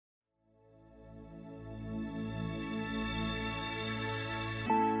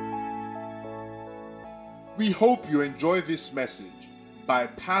We hope you enjoy this message by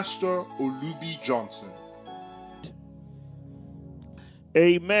Pastor Olubi Johnson.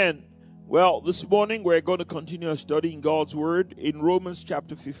 Amen. Well, this morning we're going to continue studying God's Word in Romans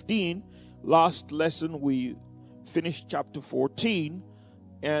chapter 15. Last lesson we finished chapter 14,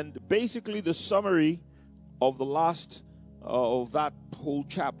 and basically the summary of the last of that whole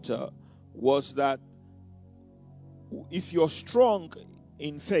chapter was that if you're strong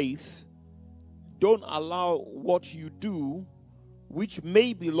in faith, don't allow what you do, which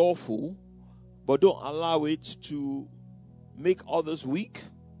may be lawful, but don't allow it to make others weak,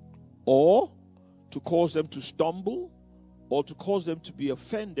 or to cause them to stumble, or to cause them to be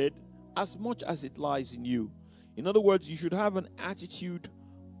offended, as much as it lies in you. In other words, you should have an attitude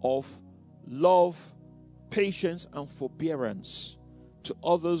of love, patience, and forbearance to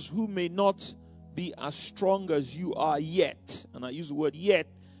others who may not be as strong as you are yet. And I use the word yet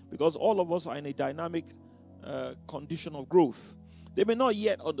because all of us are in a dynamic condition of growth. They may not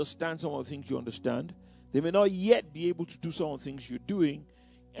yet understand some of the things you understand. They may not yet be able to do some of the things you're doing.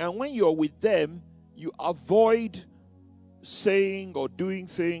 And when you're with them, you avoid saying or doing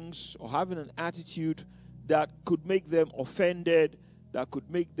things or having an attitude that could make them offended, that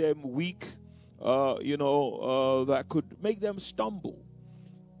could make them weak, that could make them stumble.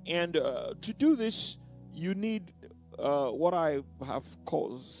 And to do this, you need what I have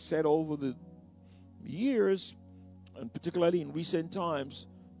said over the years, and particularly in recent times,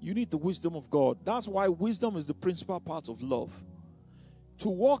 you need the wisdom of God. That's why wisdom is the principal part of love. To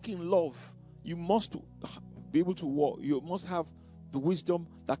walk in love, you must be able to walk. You must have the wisdom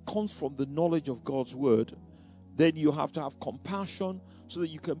that comes from the knowledge of God's word. Then you have to have compassion so that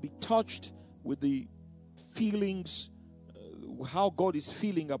you can be touched with the feelings, how God is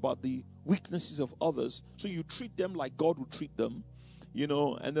feeling about the weaknesses of others. So you treat them like God would treat them,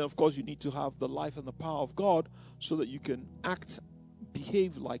 and then of course you need to have the life and the power of God so that you can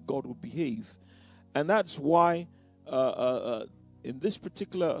behave like God would behave. And that's why in this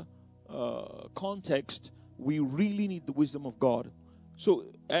particular context, we really need the wisdom of God. So,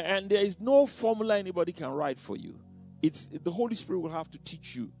 and there is no formula anybody can write for you. It's the Holy Spirit will have to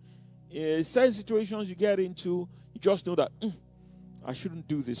teach you. In certain situations you get into, you just know that I shouldn't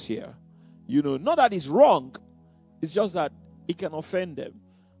do this here. Not that it's wrong. It's just that it can offend them.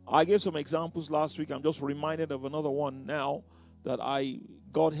 I gave some examples last week. I'm just reminded of another one now that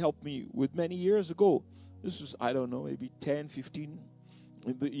God helped me with many years ago. This was, I don't know, maybe 10, 15.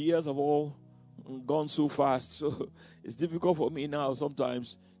 The years have all gone so fast. So it's difficult for me now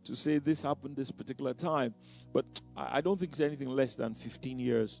sometimes to say this happened this particular time. But I don't think it's anything less than 15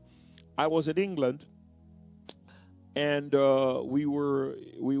 years. I was in England, and we were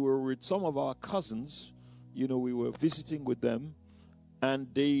with some of our cousins. We were visiting with them, and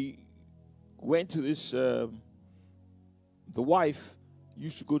they went to this. The wife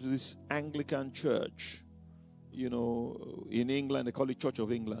used to go to this Anglican church, in England. They call it Church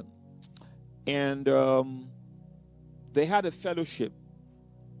of England. And they had a fellowship,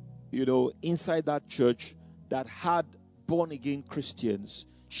 inside that church that had born-again Christians.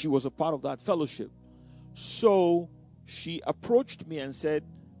 She was a part of that fellowship. So she approached me and said,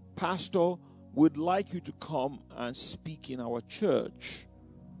 Pastor, we'd like you to come and speak in our church,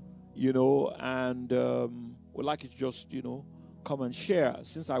 and we'd like you to just, come and share.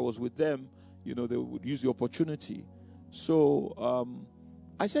 Since I was with them, they would use the opportunity. So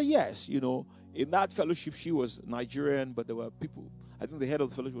I said yes. In that fellowship, she was Nigerian, but there were people. I think the head of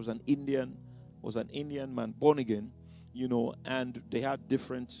the fellowship was an Indian man, born again, and they had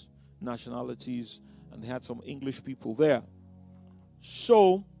different nationalities, and they had some English people there.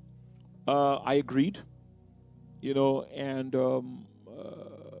 So I agreed, and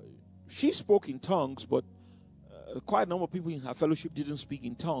she spoke in tongues, but quite a number of people in her fellowship didn't speak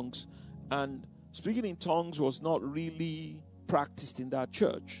in tongues, and speaking in tongues was not really practiced in that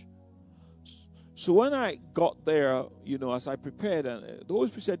church. So when I got there, as I prepared, and the Holy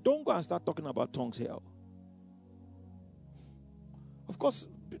Spirit said, don't go and start talking about tongues here. Of course,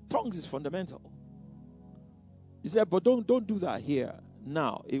 tongues is fundamental. He said, but don't do that here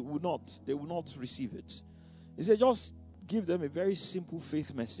now. They will not receive it. He said, just give them a very simple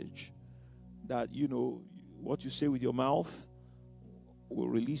faith message that, what you say with your mouth will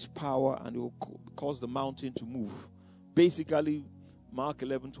release power and it will cause the mountain to move. Basically, Mark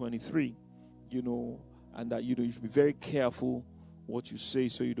 11:23, and that, you should be very careful what you say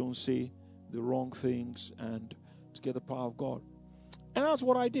so you don't say the wrong things and to get the power of God. And that's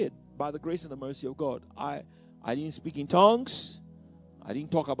what I did by the grace and the mercy of God. I didn't speak in tongues. I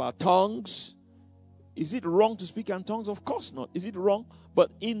didn't talk about tongues. Is it wrong to speak in tongues? Of course not. Is it wrong?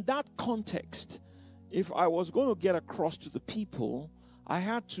 But in that context, if I was going to get across to the people, I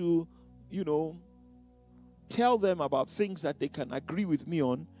had to, tell them about things that they can agree with me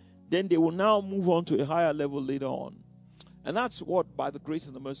on. Then they will now move on to a higher level later on. And that's what, by the grace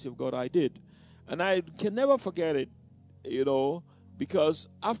and the mercy of God, I did. And I can never forget it, because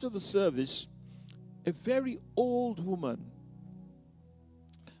after the service, a very old woman,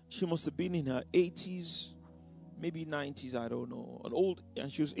 she must have been in her 80s, maybe 90s, I don't know,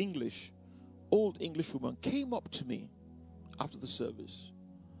 and she was English, old English woman, came up to me after the service.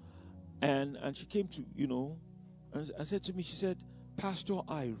 And she came to, and said to me, she said, "Pastor,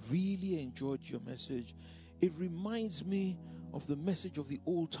 I really enjoyed your message. It reminds me of the message of the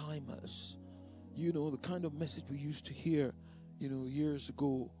old timers. The kind of message we used to hear, years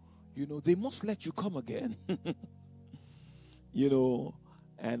ago. They must let you come again."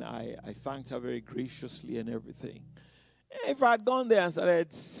 And I thanked her very graciously and everything. If I had gone there and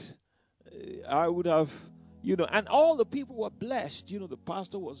started, I would have, and all the people were blessed. The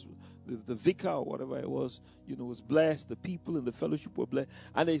pastor was, the vicar or whatever it was, was blessed. The people in the fellowship were blessed.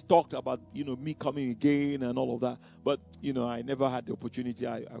 And they talked about, me coming again and all of that. But, I never had the opportunity.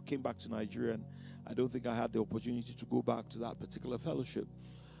 I came back to Nigeria, and I don't think I had the opportunity to go back to that particular fellowship.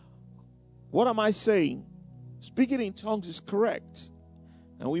 What am I saying? Speaking in tongues is correct,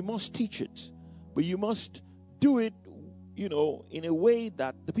 and we must teach it. But you must do it, in a way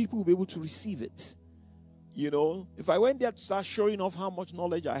that the people will be able to receive it. If I went there to start showing off how much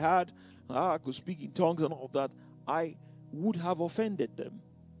knowledge I had, I could speak in tongues and all that, I would have offended them.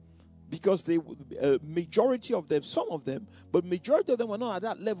 Because majority of them, some of them, but majority of them were not at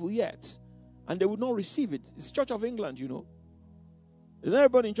that level yet. And they would not receive it. It's Church of England, There's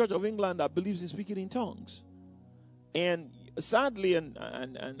everybody in Church of England that believes in speaking in tongues. And sadly and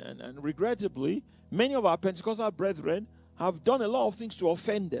regrettably, many of our Pentecostal brethren have done a lot of things to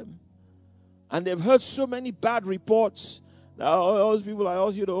offend them. And they've heard so many bad reports that all those people are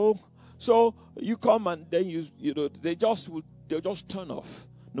us, So you come and then they'll just turn off,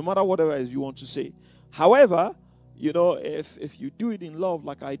 no matter whatever you want to say. However, if you do it in love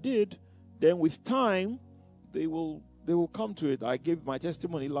like I did, then with time they will come to it. I gave my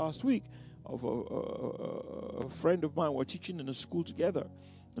testimony last week of a friend of mine. We're teaching in a school together.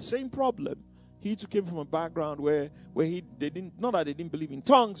 The same problem. He too came from a background where they didn't, not that they didn't believe in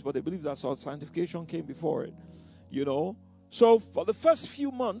tongues, but they believed that sort of sanctification came before it. So for the first few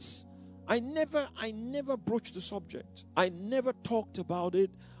months, I never broached the subject. I never talked about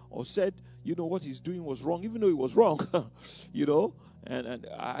it or said, what he's doing was wrong, even though it was wrong. And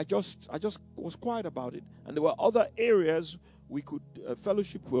I just was quiet about it. And there were other areas we could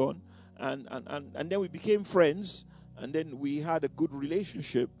fellowship on, and then we became friends, and then we had a good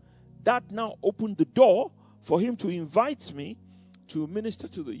relationship. That now opened the door for him to invite me to minister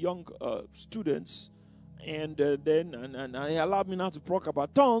to the young students, and he allowed me now to talk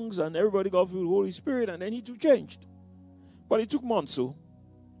about tongues, and everybody got filled with the Holy Spirit, and then he too changed. But it took months, so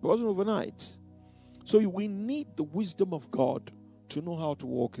it wasn't overnight. So we need the wisdom of God to know how to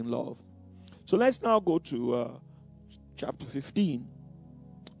walk in love. So let's now go to chapter 15.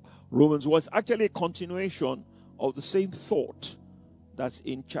 Romans was actually a continuation of the same thought that's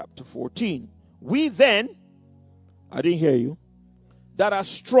in chapter 14. We then, I didn't hear you, that are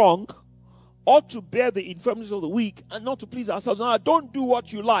strong ought to bear the infirmities of the weak and not to please ourselves. Now, don't do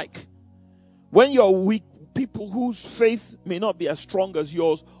what you like. When you're weak, people whose faith may not be as strong as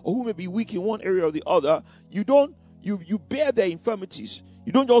yours, or who may be weak in one area or the other, you bear their infirmities.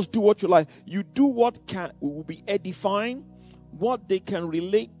 You don't just do what you like. You do what will be edifying, what they can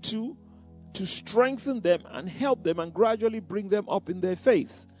relate to strengthen them and help them and gradually bring them up in their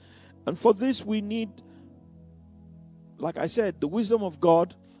faith. And for this we need, like I said, the wisdom of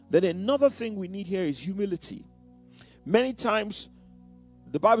God. Then another thing we need here is humility. Many times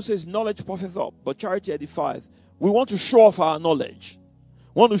the Bible says knowledge puffeth up, but charity edifieth. We want to show off our knowledge.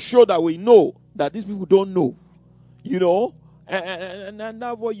 We want to show that we know that these people don't know. And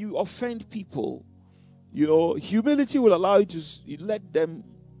that's why you offend people. Humility will allow you to let them,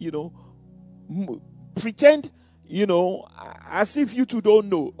 pretend, as if you two don't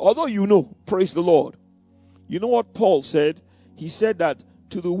know, although you know. Praise the Lord. You know what Paul said? He said that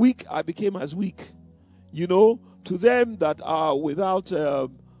to the weak I became as weak. To them that are without the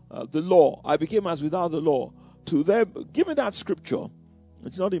law, I became as without the law. To them, give me that scripture.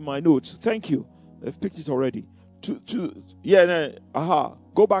 It's not in my notes. Thank you. They've picked it already. Go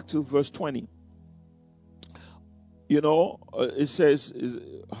back to verse 20. It says,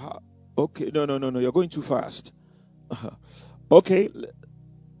 okay, no, you're going too fast. Okay.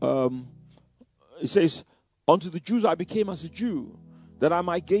 It says, unto the Jews I became as a Jew, that I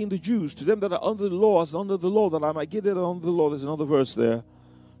might gain the Jews. To them that are under the law, as under the law, that I might gain them under the law. There's another verse there.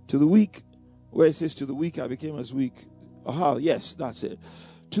 To the weak, where it says, to the weak I became as weak. Aha, yes, that's it.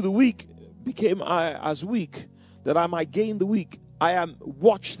 To the weak became I as weak, that I might gain the weak. I am,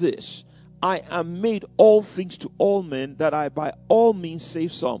 watch this, I am made all things to all men, that I by all means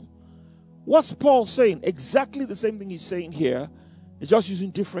save some. What's Paul saying? Exactly the same thing he's saying here. He's just using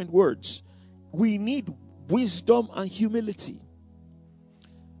different words. We need wisdom and humility.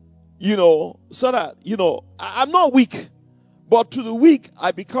 So that, I'm not weak, but to the weak,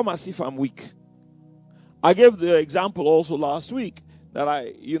 I become as if I'm weak. I gave the example also last week that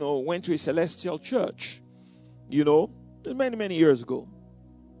I, went to a celestial church, many, many years ago.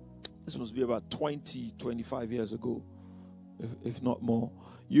 This must be about 20, 25 years ago, if not more,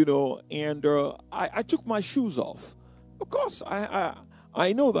 and I took my shoes off. Of course,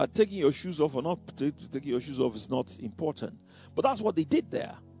 I know that taking your shoes off or not taking your shoes off is not important, but that's what they did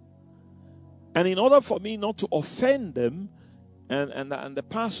there. And in order for me not to offend them, and the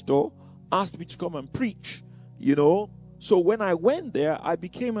pastor asked me to come and preach, so when I went there, I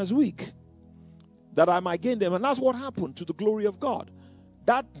became as weak, that I might gain them. And that's what happened, to the glory of God.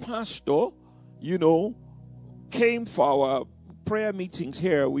 That pastor, came for our prayer meetings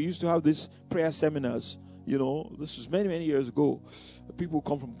here. We used to have these prayer seminars, this was many, many years ago. People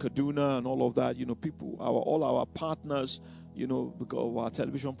come from Kaduna and all of that, all our partners, because of our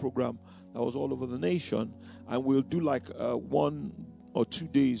television program that was all over the nation. And we'll do like 1 or 2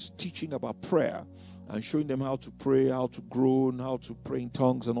 days teaching about prayer and showing them how to pray, how to groan, how to pray in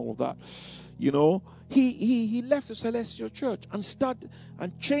tongues and all of that. He left the Celestial Church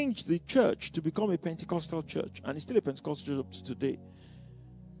and changed the church to become a Pentecostal church, and it's still a Pentecostal church up to today,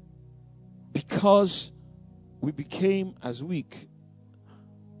 because we became as weak.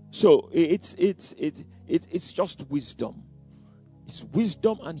 So it's just wisdom. It's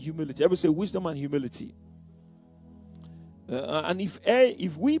wisdom and humility. Everybody say wisdom and humility. And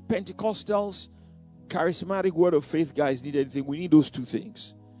if we Pentecostals, charismatic word of faith guys need anything, we need those two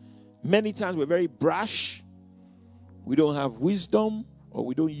things. Many times we're very brash. We don't have wisdom, or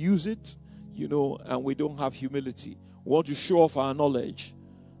we don't use it, and we don't have humility. We want to show off our knowledge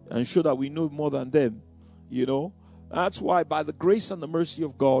and show that we know more than them, That's why, by the grace and the mercy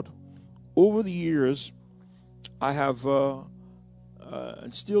of God, over the years, I have,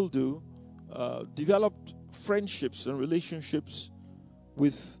 and still do, developed friendships and relationships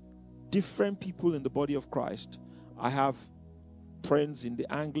with different people in the body of Christ. I have friends in the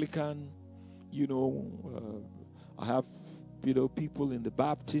Anglican, I have, people in the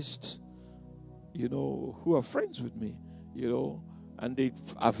Baptist, who are friends with me, and they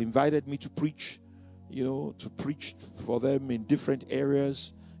have invited me to preach, to preach for them in different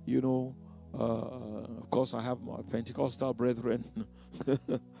areas, of course I have my Pentecostal brethren,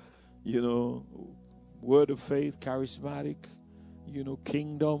 word of faith, charismatic,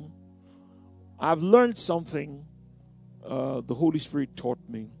 kingdom. I've learned something the Holy Spirit taught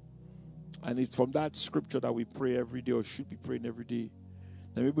me, and it's from that scripture that we pray every day, or should be praying every day,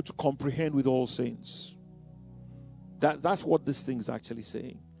 that we're able to comprehend with all saints. That's what this thing is actually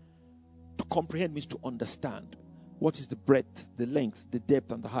saying. To comprehend means to understand. What is the breadth, the length, the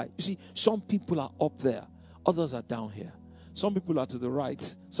depth, and the height? You see, some people are up there, others are down here. Some people are to the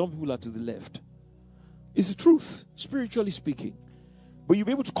right, some people are to the left. It's the truth, spiritually speaking. But you'll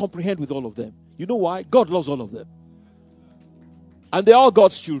be able to comprehend with all of them. You know why? God loves all of them. And they're all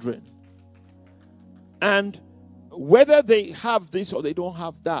God's children. And whether they have this or they don't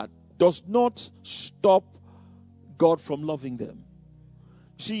have that does not stop God from loving them.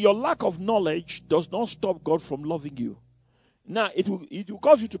 See, your lack of knowledge does not stop God from loving you. Now, it will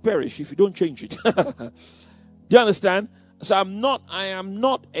cause you to perish if you don't change it. Do you understand? So I am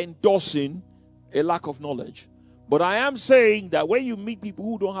not endorsing a lack of knowledge. But I am saying that when you meet people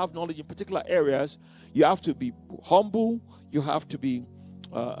who don't have knowledge in particular areas, you have to be humble. You have to be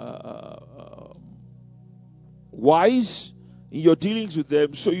wise in your dealings with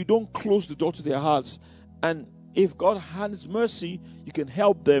them, so you don't close the door to their hearts. And if God has mercy, you can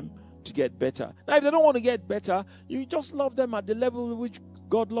help them to get better. Now, if they don't want to get better, you just love them at the level in which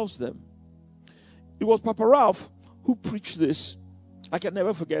God loves them. It was Papa Ralph who preached this. I can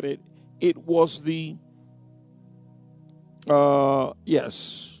never forget it. It was the it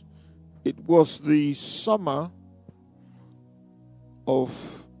was the summer of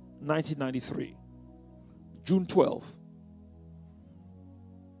 1993, June 12th.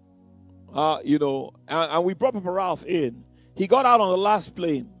 And we brought Papa Ralph in. He got out on the last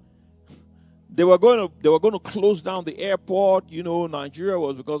plane. They were going to close down the airport. Nigeria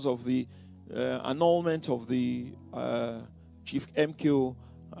was because of the annulment of the Chief MQ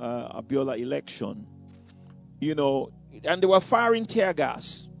Abiola election, and they were firing tear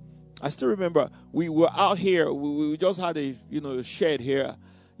gas. I still remember we were out here. We just had a shed here.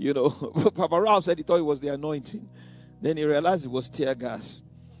 Papa Ralph said he thought it was the anointing. Then he realized it was tear gas.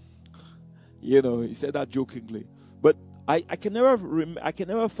 He said that jokingly. But I can never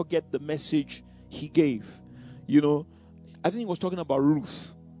forget the message he gave. I think he was talking about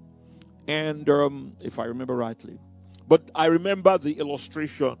Ruth. And if I remember rightly. But I remember the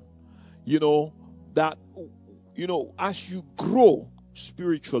illustration, that, as you grow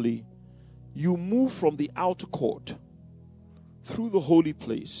spiritually, you move from the outer court through the holy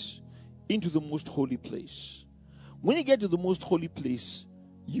place into the most holy place. When you get to the most holy place,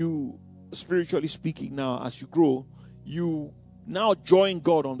 you, spiritually speaking now, as you grow, you now join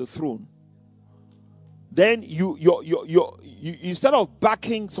God on the throne. Then you instead of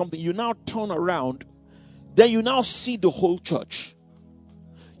backing something, you now turn around. Then you now see the whole church.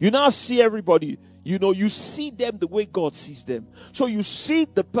 You now see everybody. You see them the way God sees them. So you see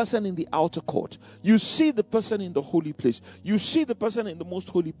the person in the outer court. You see the person in the holy place. You see the person in the most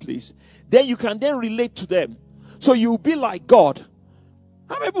holy place. Then you can then relate to them. So you'll be like God.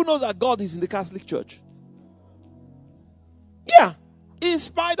 How many people know that God is in the Catholic Church? Yeah. In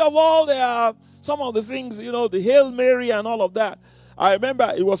spite of all some of the things, the Hail Mary and all of that. I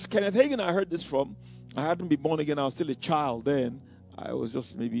remember it was Kenneth Hagin I heard this from. I hadn't been born again. I was still a child then. I was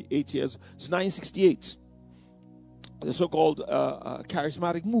just maybe 8 years. It's 1968. The so-called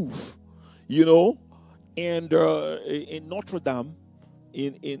charismatic move, and in Notre Dame,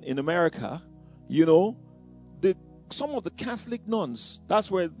 in America, some of the Catholic nuns,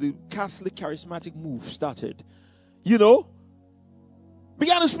 that's where the Catholic charismatic move started,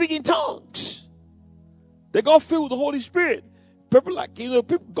 began to speak in tongues. They got filled with the Holy Spirit. People like,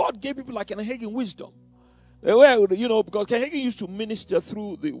 God gave people like Kenneth Hagin wisdom. Because Ken Hagin used to minister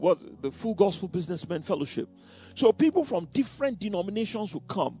through the Full Gospel Businessmen Fellowship. So people from different denominations would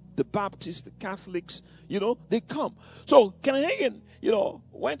come. The Baptists, the Catholics, they come. So Ken Hagin,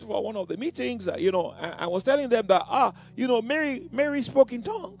 went for one of the meetings, and was telling them that, Mary spoke in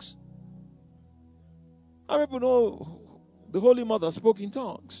tongues. How many people know the Holy Mother spoke in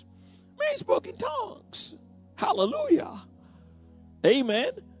tongues? Mary spoke in tongues. Hallelujah.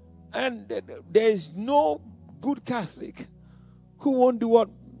 Amen. And there's no good Catholic who won't do what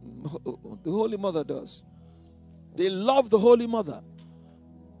the Holy Mother does. They love the Holy Mother.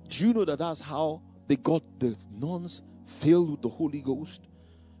 Do you know that that's how they got the nuns filled with the Holy Ghost?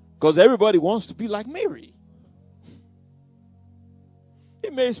 Because everybody wants to be like Mary.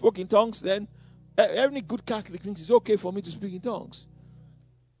 If Mary spoke in tongues, then every good Catholic thinks it's okay for me to speak in tongues.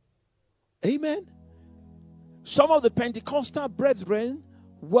 Amen. Some of the Pentecostal brethren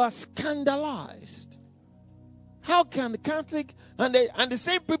were scandalized. How can the Catholic and the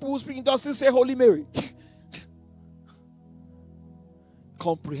same people who speak in tongues still say Holy Mary?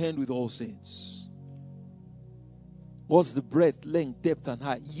 Comprehend with all saints. What's the breadth, length, depth, and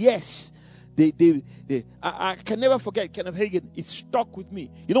height? Yes, I can never forget Kenneth Hagin. It stuck with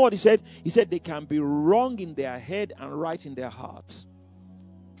me. You know what he said? He said they can be wrong in their head and right in their heart.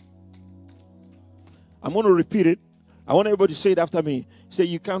 I'm going to repeat it. I want everybody to say it after me. Say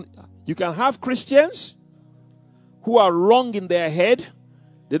you can have Christians who are wrong in their head.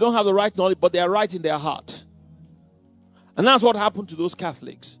 They don't have the right knowledge, but they are right in their heart. And that's what happened to those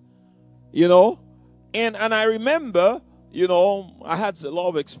Catholics. And I remember, I had a lot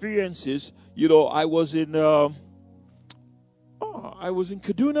of experiences. I was in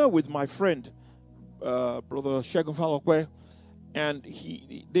Kaduna with my friend, Brother Shegun Falokwe, and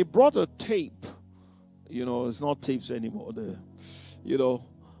they brought a tape. It's not tapes anymore.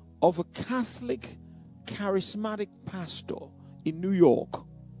 Of a Catholic charismatic pastor in New York.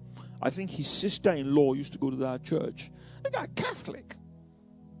 I think his sister-in-law used to go to that church. The guy, Catholic.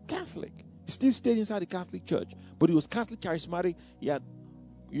 He still stayed inside the Catholic church. But he was Catholic charismatic. He had,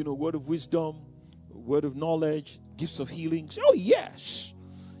 word of wisdom, word of knowledge, gifts of healing. Oh, yes.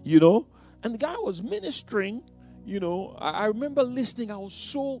 And the guy was ministering. I remember listening. I was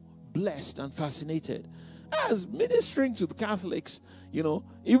so blessed and fascinated. I was ministering to the Catholics,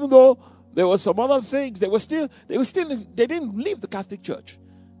 even though there were some other things, they didn't leave the Catholic Church.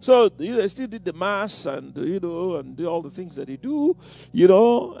 So, they still did the mass and, and do all the things that they do,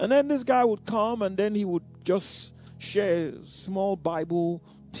 and then this guy would come and then he would just share small Bible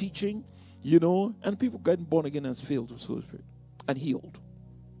teaching, and people getting born again and filled with the Holy Spirit and healed.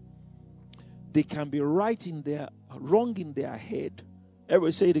 They can be wrong in their head.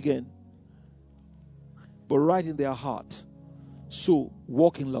 Everybody say it again. But right in their heart. So,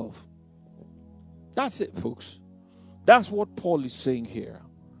 walk in love. That's it, folks. That's what Paul is saying here.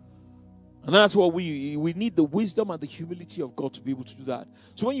 And that's what we need, the wisdom and the humility of God to be able to do that.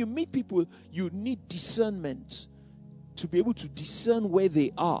 So when you meet people, you need discernment to be able to discern where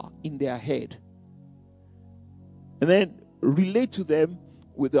they are in their head. And then relate to them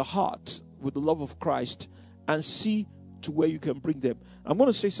with the heart, with the love of Christ, and see to where you can bring them. I'm going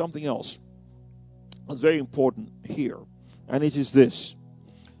to say something else that's very important here. And it is this.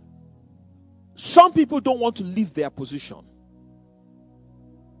 Some people don't want to leave their position.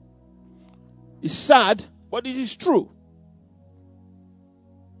 It's sad, but it is true.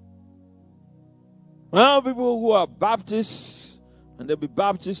 Well, people who are Baptists, and they'll be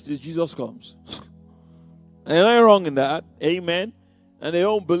Baptists till Jesus comes. And there's nothing wrong in that. Amen. And they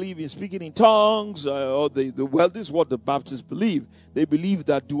don't believe in speaking in tongues. Well, this is what the Baptists believe. They believe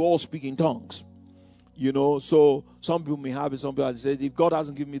that do all speak in tongues. You know, so some people may have it. Some people say, if God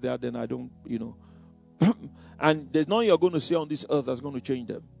hasn't given me that, then I don't, you know. And there's nothing you're going to say on this earth that's going to change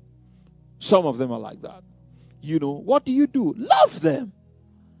them. Some of them are like that. You know, what do? Love them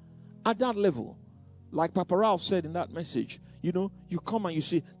at that level. Like Papa Ralph said in that message, you know, you come and you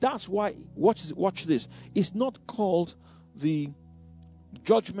see. That's why, watch this. It's not called the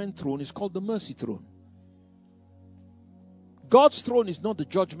judgment throne, it's called the mercy throne. God's throne is not the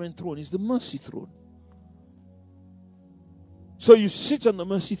judgment throne, it's the mercy throne. So you sit on the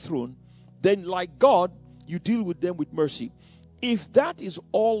mercy throne, then like God, you deal with them with mercy. If that is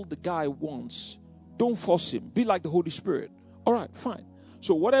all the guy wants, don't force him. Be like the Holy Spirit. All right, fine.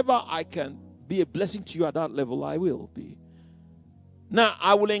 So whatever I can be a blessing to you at that level, I will be. Now,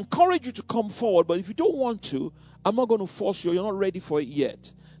 I will encourage you to come forward, but if you don't want to, I'm not going to force you. You're not ready for it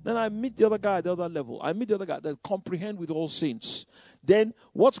yet. Then I meet the other guy at the other level. I meet the other guy that comprehend with all saints. Then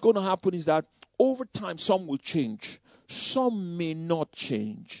what's going to happen is that over time, some will change. Some may not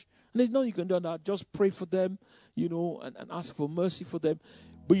change. And there's nothing you can do on that. Just pray for them, you know, and ask for mercy for them.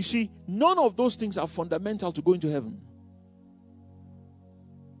 But you see, none of those things are fundamental to going to heaven.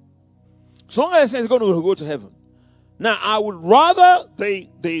 So long as it's going to go to heaven. Now, I would rather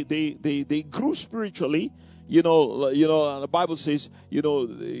they grew spiritually. You know, the Bible says, you know,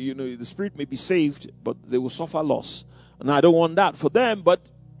 the spirit may be saved, but they will suffer loss. And I don't want that for them. But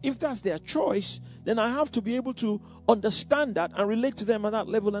if that's their choice, then I have to be able to understand that and relate to them at that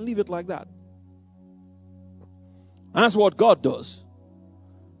level and leave it like that. And that's what God does.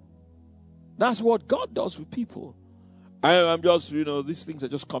 That's what God does with people. I'm just, you know, these things are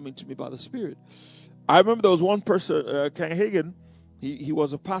just coming to me by the Spirit. I remember there was one person, Ken Hagin. He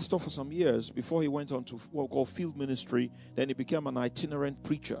was a pastor for some years before he went on to what we call field ministry. Then he became an itinerant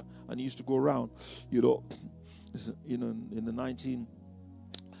preacher, and he used to go around, you know, in the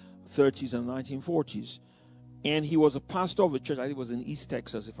 1930s and 1940s. And he was a pastor of a church. I think it was in East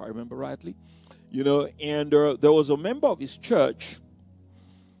Texas, if I remember rightly. You know, and there was a member of his church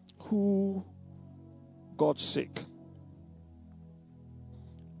who got sick.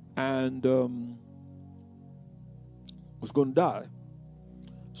 And was going to die.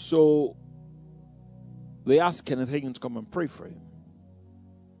 So they asked Kenneth Hagin to come and pray for him.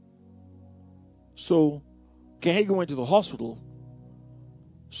 So Ken Hagin went to the hospital.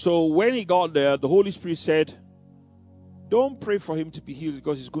 So when he got there, the Holy Spirit said, don't pray for him to be healed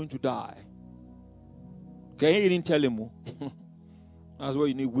because he's going to die. Ken Hagin didn't tell him. That's where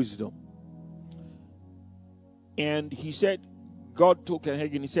you need wisdom. And he said, God told Ken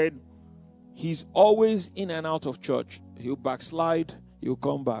Hagin, he said, he's always in and out of church. He'll backslide, he'll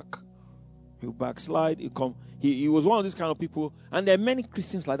come back. He'll backslide, he'll come. He was one of these kind of people, and there are many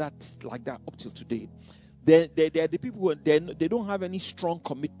Christians like that up till today. They're the people who they don't have any strong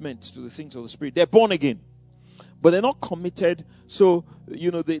commitment to the things of the Spirit. They're born again, but they're not committed. So, you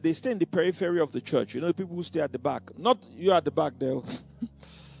know, they stay in the periphery of the church. You know, the people who stay at the back. Not you at the back there.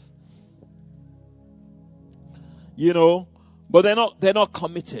 You know, but they're not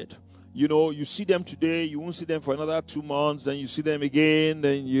committed. You know, you see them today, you won't see them for another 2 months, then you see them again,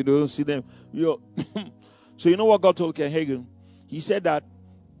 then you don't see them. You know. So you know what God told Ken Hagin? He said that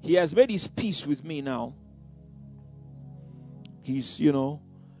he has made his peace with me now. He's, you know,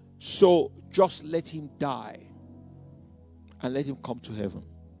 so just let him die and let him come to heaven.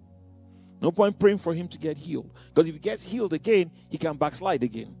 No point praying for him to get healed. Because if he gets healed again, he can backslide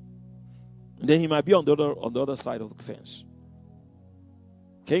again. And then he might be on the other side of the fence.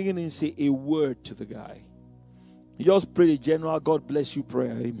 Ken Hagin didn't say a word to the guy. He just prayed a general God bless you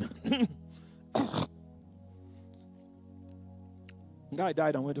prayer. Amen. The guy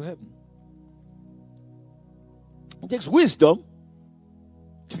died and went to heaven. It takes wisdom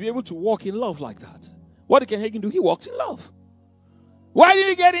to be able to walk in love like that. What did Ken Hagin do? He walked in love. Why did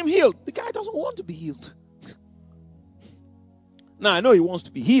he get him healed? The guy doesn't want to be healed. Now, I know he wants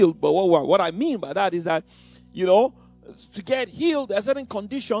to be healed, but what I mean by that is that, to get healed, there are certain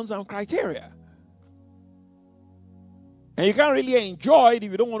conditions and criteria. And you can't really enjoy it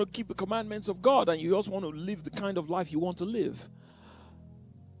if you don't want to keep the commandments of God and you also want to live the kind of life you want to live.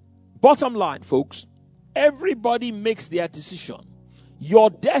 Bottom line, folks, everybody makes their decision. Your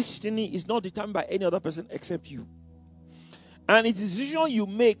destiny is not determined by any other person except you. And it's a decision you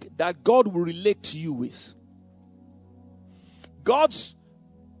make that God will relate to you with. God's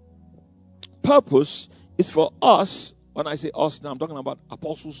purpose is for us, when I say us now, I'm talking about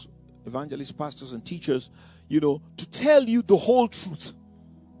apostles, evangelists, pastors, and teachers, to tell you the whole truth.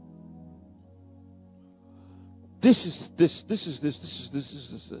 This is.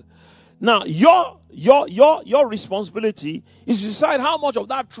 Now, your responsibility is to decide how much of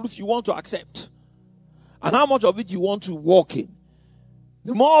that truth you want to accept and how much of it you want to walk in.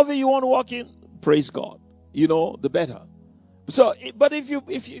 The more of it you want to walk in, praise God, the better. So, but if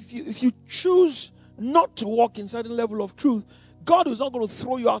you choose not to walk in certain level of truth, God is not going to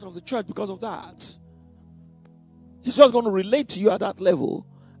throw you out of the church because of that. He's just going to relate to you at that level,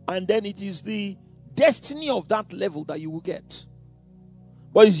 and then it is the destiny of that level that you will get.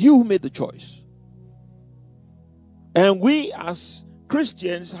 But it's you who made the choice. And we as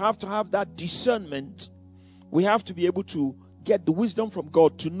Christians have to have that discernment. We have to be able to get the wisdom from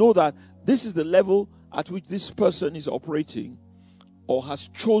God to know that this is the level at which this person is operating or has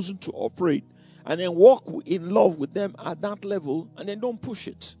chosen to operate, and then walk in love with them at that level, and then don't push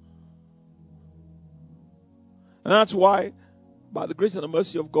it. And that's why, by the grace and the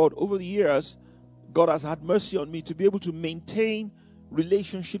mercy of God, over the years, God has had mercy on me to be able to maintain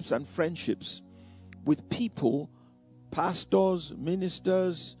relationships and friendships with people, pastors,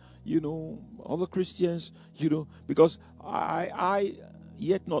 ministers, other Christians, because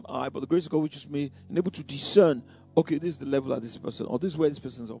yet not I, but the grace of God which is me, able to discern, okay, this is the level of this person, or this is where this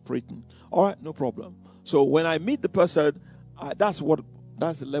person is operating. All right, no problem. So when I meet the person, that's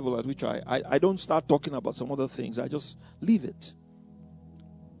the level at which I don't start talking about some other things. I just leave it.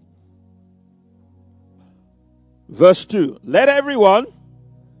 Verse 2. Let everyone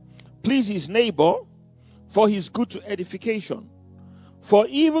please his neighbor, for his good to edification. For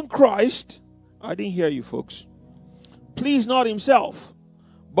even Christ, I didn't hear you folks, please not himself,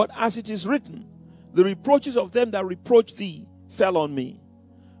 but as it is written, the reproaches of them that reproach thee fell on me.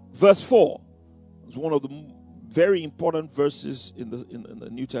 Verse 4 is one of the very important verses in the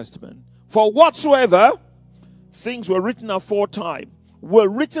New Testament. For whatsoever things were written aforetime were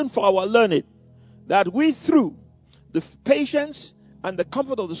written for our learning, that we through the patience and the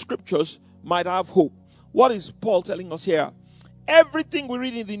comfort of the scriptures might have hope. What is Paul telling us here? Everything we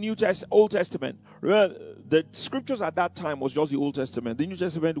read in the Old Testament, remember, the scriptures at that time was just the Old Testament. The New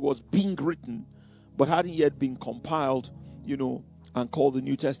Testament was being written, but hadn't yet been compiled, and called the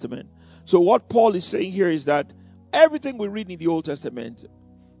New Testament. So what Paul is saying here is that everything we read in the Old Testament,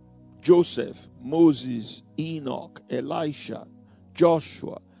 Joseph, Moses, Enoch, Elisha,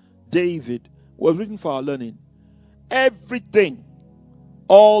 Joshua, David, was written for our learning. Everything,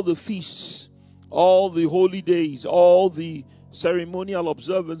 all the feasts, all the holy days, all the ceremonial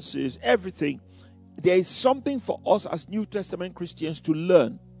observances, everything, there is something for us as New Testament Christians to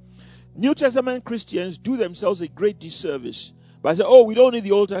learn. New Testament Christians do themselves a great disservice by saying, oh, we don't need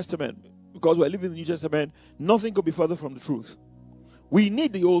the Old Testament because we're living in the New Testament. Nothing could be further from the truth. We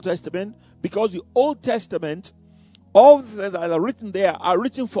need the Old Testament because the Old Testament, all the things that are written there are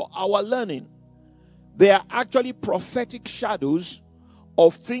written for our learning. They are actually prophetic shadows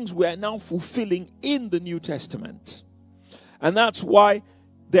of things we are now fulfilling in the New Testament. And that's why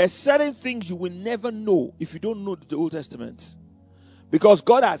there are certain things you will never know if you don't know the Old Testament. Because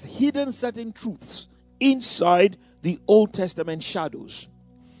God has hidden certain truths inside the Old Testament shadows.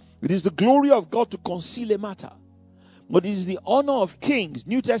 It is the glory of God to conceal a matter. But it is the honor of kings,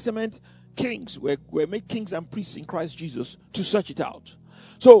 New Testament kings, were made kings and priests in Christ Jesus, to search it out.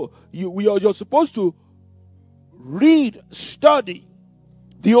 So you're supposed to read, study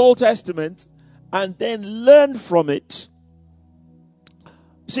the Old Testament, and then learn from it.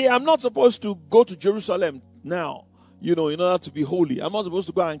 See, I'm not supposed to go to Jerusalem now, in order to be holy. I'm not supposed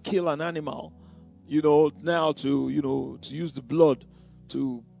to go and kill an animal, now to use the blood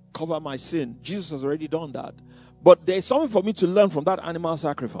to cover my sin. Jesus has already done that. But there's something for me to learn from that animal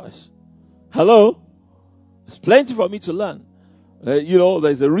sacrifice. Hello? There's plenty for me to learn.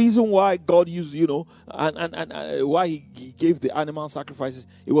 There's a reason why God used, and why he gave the animal sacrifices.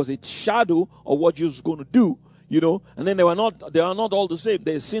 It was a shadow of what Jesus was going to do, and then they are not all the same.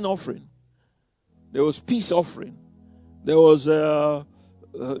 There's sin offering. There was peace offering. There was a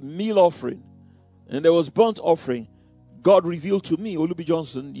meal offering. And there was burnt offering. God revealed to me, Olubi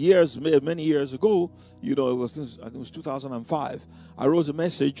Johnson, many years ago, I think it was 2005. I wrote a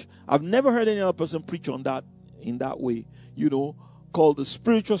message. I've never heard any other person preach on that in that way, called the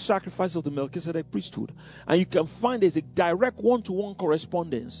spiritual sacrifice of the Melchizedek priesthood. And you can find there's a direct one-to-one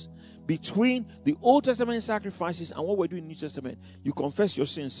correspondence between the Old Testament sacrifices and what we're doing in the New Testament. You confess your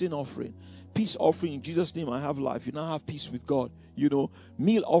sin offering. Peace offering, in Jesus' name I have life. You now have peace with God.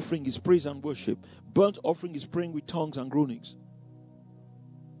 Meal offering is praise and worship. Burnt offering is praying with tongues and groanings.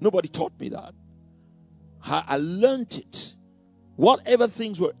 Nobody taught me that. I learned it. Whatever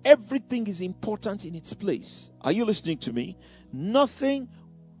things were, everything is important in its place. Are you listening to me? Nothing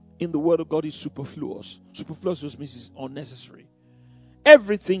in the Word of God is superfluous. Superfluous just means it's unnecessary.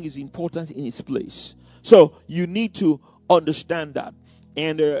 Everything is important in its place. So you need to understand that.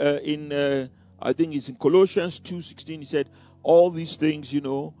 And I think it's in Colossians 2:16, he said, all these things,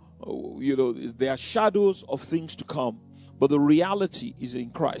 they are shadows of things to come, but the reality is in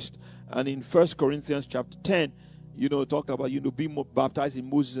Christ. And in 1 Corinthians chapter 10, talked about being baptized in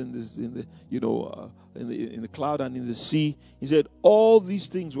Moses in the cloud and in the sea. He said all these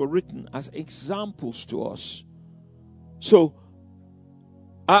things were written as examples to us. So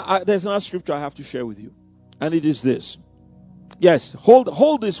there's another scripture I have to share with you, and it is this. Yes,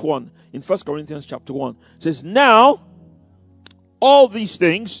 hold this one in 1 Corinthians chapter 1. It says, now all these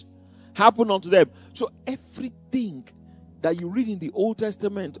things happen unto them. So everything that you read in the Old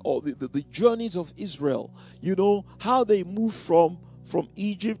Testament, or the journeys of Israel, how they moved from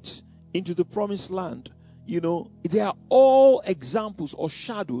Egypt into the promised land, they are all examples or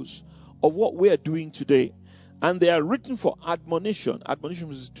shadows of what we are doing today. And they are written for admonition.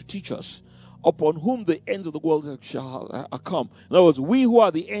 Admonition is to teach us, upon whom the ends of the world shall come. In other words, we who are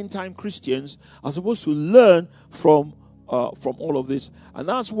the end time Christians are supposed to learn from all of this. And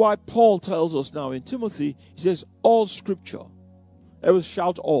that's why Paul tells us now in Timothy, he says, all scripture. Everyone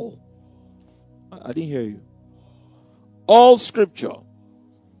shout all. I didn't hear you. All scripture.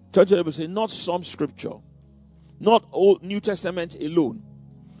 Turn to them and say, not some scripture. Not Old New Testament alone.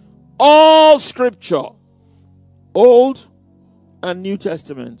 All scripture. Old and New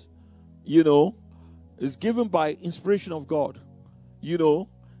Testament, is given by inspiration of God,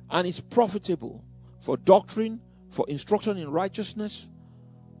 and is profitable for doctrine, for instruction in righteousness.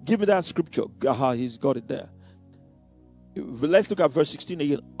 Give me that scripture. He's got it there. Let's look at verse 16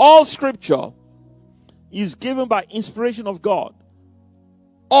 again. All scripture is given by inspiration of God.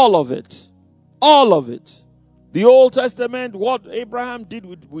 All of it. All of it. The Old Testament, what Abraham did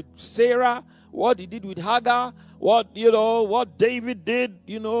with Sarah, what he did with Hagar, what David did,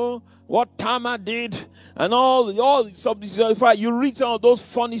 what Tamar did, and all something. You read some of those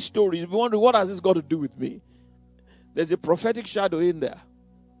funny stories, you wonder, what has this got to do with me? There's a prophetic shadow in there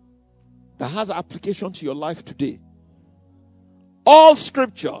that has application to your life today. All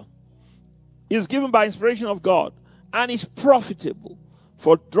scripture is given by inspiration of God and is profitable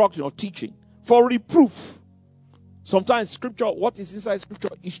for doctrine or teaching, for reproof. Sometimes scripture, what is inside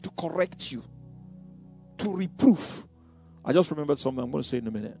scripture is to correct you, to reproof. I just remembered something I'm going to say in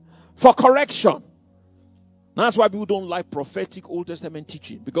a minute. For correction. That's why people don't like prophetic Old Testament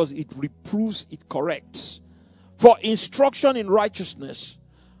teaching, because it reproves, it corrects. For instruction in righteousness.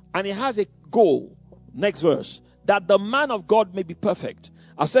 And it has a goal. Next verse. That the man of God may be perfect.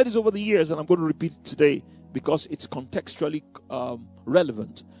 I've said this over the years, and I'm going to repeat it today because it's contextually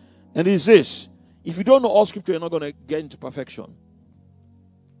relevant. And it is this. If you don't know all scripture, you're not going to get into perfection.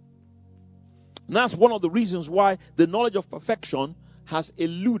 And that's one of the reasons why the knowledge of perfection has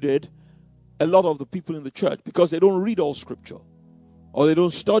eluded a lot of the people in the church, because they don't read all scripture, or they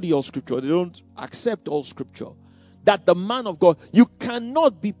don't study all scripture, or they don't accept all scripture. That the man of God, you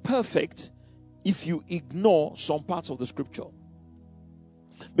cannot be perfect if you ignore some parts of the scripture.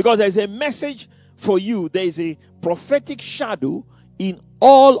 Because there's a message for you, there's a prophetic shadow in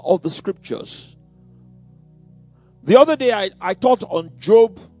all of the scriptures. The other day I taught on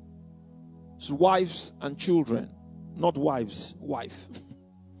Job's wives and children. Not wives, wife.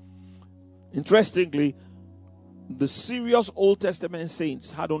 Interestingly, the serious Old Testament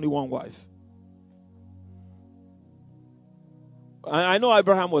saints had only one wife. I know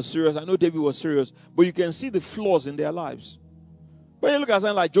Abraham was serious, I know David was serious, but you can see the flaws in their lives. When you look at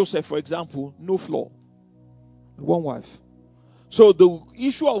something like Joseph, for example, no flaw. One wife. So the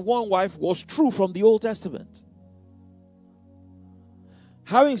issue of one wife was true from the Old Testament.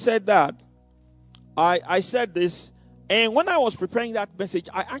 Having said that, I said this, and when I was preparing that message,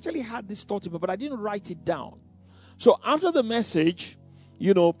 I actually had this thought, but I didn't write it down. So after the message,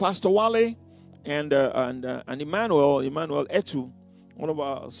 Pastor Wale and Emmanuel Etu, one of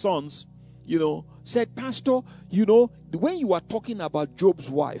our sons, said, Pastor, when you are talking about Job's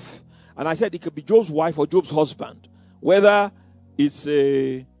wife, and I said it could be Job's wife or Job's husband, whether it's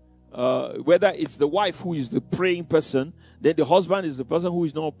the wife who is the praying person, then the husband is the person who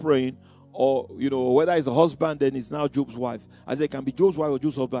is not praying, or whether it's the husband, then it's now Job's wife. I said it can be Job's wife or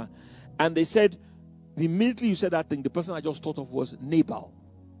Job's husband. And they said, immediately you said that thing, the person I just thought of was Nabal.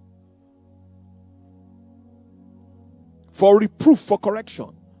 For reproof, for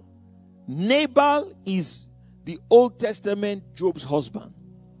correction. Nabal is the Old Testament Job's husband.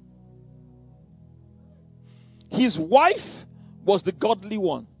 His wife was the godly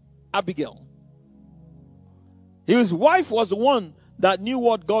one, Abigail. His wife was the one that knew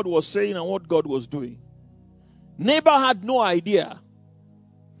what God was saying and what God was doing. Nabal had no idea.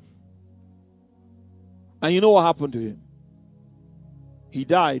 And you know what happened to him? He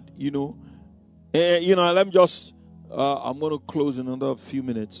died, let me just, I'm going to close in another few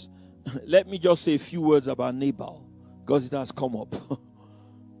minutes. Let me just say a few words about Nabal, because it has come up.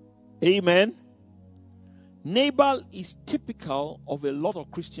 Amen. Nabal is typical of a lot of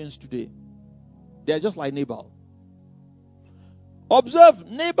Christians today. They're just like Nabal. Observe,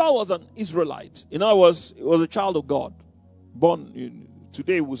 Nabal was an Israelite. In other words, he was a child of God. Born,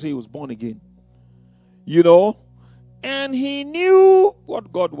 today we'll say he was born again. And he knew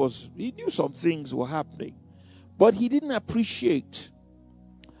what God was. He knew some things were happening. But he didn't appreciate.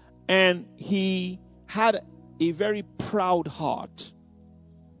 And he had a very proud heart.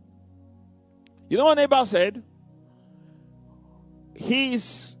 You know what Nabal said?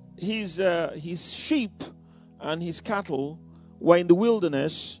 His sheep and his cattle were in the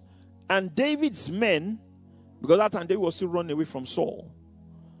wilderness, and David's men, because that time David was still running away from Saul,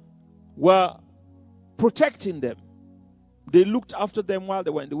 were protecting them. They looked after them while they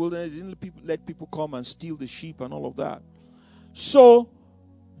were in the wilderness. They didn't let people come and steal the sheep and all of that. So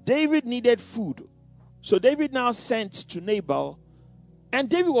David needed food. So David now sent to Nabal, and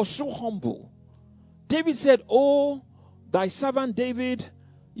David was so humble. David said, "Oh, thy servant David,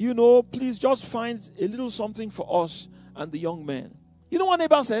 please just find a little something for us and the young men." You know what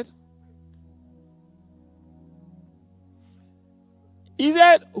Nabal said? He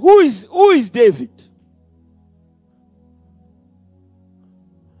said, who is David?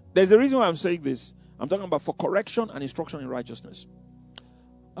 There's a reason why I'm saying this. I'm talking about for correction and instruction in righteousness.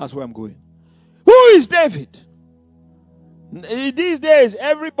 That's where I'm going. Who is David? These days,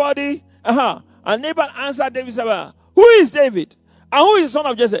 everybody, and Nabal answered David, said, who is David? And who is the son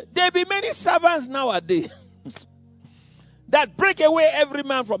of Jesse? There be many servants nowadays that break away every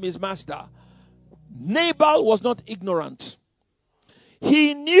man from his master. Nabal was not ignorant.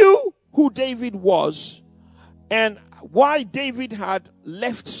 He knew who David was and why David had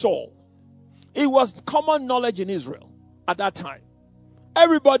left Saul. It was common knowledge in Israel at that time.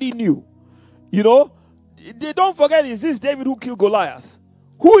 Everybody knew. They don't forget, is this David who killed Goliath?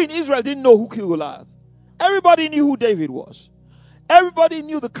 Who in Israel didn't know who killed Goliath? Everybody knew who David was. Everybody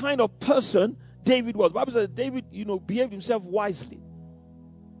knew the kind of person David was. The Bible says David, behaved himself wisely.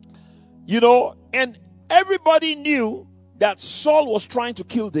 And everybody knew that Saul was trying to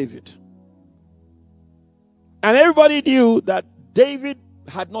kill David. And everybody knew that David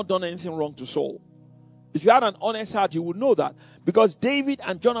had not done anything wrong to Saul. If you had an honest heart, you would know that. Because David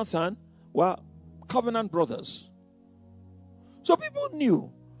and Jonathan were covenant brothers. So people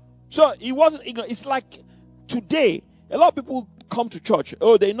knew. So he wasn't ignorant. It's like today, a lot of people come to church.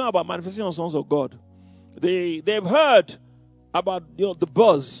 Oh, they know about manifestation of sons of God. They've heard about the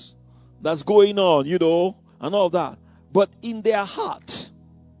buzz that's going on, and all that. But in their heart,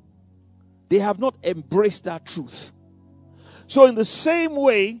 they have not embraced that truth. So in the same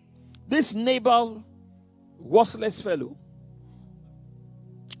way, this Nabal, worthless fellow,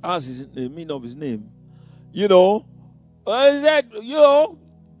 as is the meaning of his name, he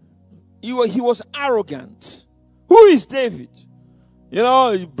was arrogant. Who is David?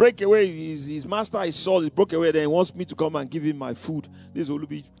 He break away. His master is Saul. He broke away. Then he wants me to come and give him my food. This is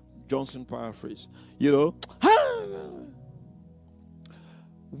Olubi Johnson paraphrase.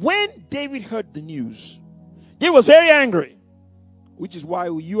 When David heard the news, he was very angry. Which is why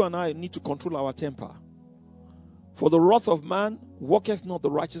you and I need to control our temper. For the wrath of man worketh not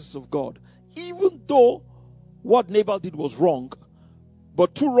the righteousness of God. Even though what Nabal did was wrong,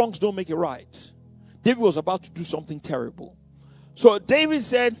 but two wrongs don't make it right. David was about to do something terrible. So David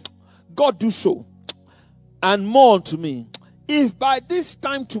said, God do so, and more unto me, if by this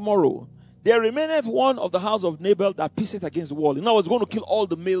time tomorrow there remaineth one of the house of Nabal that pisseth against the wall. In other words, going to kill all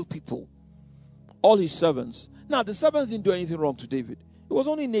the male people, all his servants. Now, the servants didn't do anything wrong to David. It was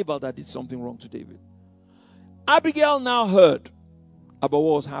only Nabal that did something wrong to David. Abigail now heard about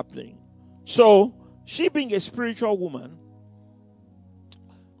what was happening. So, she being a spiritual woman,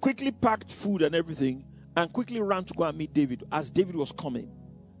 quickly packed food and everything and quickly ran to go and meet David as David was coming.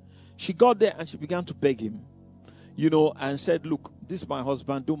 She got there and she began to beg him, and said, look, this is my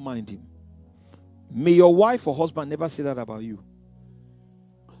husband, don't mind him. May your wife or husband never say that about you.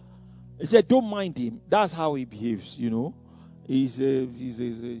 He said, don't mind him. That's how he behaves, He's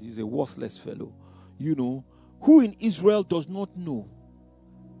a worthless fellow, Who in Israel does not know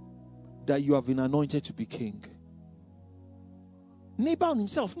that you have been anointed to be king? Nabal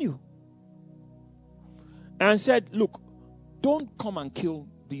himself knew. And said, look, don't come and kill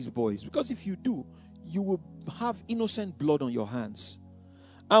these boys, because if you do, you will have innocent blood on your hands.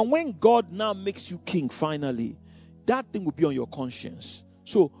 And when God now makes you king finally, that thing will be on your conscience.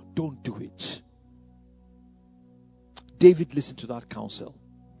 So don't do it. David listened to that counsel.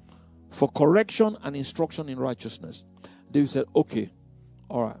 For correction and instruction in righteousness, David said, okay,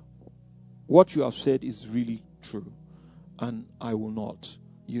 all right, what you have said is really true, and I will not,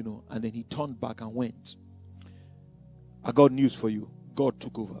 And then he turned back and went. I got news for you. God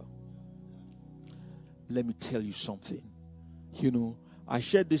took over. Let me tell you something. I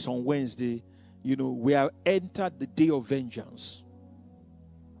shared this on Wednesday. We have entered the day of vengeance.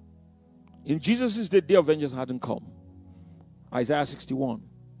 In Jesus' day of vengeance hadn't come. Isaiah 61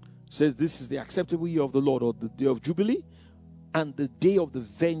 says this is the acceptable year of the Lord, or the day of Jubilee, and the day of the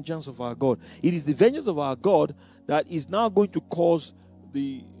vengeance of our God. It is the vengeance of our God that is now going to cause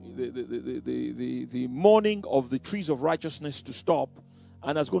the mourning of the trees of righteousness to stop,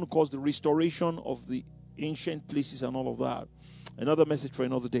 and that's going to cause the restoration of the ancient places and all of that. Another message for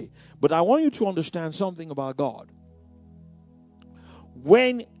another day. But I want you to understand something about God.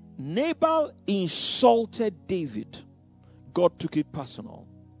 When Nabal insulted David, God took it personal.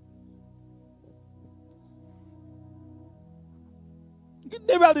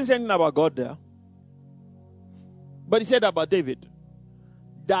 Nabal didn't say anything about God there. But he said about David,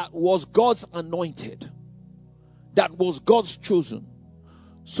 that was God's anointed. That was God's chosen.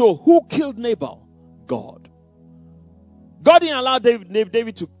 So who killed Nabal? God. God didn't allow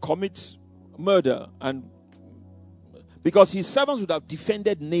David to commit murder, and because his servants would have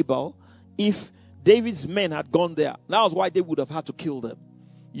defended Nabal if David's men had gone there. That was why they would have had to kill them,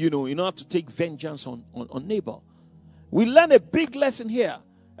 in order to take vengeance on Nabal. We learn a big lesson here.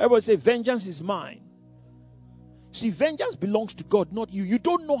 Everybody say, vengeance is mine. See, vengeance belongs to God, not you. You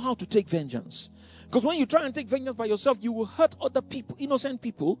don't know how to take vengeance. Because when you try and take vengeance by yourself, you will hurt other people, innocent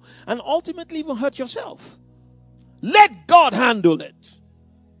people, and ultimately even hurt yourself. Let God handle it.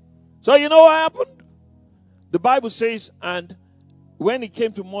 So you know what happened? The Bible says, and when it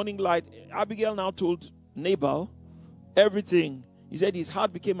came to morning light, Abigail now told Nabal everything. He said his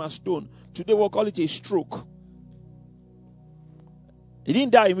heart became a stone. Today we'll call it a stroke. He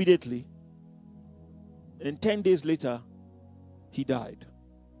didn't die immediately. And 10 days later, he died.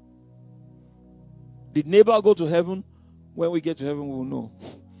 Did Nabal go to heaven? When we get to heaven, we will know.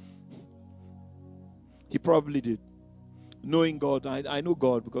 He probably did. Knowing God, I know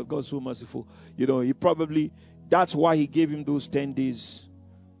God because God's so merciful. He probably, that's why he gave him those 10 days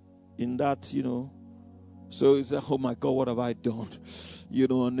in that, So he said, oh my God, what have I done?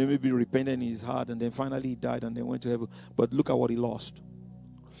 And then maybe repented in his heart, and then finally he died and then went to heaven. But look at what he lost.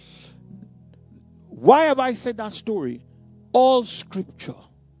 Why have I said that story? All scripture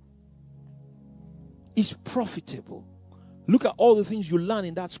is profitable. Look at all the things you learn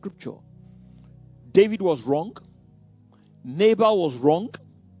in that scripture. David was wrong. Nabal was wrong.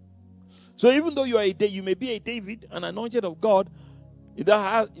 So even though you may be a David, an anointed of God, it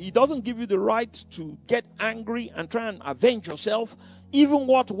doesn't give you the right to get angry and try and avenge yourself. Even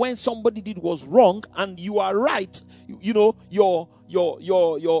when somebody did was wrong and you are right, your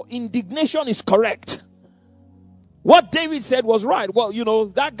indignation is correct. What David said was right. Well,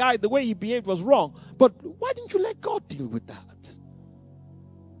 that guy, the way he behaved was wrong. But why didn't you let God deal with that?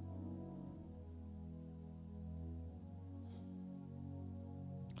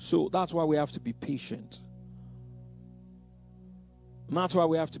 So that's why we have to be patient. And that's why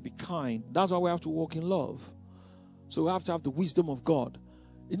we have to be kind. That's why we have to walk in love. So we have to have the wisdom of God.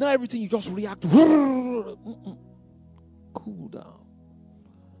 It's not everything you just react to. Cool down.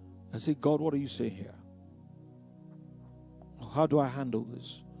 And say, God, what are you saying here? How do I handle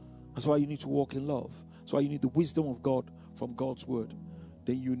this? That's why you need to walk in love. That's why you need the wisdom of God from God's word.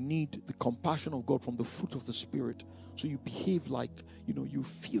 Then you need the compassion of God from the fruit of the Spirit. So you behave like, you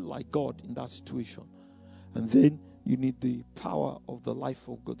feel like God in that situation. And then you need the power of the life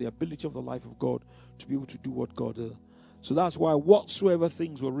of God, the ability of the life of God to be able to do what God does. So that's why whatsoever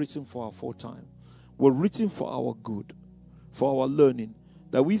things were written for our foretime were written for our good, for our learning,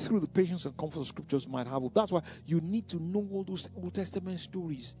 that we through the patience and comfort of scriptures might have hope. That's why you need to know all those Old Testament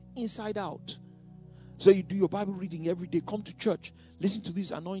stories inside out. So you do your Bible reading every day, come to church, listen to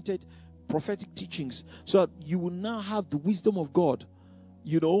these anointed prophetic teachings, so that you will now have the wisdom of God,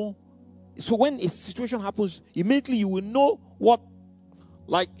 you know. So when a situation happens, immediately you will know what,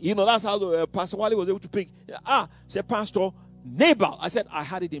 like, you know, that's how Pastor Wale was able to pick. Said, Pastor, Nabal. I said, I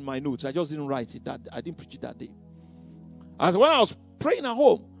had it in my notes. I just didn't write it. I didn't preach it that day. As when I was praying at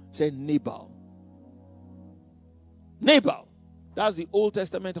home, said Nabal. Nabal. That's the Old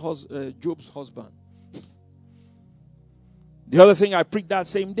Testament Job's husband. The other thing I preached that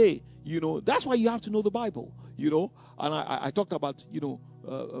same day, you know, that's why you have to know the Bible, you know. And I talked about, you know,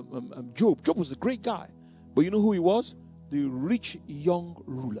 Job. Job was a great guy. But you know who he was? The rich young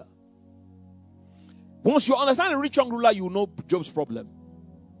ruler. Once you understand the rich young ruler, you know Job's problem.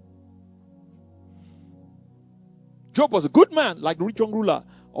 Job was a good man, like the rich young ruler.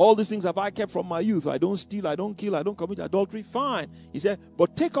 All these things have I kept from my youth. I don't steal, I don't kill, I don't commit adultery. Fine. He said,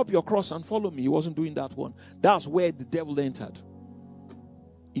 but take up your cross and follow me. He wasn't doing that one. That's where the devil entered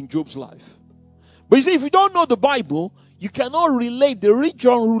in Job's life. But you see, if you don't know the Bible, you cannot relate the rich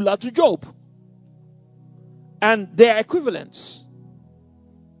young ruler to Job and their equivalents.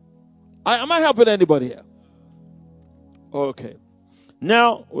 Am I helping anybody here? Okay.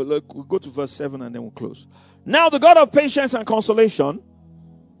 Now, we'll go to verse 7 and then we'll close. Now the God of patience and consolation.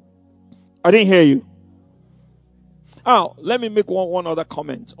 I didn't hear you. Let me make one other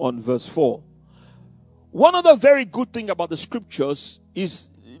comment on verse 4. One other very good thing about the scriptures is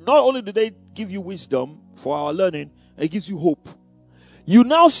not only do they give you wisdom for our learning, it gives you hope. You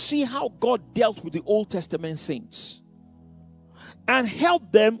now see how God dealt with the Old Testament saints and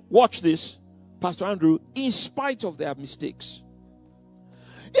helped them, watch this, Pastor Andrew, in spite of their mistakes.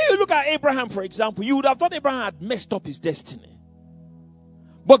 If you look at Abraham, for example, you would have thought Abraham had messed up his destiny.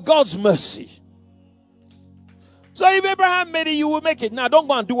 But God's mercy. So if Abraham made it, you will make it. Now, don't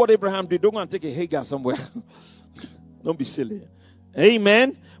go and do what Abraham did. Don't go and take a Hagar somewhere. Don't be silly.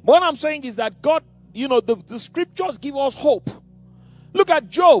 Amen. But what I'm saying is that God, you know, the scriptures give us hope. Look at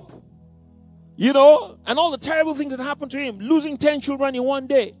Job. You know, and all the terrible things that happened to him. Losing 10 children in one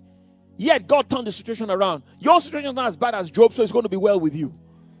day. Yet God turned the situation around. Your situation is not as bad as Job, so it's going to be well with you.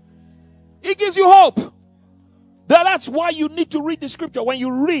 It gives you hope. That's why you need to read the scripture. When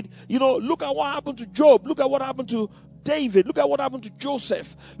you read, you know, look at what happened to Job. Look at what happened to David. Look at what happened to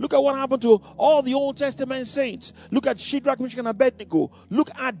Joseph. Look at what happened to all the Old Testament saints. Look at Shadrach, Meshach, and Abednego.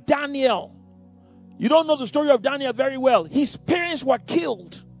 Look at Daniel. You don't know the story of Daniel very well. His parents were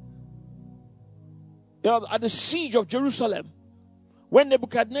killed, you know, at the siege of Jerusalem. When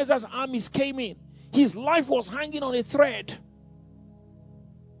Nebuchadnezzar's armies came in, his life was hanging on a thread.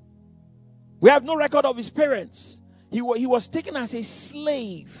 We have no record of his parents. He was taken as a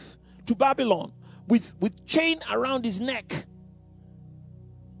slave to Babylon with chain around his neck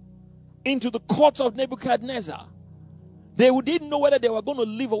into the courts of Nebuchadnezzar. They didn't know whether they were going to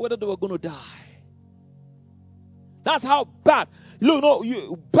live or whether they were going to die. That's how bad,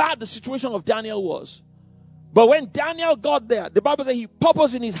 bad the situation of Daniel was. But when Daniel got there, the Bible says he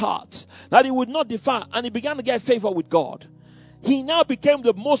purposed in his heart that he would not defile, and he began to get favor with God. He now became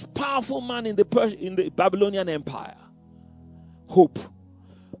the most powerful man in the Babylonian Empire. Hope.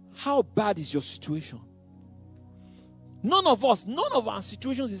 How bad is your situation? None of our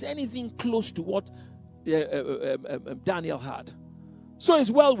situations is anything close to what Daniel had. So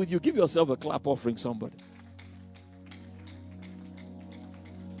it's well with you. Give yourself a clap offering, somebody.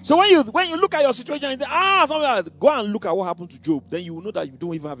 So when you look at your situation and think, go and look at what happened to Job, then you will know that you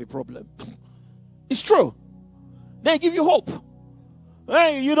don't even have a problem. It's true. They give you hope.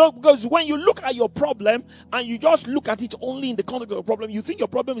 You know, because when you look at your problem and you just look at it only in the context of the problem, you think your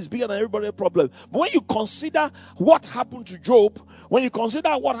problem is bigger than everybody's problem. But when you consider what happened to Job, when you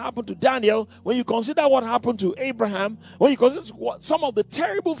consider what happened to Daniel, when you consider what happened to Abraham, when you consider some of the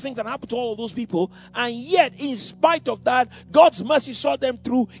terrible things that happened to all of those people, and yet in spite of that, God's mercy saw them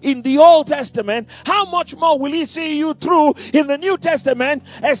through in the Old Testament, how much more will He see you through in the New Testament,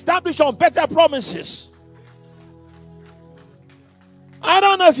 established on better promises? I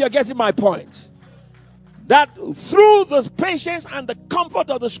don't know if you're getting my point. That through the patience and the comfort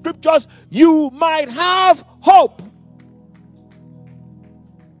of the scriptures, you might have hope.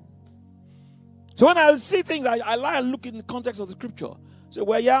 So when I see things, I lie and look in the context of the scripture. Say,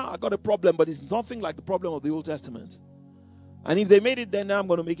 well, yeah, I got a problem, but it's nothing like the problem of the Old Testament. And if they made it then, I'm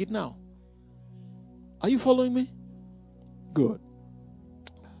going to make it now. Are you following me? Good.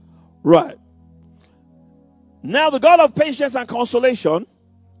 Right. Now the God of patience and consolation,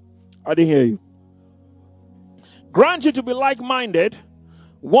 I didn't hear you, grant you to be like-minded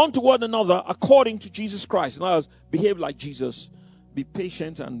one to one another according to Jesus Christ. In other words, behave like Jesus. Be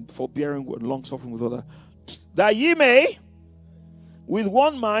patient and forbearing and long-suffering with others. That ye may, with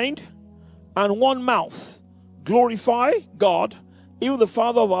one mind and one mouth, glorify God, even the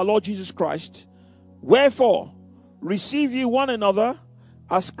Father of our Lord Jesus Christ. Wherefore, receive ye one another,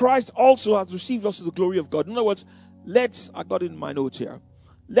 as Christ also hath received us to the glory of God. In other words, I got it in my notes here.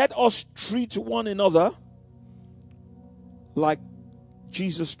 Let us treat one another like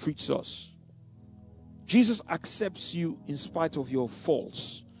Jesus treats us. Jesus accepts you in spite of your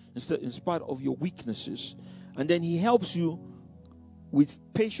faults, in spite of your weaknesses. And then he helps you with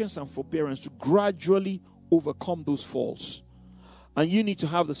patience and forbearance to gradually overcome those faults. And you need to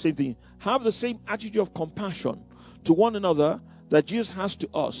have the same thing. Have the same attitude of compassion to one another that Jesus has to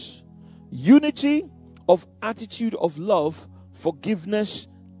us. Unity of attitude of love, forgiveness,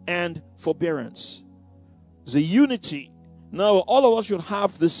 and forbearance. The unity. Now, all of us should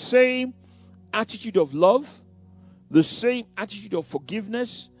have the same attitude of love, the same attitude of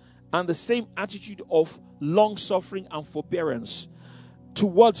forgiveness, and the same attitude of long-suffering and forbearance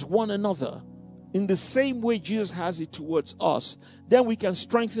towards one another. In the same way Jesus has it towards us, then we can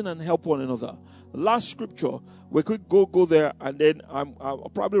strengthen and help one another. Last scripture, we could go there, and then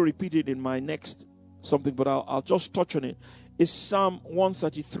I'll probably repeat it in my next something, but I'll just touch on it. It's Psalm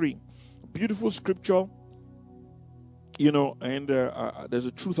 133. Beautiful scripture, and there's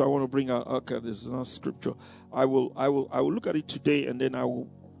a truth I want to bring out. Okay, this is not scripture. I will look at it today, and then I will,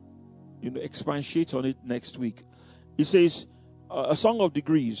 expatiate on it next week. It says, a song of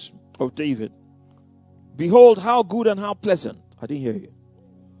degrees of David. Behold, how good and how pleasant. I didn't hear you.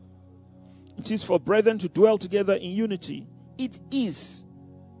 It is for brethren to dwell together in unity. It is.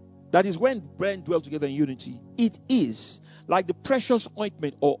 That is, when brethren dwell together in unity, it is like the precious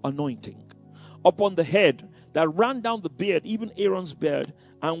ointment or anointing upon the head that ran down the beard, even Aaron's beard,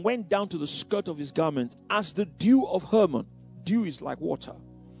 and went down to the skirt of his garment, as the dew of Hermon. Dew is like water.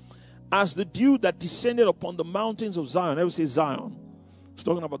 As the dew that descended upon the mountains of Zion. I would say Zion. It's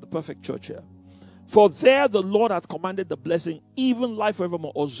talking about the perfect church here. For there the Lord hath commanded the blessing, even life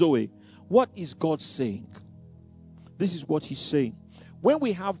forevermore, or Zoe. What is God saying? This is what he's saying. When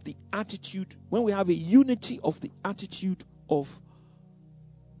we have the attitude, when we have a unity of the attitude of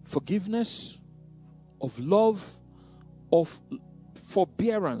forgiveness, of love, of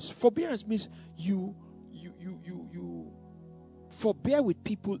forbearance. Forbearance means you forbear with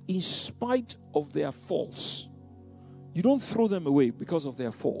people in spite of their faults. You don't throw them away because of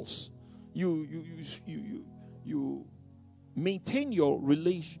their faults. You maintain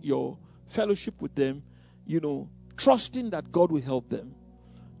your fellowship with them, trusting that God will help them.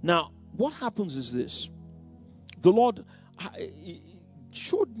 Now, what happens is this. The Lord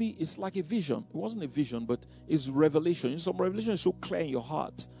showed me, it's like a vision. It wasn't a vision, but it's revelation. Some revelation is so clear in your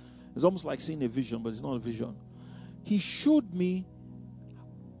heart. It's almost like seeing a vision, but it's not a vision. He showed me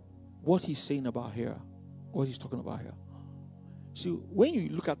what he's saying about here, what he's talking about here. See, when you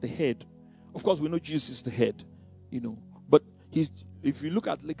look at the head, of course, we know Jesus is the head, but if you look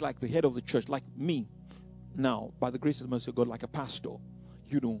at like the head of the church, like me, now, by the grace and mercy of God, like a pastor,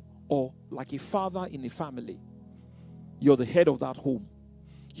 or like a father in a family, you're the head of that home.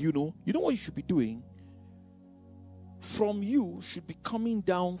 You know what you should be doing? From you should be coming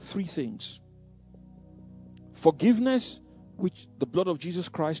down three things. Forgiveness, which the blood of Jesus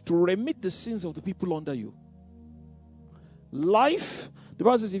Christ, to remit the sins of the people under you. Life, the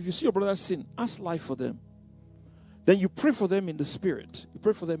Bible says, if you see your brother sin, ask life for them. Then you pray for them in the spirit. You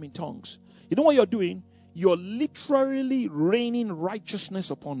pray for them in tongues. You know what you're doing? You're literally raining righteousness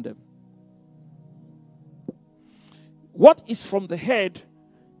upon them. What is from the head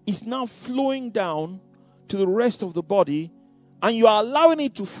is now flowing down to the rest of the body, and you are allowing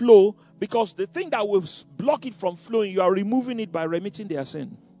it to flow, because the thing that will block it from flowing, you are removing it by remitting their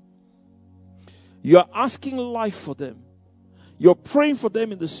sin. You are asking life for them. You're praying for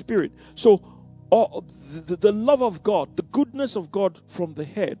them in the spirit. So the love of God, the goodness of God from the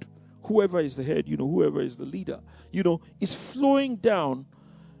head, whoever is the head, whoever is the leader, is flowing down.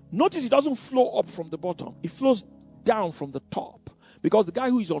 Notice it doesn't flow up from the bottom. It flows down from the top, because the guy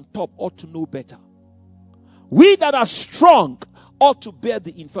who is on top ought to know better. We that are strong ought to bear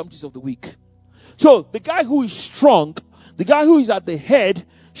the infirmities of the weak. So the guy who is strong, the guy who is at the head,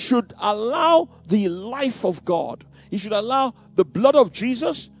 should allow the life of God. He should allow the blood of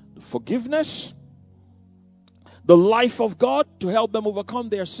Jesus, the forgiveness, the life of God to help them overcome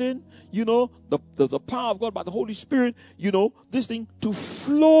their sin, the power of God by the Holy Spirit, this thing to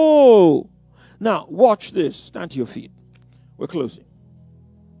flow. Now, watch this. Stand to your feet. We're closing.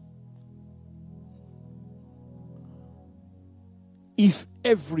 if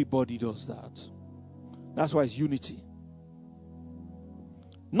everybody does that. That's why it's unity.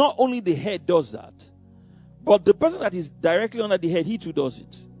 Not only the head does that, but the person that is directly under the head, he too does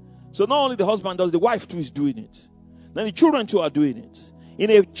it. So not only the husband does, the wife too is doing it. Then the children too are doing it.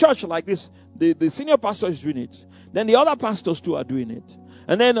 In a church like this, the senior pastor is doing it. Then the other pastors too are doing it.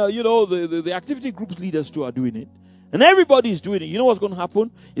 And then, the activity group leaders too are doing it. And everybody is doing it. You know what's going to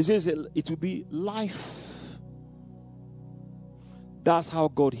happen? It says it will be life. That's how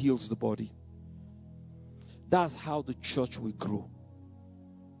God heals the body. That's how the church will grow.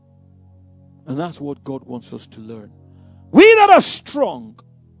 And that's what God wants us to learn. We that are strong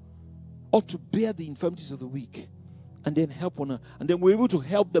ought to bear the infirmities of the weak and then help one another. And then we're able to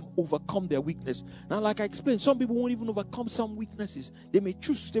help them overcome their weakness. Now, like I explained, some people won't even overcome some weaknesses. They may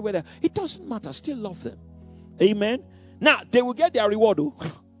choose to stay where they are. It doesn't matter. Still love them. Amen. Now, they will get their reward.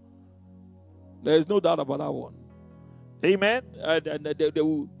 There is no doubt about that one. Amen. And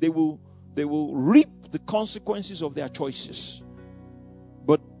they will reap the consequences of their choices.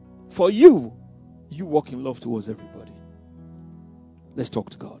 But for you walk in love towards everybody. Let's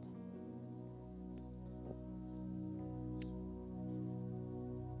talk to God.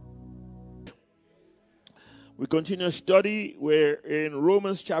 We continue study. We're in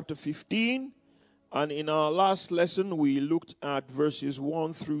Romans chapter 15. And in our last lesson, we looked at verses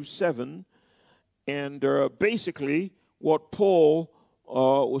 1 through 7. And basically, what Paul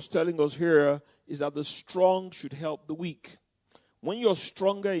was telling us here is that the strong should help the weak. When you're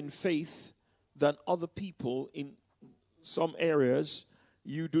stronger in faith than other people in some areas,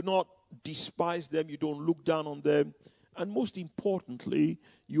 you do not despise them, you don't look down on them, and most importantly,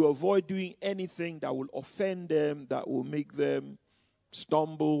 you avoid doing anything that will offend them, that will make them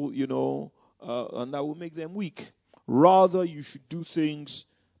stumble, and that will make them weak. Rather, you should do things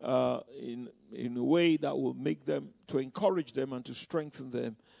in a way that will make them, to encourage them and to strengthen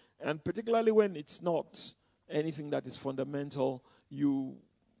them. And particularly when it's not anything that is fundamental, you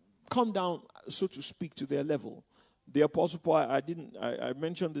come down, so to speak, to their level. The Apostle Paul, I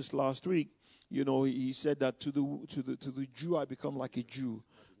mentioned this last week. He said that to the Jew I become like a Jew.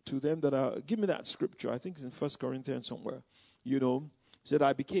 To them that are, give me that scripture. I think it's in 1 Corinthians somewhere. He said,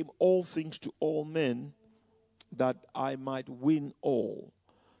 I became all things to all men that I might win all.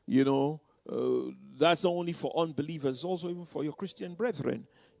 That's not only for unbelievers, it's also even for your Christian brethren.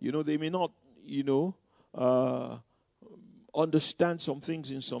 They may not, understand some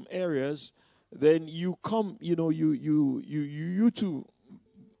things in some areas. Then you come, you too.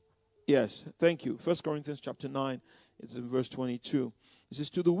 Yes, thank you. 1 Corinthians chapter 9, it's in verse 22. It says,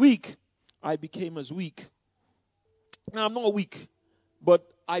 to the weak, I became as weak. Now, I'm not weak, but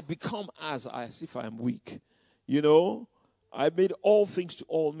I become as if I am weak. I made all things to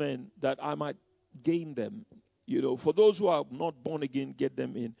all men that I might gain them. For those who are not born again, get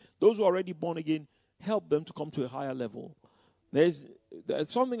them in. Those who are already born again, help them to come to a higher level. There's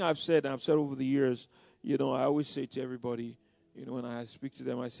something I've said over the years. I always say to everybody, when I speak to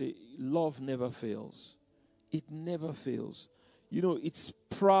them, I say, love never fails. It never fails. It's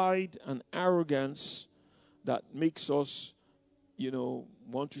pride and arrogance that makes us,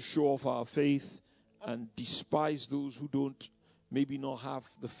 want to show off our faith and despise those who don't maybe not have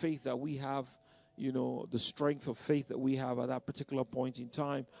the faith that we have, the strength of faith that we have at that particular point in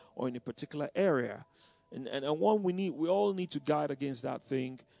time or in a particular area. And one we all need to guard against that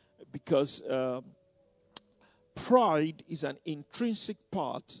thing, because pride is an intrinsic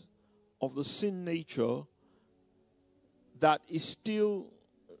part of the sin nature that is still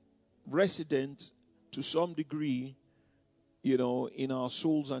resident to some degree, in our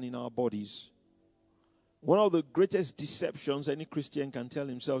souls and in our bodies. One of the greatest deceptions any Christian can tell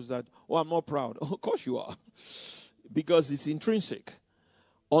himself is that, I'm not proud. Of course you are. Because it's intrinsic.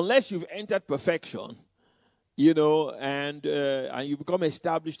 Unless you've entered perfection, and you become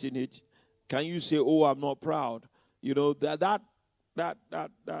established in it, can you say, I'm not proud? That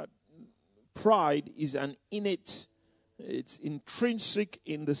pride is an innate, it's intrinsic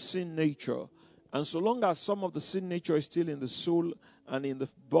in the sin nature. And so long as some of the sin nature is still in the soul and in the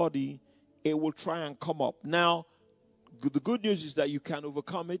body, it will try and come up. Now, the good news is that you can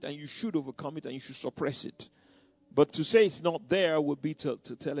overcome it, and you should overcome it, and you should suppress it. But to say it's not there would be to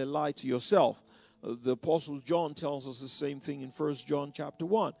tell a lie to yourself. The Apostle John tells us the same thing in 1 John chapter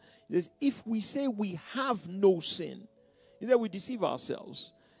 1. He says, if we say we have no sin, he said we deceive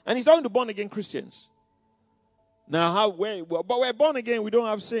ourselves. And he's talking to born-again Christians. Now, but we're born again, we don't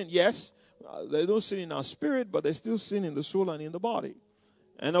have sin. Yes, there's no sin in our spirit, but there's still sin in the soul and in the body.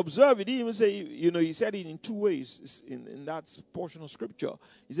 And observe, he didn't even say, he said it in two ways in that portion of scripture.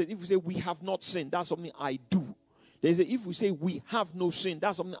 He said, if we say we have not sinned, that's something I do. They say, if we say we have no sin,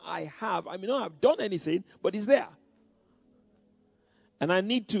 that's something I have. I may not have done anything, but it's there. And I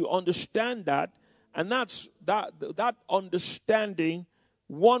need to understand that. And that understanding,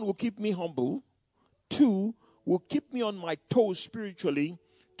 one, will keep me humble. Two, will keep me on my toes spiritually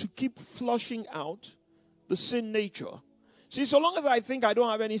to keep flushing out the sin nature. See, so long as I think I don't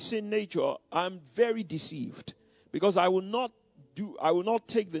have any sin nature, I'm very deceived, because I will not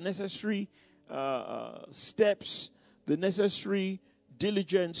take the necessary steps, the necessary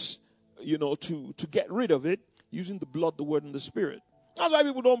diligence, to get rid of it using the blood, the word, and the Spirit. That's why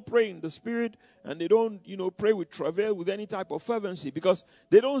people don't pray in the Spirit, and they don't, pray with travail, with any type of fervency, because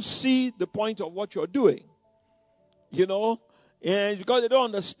they don't see the point of what you're doing. And because they don't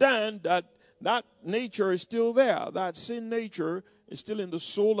understand that nature is still there. That sin nature is still in the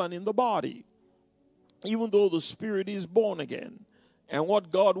soul and in the body, even though the spirit is born again. And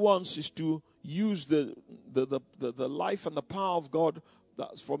what God wants is to use the life and the power of God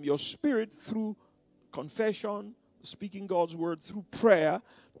that's from your spirit through confession, speaking God's word, through prayer,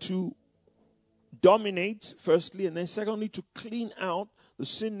 to dominate, firstly, and then secondly, to clean out the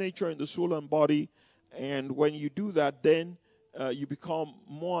sin nature in the soul and body. And when you do that, then you become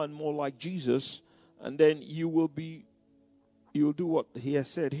more and more like Jesus, and then you'll do what he has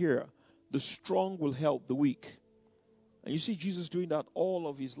said here. The strong will help the weak. And you see Jesus doing that all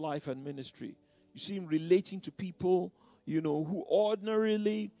of his life and ministry. You see him relating to people, who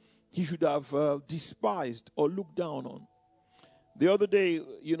ordinarily he should have despised or looked down on. The other day,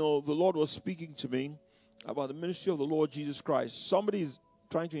 the Lord was speaking to me about the ministry of the Lord Jesus Christ. Somebody is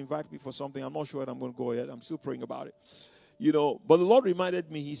trying to invite me for something. I'm not sure where I'm going to go yet. I'm still praying about it. But the Lord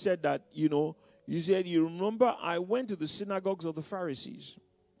reminded me, he said that, you said, you remember I went to the synagogues of the Pharisees.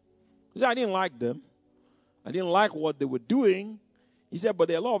 He said, I didn't like them. I didn't like what they were doing. He said, but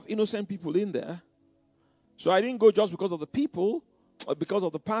there are a lot of innocent people in there. So I didn't go just because of the people, or because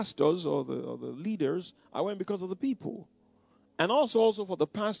of the pastors or the leaders. I went because of the people. And also for the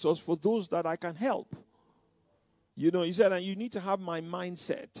pastors, for those that I can help. He said, and you need to have my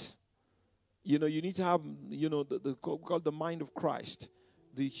mindset. You need to have, called the mind of Christ.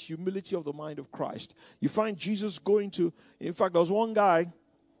 The humility of the mind of Christ. You find Jesus in fact, there was one guy,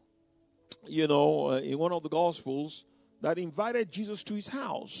 in one of the Gospels that invited Jesus to his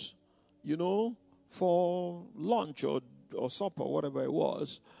house, for lunch or supper, whatever it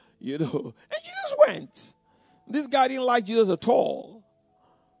was, and Jesus went. This guy didn't like Jesus at all,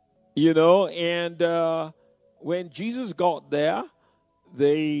 and when Jesus got there,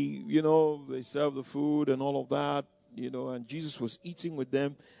 they served the food and all of that, and Jesus was eating with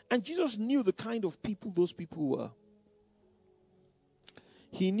them. And Jesus knew the kind of people those people were.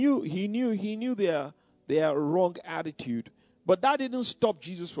 He knew their wrong attitude. But that didn't stop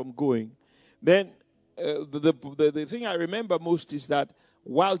Jesus from going. Then the thing I remember most is that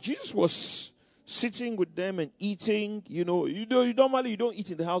while Jesus was sitting with them and eating, normally you don't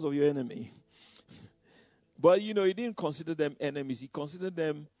eat in the house of your enemy. But, he didn't consider them enemies. He considered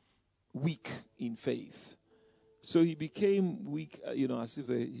them weak in faith. So he became weak, as if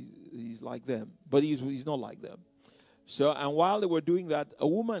he's like them. But he's not like them. So, and while they were doing that, a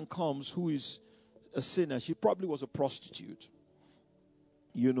woman comes who is a sinner. She probably was a prostitute.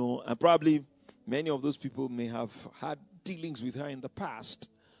 And probably many of those people may have had dealings with her in the past.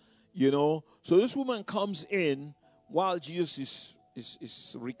 So this woman comes in while Jesus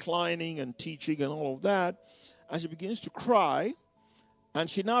is reclining and teaching and all of that. And she begins to cry. And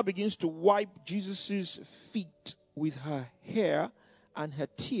she now begins to wipe Jesus' feet with her hair and her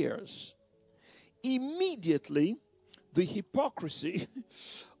tears. Immediately, the hypocrisy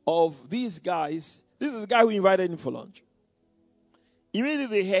of these guys, this is the guy who invited him for lunch.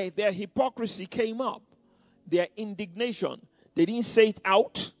 Immediately, their hypocrisy came up. Their indignation. They didn't say it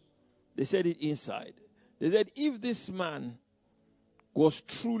out. They said it inside. They said, if this man was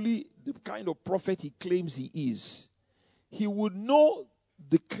truly the kind of prophet he claims he is, he would know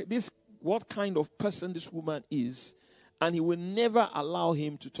what kind of person this woman is, and he will never allow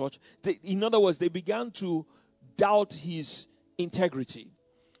him to touch. In other words, they began to doubt his integrity.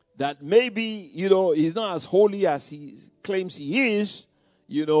 That maybe, he's not as holy as he claims he is,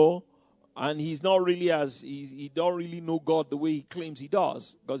 and he's not really he don't really know God the way he claims he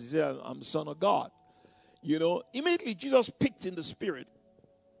does, because he said, I'm the Son of God. Immediately Jesus picked in the spirit.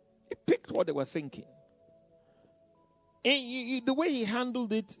 He picked what they were thinking. And the way he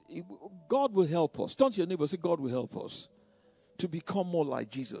handled it, God will help us. Turn to your neighbor and say, God will help us to become more like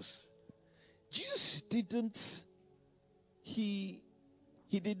Jesus. Jesus didn't, he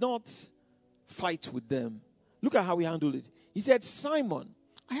did not fight with them. Look at how he handled it. He said, Simon,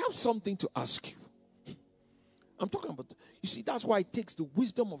 I have something to ask you. I'm talking about, you see, that's why it takes the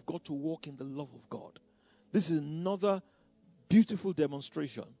wisdom of God to walk in the love of God. This is another beautiful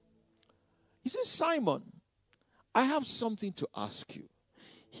demonstration. He says, Simon, I have something to ask you.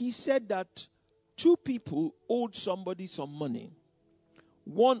 He said that two people owed somebody some money.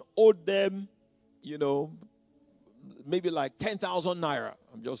 One owed them, maybe like 10,000 naira.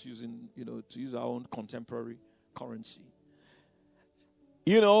 I'm just using, to use our own contemporary currency.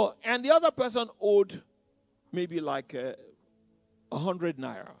 And the other person owed maybe like 100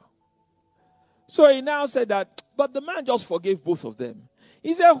 naira. So he now said that, but the man just forgave both of them.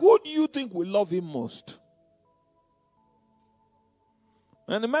 He said, who do you think will love him most?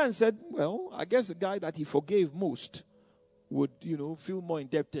 And the man said, well, I guess the guy that he forgave most would, feel more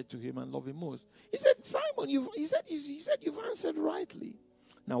indebted to him and love him most. He said, Simon, he said, you've answered rightly.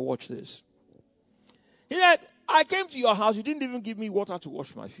 Now watch this. He said, I came to your house. You didn't even give me water to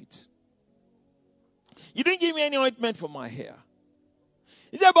wash my feet. You didn't give me any ointment for my hair.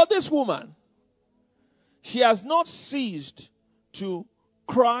 He said, but this woman, she has not ceased to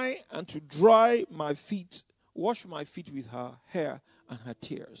cry and to dry my feet, wash my feet with her hair and her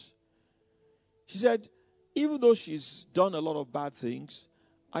tears. She said, even though she's done a lot of bad things,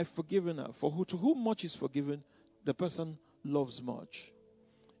 I've forgiven her. To whom much is forgiven, the person loves much.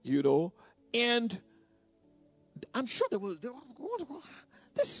 And I'm sure they will,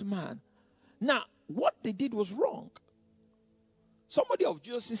 this man. Now, what they did was wrong. Somebody of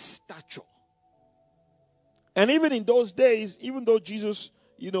Jesus' stature. And even in those days, even though Jesus,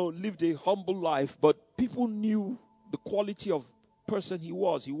 lived a humble life, but people knew the quality of person he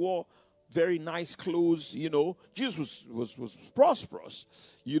was. He wore very nice clothes, Jesus was prosperous,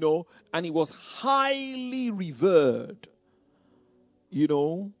 and he was highly revered,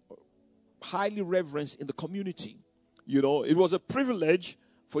 highly reverenced in the community. It was a privilege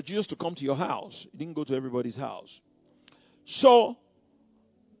for Jesus to come to your house. He didn't go to everybody's house. So,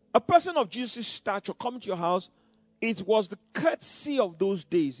 a person of Jesus' stature coming to your house, it was the courtesy of those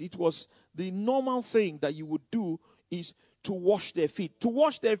days. It was the normal thing that you would do is to wash their feet. To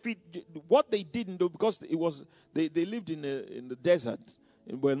wash their feet, what they didn't do, because it was they lived in the desert.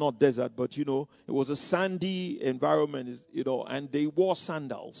 Well, not desert, but it was a sandy environment, and they wore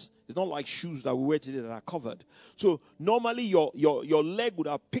sandals. It's not like shoes that we wear today that are covered. So normally your leg would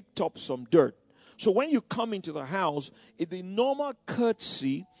have picked up some dirt. So when you come into the house, the normal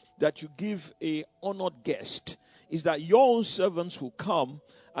courtesy that you give a honored guest is that your own servants will come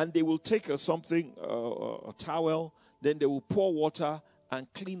and they will take a towel, then they will pour water and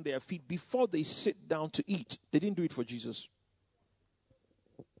clean their feet before they sit down to eat. They didn't do it for Jesus.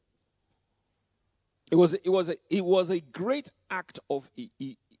 It was a great act of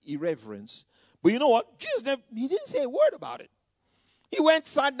irreverence. But you know what? Jesus he didn't say a word about it. He went,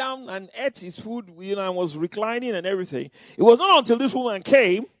 sat down, and ate his food, and was reclining and everything. It was not until this woman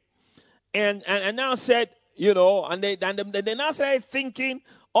came and now said, and they now started thinking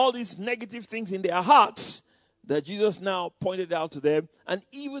all these negative things in their hearts that Jesus now pointed out to them. And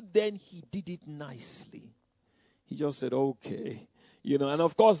even then, he did it nicely. He just said, okay. And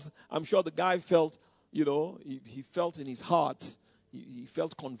of course, I'm sure the guy felt, he felt in his heart, he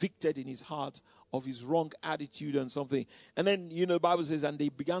felt convicted in his heart of his wrong attitude and something. And then, the Bible says, and they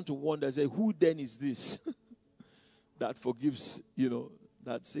began to wonder, say, who then is this that forgives,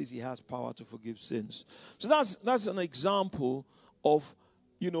 that says he has power to forgive sins? So that's an example of,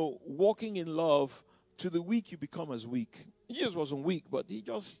 walking in love. To the weak, you become as weak. He just wasn't weak, but he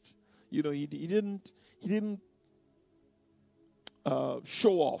just, he didn't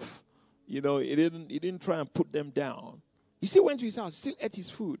show off. He didn't try and put them down. He still went to his house, still ate his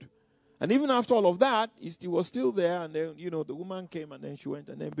food. And even after all of that, he was still there. And then, the woman came and then she went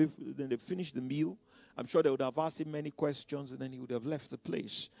and then they finished the meal. I'm sure they would have asked him many questions and then he would have left the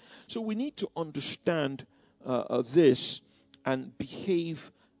place. So we need to understand this and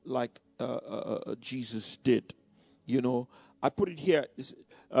behave like Jesus did. I put it here.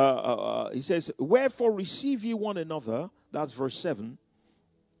 He says, wherefore receive ye one another, that's verse 7,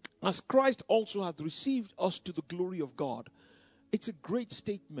 as Christ also hath received us to the glory of God. It's a great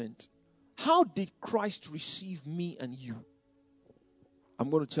statement. How did Christ receive me and you?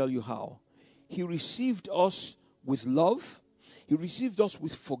 I'm going to tell you how. He received us with love. He received us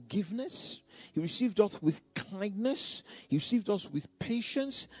with forgiveness. He received us with kindness. He received us with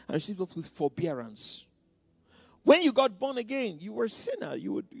patience. And received us with forbearance. When you got born again, you were a sinner.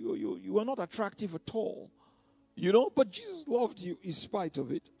 You were not attractive at all. But Jesus loved you in spite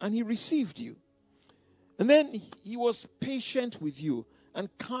of it. And he received you. And then he was patient with you and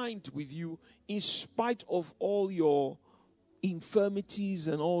kind with you in spite of all your infirmities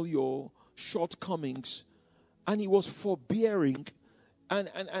and all your shortcomings. and he was forbearing. And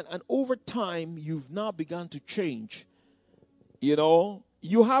over time, you've now begun to change. You know,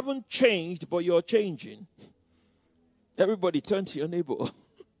 you haven't changed, but you're changing. Everybody turn to your neighbor.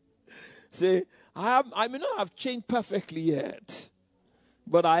 Say, I may not have changed perfectly yet,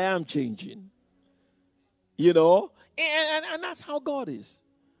 but I am changing. You know, and that's how God is.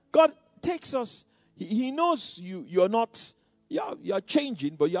 God takes us. He knows you're not, you're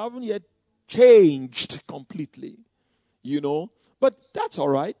changing, but you haven't yet changed completely. You know, but that's all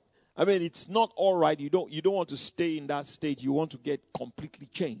right. I mean, it's not all right. You don't want to stay in that state. You want to get completely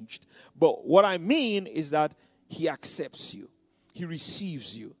changed. But what I mean is that he accepts you. He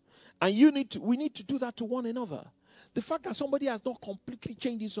receives you. And we need to do that to one another. The fact that somebody has not completely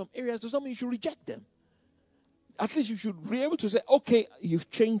changed in some areas does not mean you should reject them. At least you should be able to say, okay, you've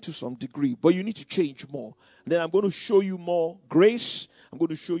changed to some degree, but you need to change more. And then I'm going to show you more grace. I'm going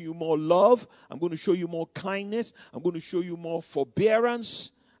to show you more love. I'm going to show you more kindness. I'm going to show you more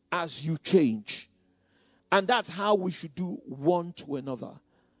forbearance as you change. And that's how we should do one to another.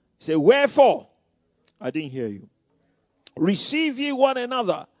 Say, wherefore, I didn't hear you. Receive ye one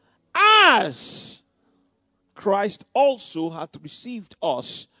another as Christ also hath received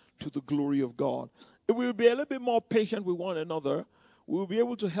us to the glory of God. If we will be a little bit more patient with one another, we will be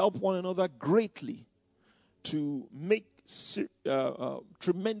able to help one another greatly to make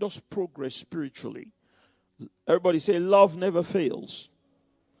tremendous progress spiritually. Everybody say, love never fails.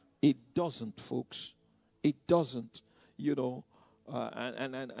 It doesn't, folks. It doesn't. You know,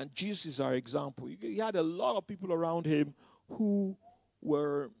 and Jesus is our example. He had a lot of people around him who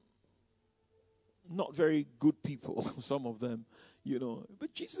were not very good people, some of them, you know.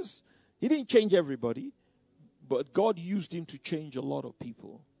 But Jesus, he didn't change everybody, but God used him to change a lot of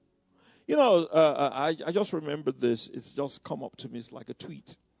people. You know, I just remembered this. It's just come up to me. It's like a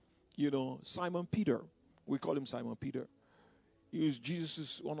tweet. You know, Simon Peter. We call him Simon Peter. He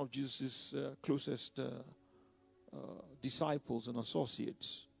was one of Jesus' closest disciples and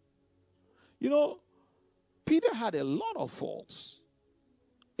associates. You know, Peter had a lot of faults.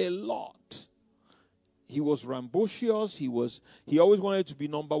 A lot. He was rambunctious. He always wanted to be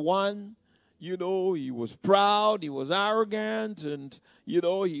number one. You know, he was proud. He was arrogant. And, you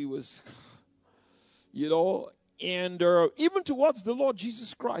know, he was, you know, and even towards the Lord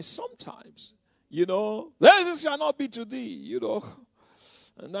Jesus Christ sometimes, you know, this shall not be to thee, you know.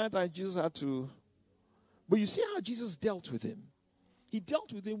 And that time Jesus had to, but you see how Jesus dealt with him. He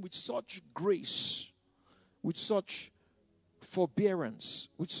dealt with him with such grace, with such forbearance,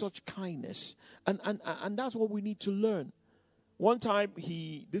 with such kindness. And that's what we need to learn. One time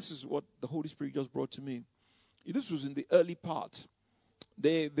this is what the Holy Spirit just brought to me. This was in the early part.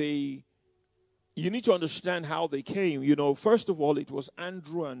 You need to understand how they came. You know, first of all, it was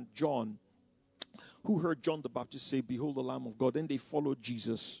Andrew and John who heard John the Baptist say, behold the Lamb of God. Then they followed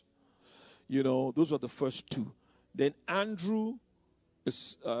Jesus. You know, those were the first two. Then Andrew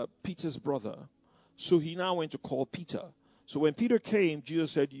is Peter's brother. So he now went to call Peter. So when Peter came,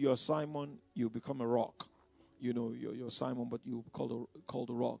 Jesus said, you're Simon, you become a rock. You know, you're Simon, but you called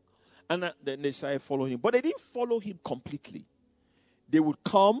a rock. And then they started following him. But they didn't follow him completely. They would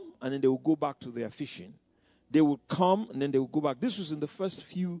come, and then they would go back to their fishing. They would come, and then they would go back. This was in the first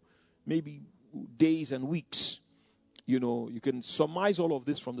few, maybe, days and weeks. You know, you can surmise all of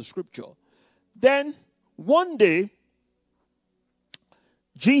this from the scripture. Then, one day,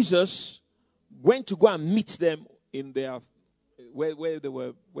 Jesus went to go and meet them in their where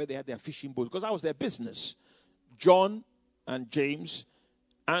they had their fishing boats, because that was their business. John and James,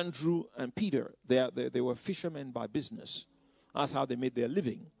 Andrew and Peter, they were fishermen by business. That's how they made their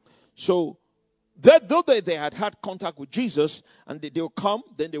living. So, though they had contact with Jesus, and they will come,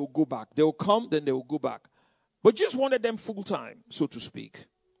 then they will go back. They will come, then they will go back. But Jesus wanted them full time, so to speak.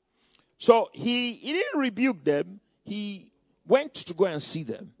 So he didn't rebuke them. He went to go and see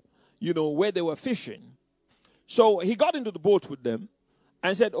them, you know, where they were fishing. So he got into the boat with them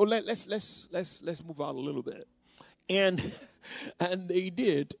and said, "Oh, let's move out a little bit," and they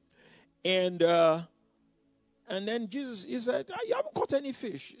did, and then Jesus, he said, "You haven't caught any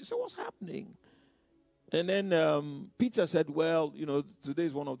fish." He said, "What's happening?" And then Peter said, "Well, you know,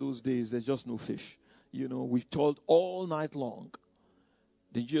 today's one of those days. There's just no fish. You know, we've toiled all night long."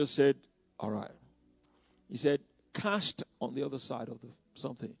 Then Jesus said, "All right." He said, "Cast on the other side of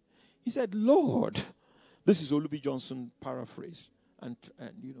something." He said, "Lord," this is Olubi Johnson paraphrase, and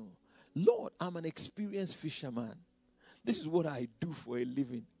you know, "Lord, I'm an experienced fisherman. This is what I do for a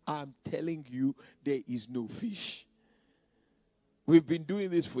living. I'm telling you, there is no fish. We've been doing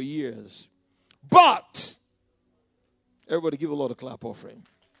this for years. But," everybody give a lot of clap offering.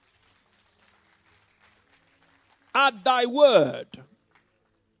 At thy word,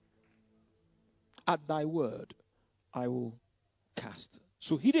 I will cast.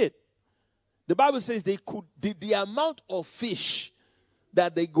 So he did. The Bible says the amount of fish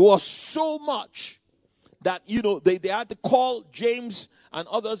that they was so much that, they had to call James and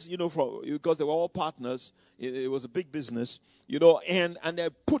others, because they were all partners. It was a big business, and they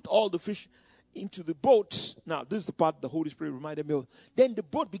put all the fish into the boats. Now, this is the part the Holy Spirit reminded me of. Then the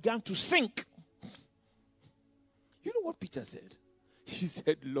boat began to sink. You know what Peter said? He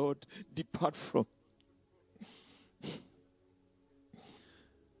said, Lord, depart from me.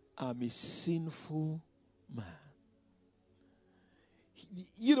 I'm a sinful man.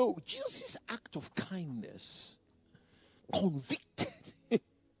 Jesus' act of kindness convicted him.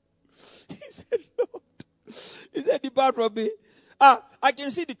 He said, Lord, he said, depart from me. I can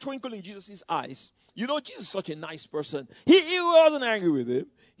see the twinkle in Jesus' eyes. Jesus is such a nice person. He wasn't angry with him.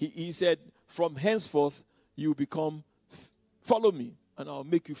 He said, from henceforth, you become, follow me, and I'll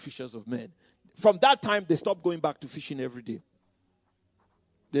make you fishers of men. From that time, they stopped going back to fishing every day.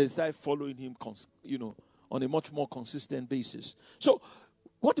 They started following him, on a much more consistent basis. So,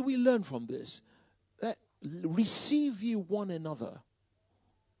 what do we learn from this? Receive ye one another,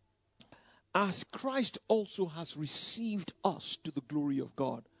 as Christ also has received us to the glory of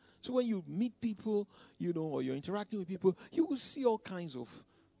God. So when you meet people, or you're interacting with people, you will see all kinds of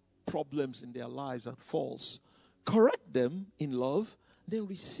problems in their lives and faults. Correct them in love, then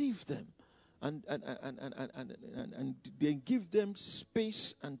receive them. And then give them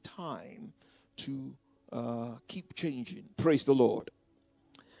space and time to keep changing. Praise the Lord.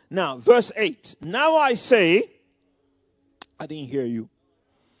 Now, verse 8. Now I say, I didn't hear you,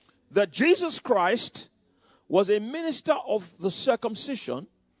 that Jesus Christ was a minister of the circumcision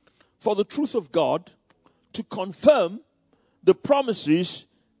for the truth of God, to confirm the promises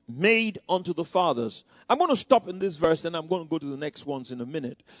made unto the fathers. I'm going to stop in this verse and I'm going to go to the next ones in a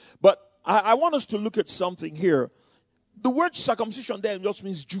minute. But I want us to look at something here. The word circumcision there just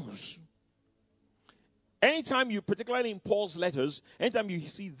means Jews. Anytime you, particularly in Paul's letters, anytime you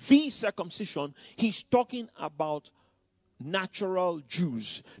see the circumcision, he's talking about natural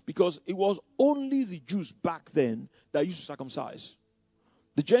Jews, because it was only the Jews back then that used to circumcise.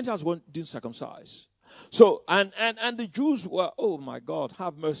 The Gentiles didn't circumcise. So, and the Jews were, oh my God,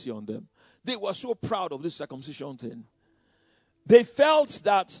 have mercy on them. They were so proud of this circumcision thing. They felt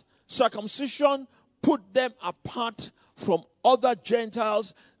that circumcision put them apart from other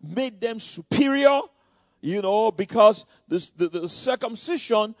Gentiles, made them superior, because the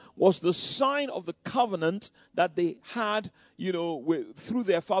circumcision was the sign of the covenant that they had, through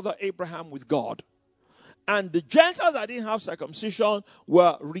their father Abraham with God. And the Gentiles that didn't have circumcision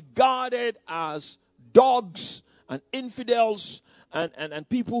were regarded as dogs and infidels and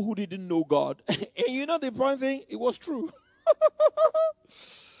people who didn't know God. And the important thing, it was true.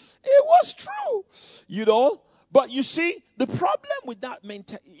 It was true, But you see, the problem with that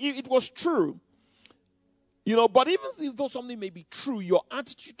mentality, it was true. But even though something may be true, your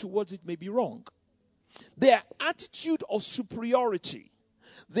attitude towards it may be wrong. Their attitude of superiority,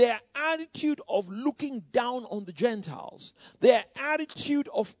 their attitude of looking down on the Gentiles, their attitude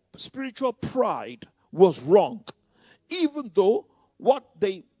of spiritual pride was wrong. Even though what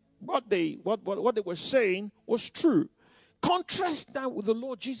they were saying was true. Contrast that with the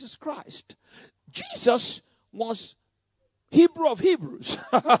Lord Jesus Christ. Jesus was Hebrew of Hebrews.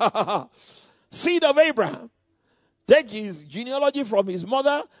 Seed of Abraham. Take his genealogy from his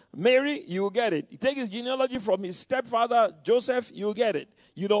mother, Mary, you will get it. You take his genealogy from his stepfather, Joseph, you will get it.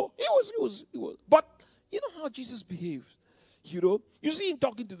 It was. But you know how Jesus behaved? You see him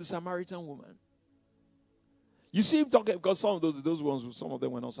talking to the Samaritan woman. You see him talking, because some of those ones, some of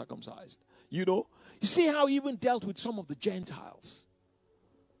them were not circumcised. You see how he even dealt with some of the Gentiles.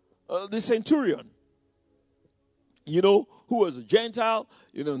 The centurion, who was a Gentile,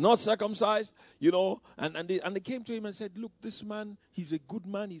 not circumcised, and they came to him and said, look, this man, he's a good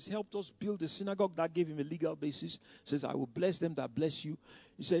man. He's helped us build a synagogue. That gave him a legal basis. He says, I will bless them that bless you.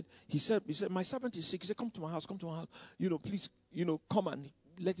 He said, my servant is sick. He said, come to my house. Please, come and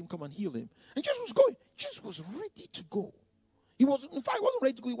let him come and heal him. And Jesus was going. Jesus was ready to go. He wasn't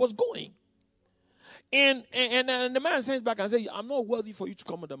ready to go. He was going. And the man sends back and says, I'm not worthy for you to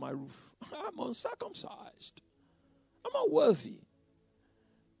come under my roof. I'm uncircumcised. I'm not worthy.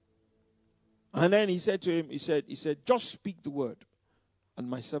 And then he said to him, he said, just speak the word, and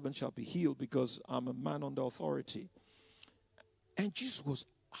my servant shall be healed, because I'm a man under authority. And Jesus was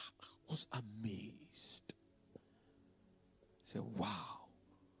amazed. He said, wow.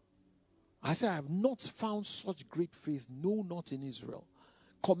 I said, I have not found such great faith, no, not in Israel.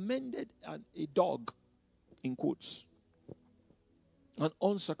 Commended a dog in quotes. An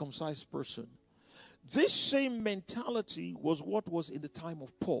uncircumcised person. This same mentality was what was in the time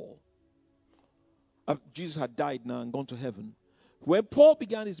of Paul. Jesus had died now and gone to heaven. When Paul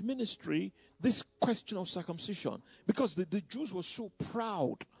began his ministry, this question of circumcision, because the Jews were so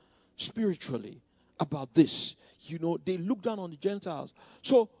proud spiritually about this. They looked down on the Gentiles.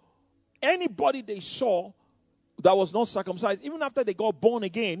 So anybody they saw that was not circumcised, even after they got born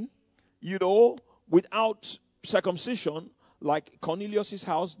again, without circumcision, like Cornelius'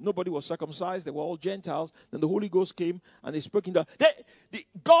 house, nobody was circumcised. They were all Gentiles. Then the Holy Ghost came and they spoke in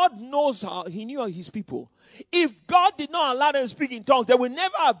God knows how he knew his people. If God did not allow them to speak in tongues, they would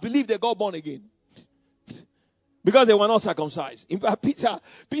never have believed they got born again. Because they were not circumcised. In fact, Peter,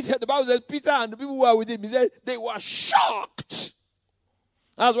 the Bible says, Peter and the people who were with him, he said, they were shocked.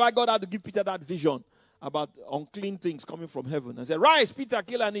 That's why God had to give Peter that vision about unclean things coming from heaven. And said, rise, Peter,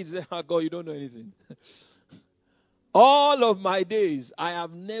 kill and eat. He said, oh, God, you don't know anything. All of my days, I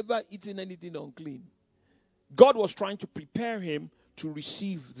have never eaten anything unclean. God was trying to prepare him to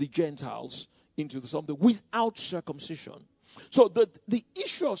receive the Gentiles into something without circumcision. So the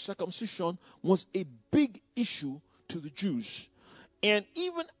issue of circumcision was a big issue to the Jews. And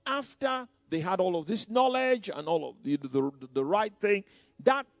even after they had all of this knowledge and all of the right thing,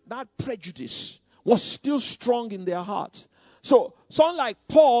 that prejudice was still strong in their hearts. So someone like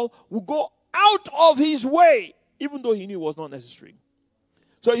Paul would go out of his way, even though he knew it was not necessary.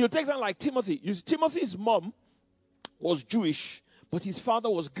 So you take something like Timothy. Timothy's mom was Jewish, but his father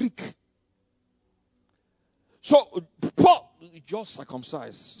was Greek. So Paul just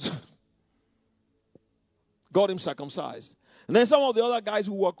circumcised. Got him circumcised. And then some of the other guys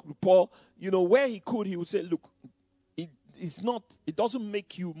who worked with Paul, where he could, he would say, look, it doesn't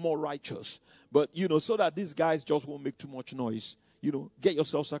make you more righteous. But, so that these guys just won't make too much noise, get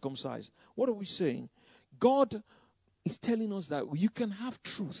yourself circumcised. What are we saying? God is telling us that you can have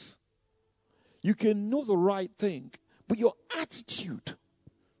truth. You can know the right thing. But your attitude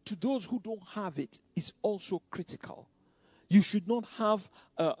to those who don't have it is also critical. You should not have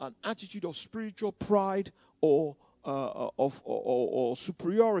an attitude of spiritual pride or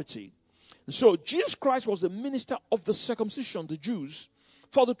superiority. So Jesus Christ was the minister of the circumcision, the Jews,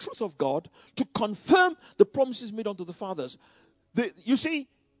 for the truth of God, to confirm the promises made unto the fathers. You see,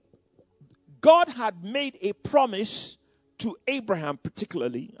 God had made a promise to Abraham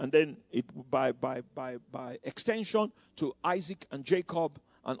particularly, and then by extension to Isaac and Jacob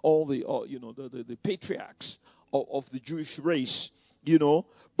and all the patriarchs of the Jewish race,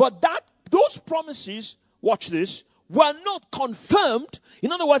 But those promises, watch this, were not confirmed.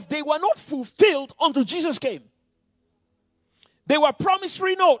 In other words, they were not fulfilled until Jesus came. They were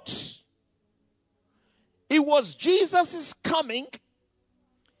promissory notes. It was Jesus' coming,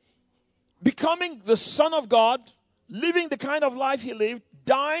 becoming the Son of God, living the kind of life he lived,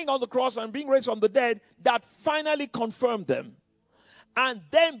 dying on the cross and being raised from the dead, that finally confirmed them. And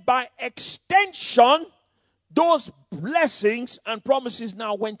then by extension, those blessings and promises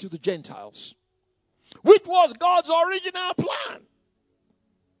now went to the Gentiles, which was God's original plan.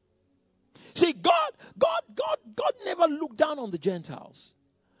 See, God never looked down on the Gentiles.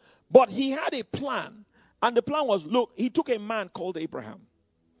 But he had a plan. And the plan was, look, he took a man called Abraham,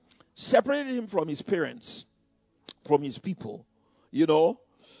 separated him from his parents, from his people,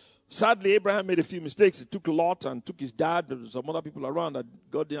 Sadly, Abraham made a few mistakes. He took Lot and took his dad. There were some other people around that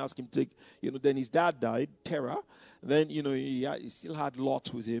God didn't ask him to take. Then his dad died, Terah. Then, he still had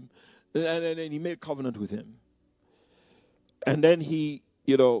Lot with him. And then he made a covenant with him. And then he,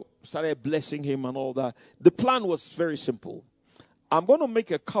 started blessing him and all that. The plan was very simple. I'm going to make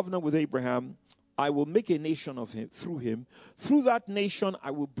a covenant with Abraham. I will make a nation of him through him. Through that nation,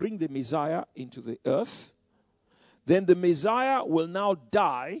 I will bring the Messiah into the earth. Then the Messiah will now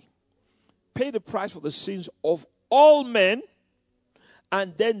die, pay the price for the sins of all men,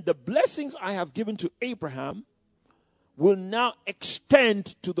 and then the blessings I have given to Abraham will now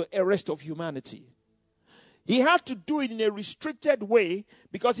extend to the rest of humanity. He had to do it in a restricted way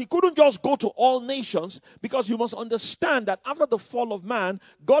because he couldn't just go to all nations, because you must understand that after the fall of man,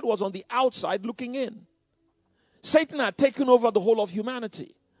 God was on the outside looking in. Satan had taken over the whole of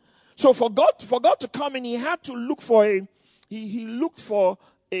humanity. So for God to come in, he had to look for he looked for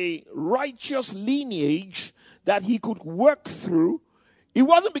a righteous lineage that he could work through. It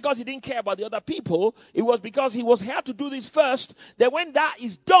wasn't because he didn't care about the other people. It was because he was here to do this first. Then when that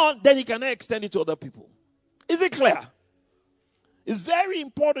is done, then he can extend it to other people. Is it clear? It's very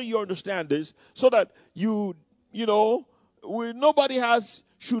important you understand this so that nobody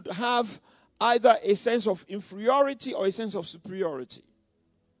should have either a sense of inferiority or a sense of superiority.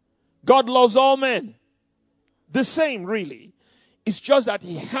 God loves all men. the same, really. It's just that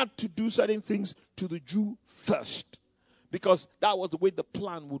he had to do certain things to the Jew first, because that was the way the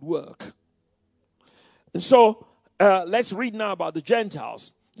plan would work. And so, let's read now about the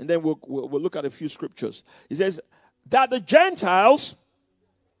Gentiles, and then we'll look at a few scriptures. He says that the Gentiles,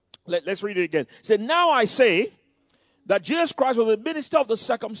 let's read it again. He said, now I say that Jesus Christ was a minister of the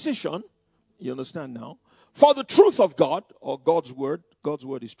circumcision, you understand now, for the truth of God, or God's word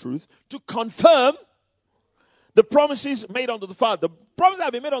is truth, to confirm the promises made unto the Father. The promises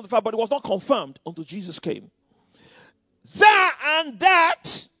had been made unto the Father, but it was not confirmed until Jesus came.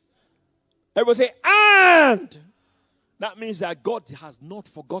 That, everybody say, and. That means that God has not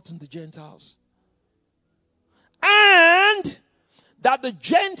forgotten the Gentiles. And that the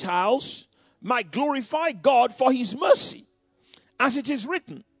Gentiles might glorify God for his mercy. As it is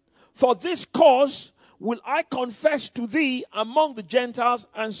written, for this cause will I confess to thee among the Gentiles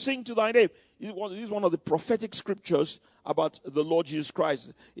and sing to thy name. This is one of the prophetic scriptures about the Lord Jesus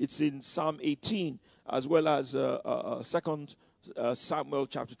Christ. It's in Psalm 18 as well as 2 Samuel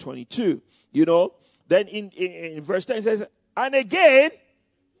chapter 22. You know, then in verse 10 it says, and again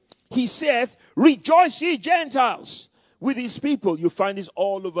he saith, rejoice ye Gentiles with his people. You find this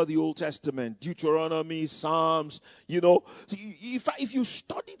all over the Old Testament. Deuteronomy, Psalms, you know. If you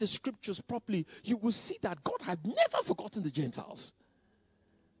study the scriptures properly, you will see that God had never forgotten the Gentiles.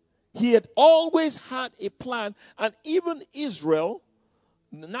 He had always had a plan. And even Israel,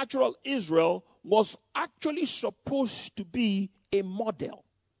 natural Israel, was actually supposed to be a model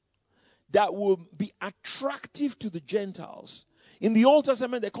that will be attractive to the Gentiles. In the Old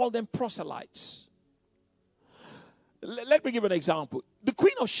Testament, they call them proselytes. Let me give an example. The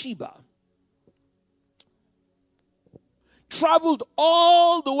Queen of Sheba traveled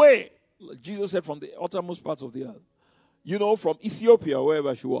all the way, like Jesus said, from the uttermost parts of the earth, you know, from Ethiopia,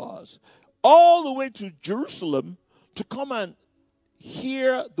 wherever she was, all the way to Jerusalem to come and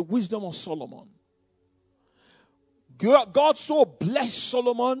hear the wisdom of Solomon. God so blessed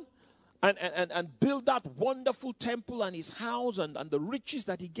Solomon and built that wonderful temple and his house and the riches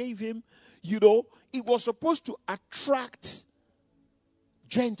that he gave him. You know, it was supposed to attract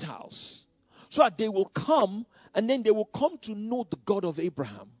Gentiles so that they will come, and then they will come to know the God of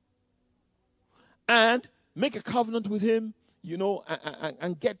Abraham and make a covenant with him, you know,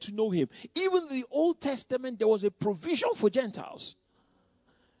 and get to know him. Even in the Old Testament, there was a provision for Gentiles.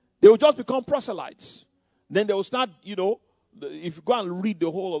 They will just become proselytes. Then they will start, you know, if you go and read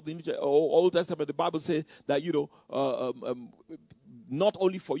the whole of the Old Testament, the Bible says that, you know, not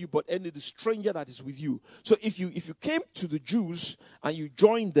only for you, but any the stranger that is with you. So if you came to the Jews and you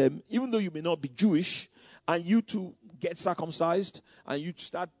joined them, even though you may not be Jewish, and you too get circumcised, and you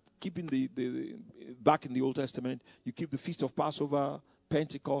start keeping the back in the Old Testament, you keep the Feast of Passover,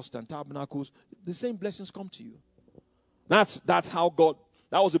 Pentecost, and Tabernacles, the same blessings come to you. That's how God,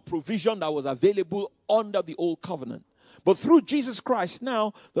 that was a provision that was available under the Old Covenant. But through Jesus Christ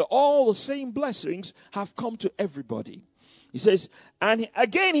now, all the same blessings have come to everybody. He says, and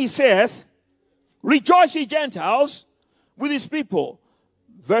again he saith, rejoice ye Gentiles with his people.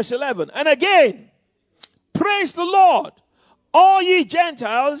 Verse 11, and again, praise the Lord, all ye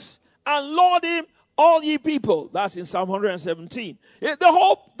Gentiles, and laud him, all ye people. That's in Psalm 117. The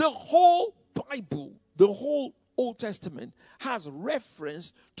whole Bible, the whole Old Testament has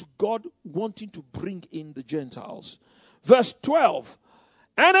reference to God wanting to bring in the Gentiles. Verse 12,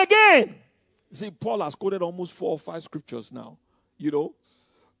 and again, see, Paul has quoted almost 4 or 5 scriptures now. You know,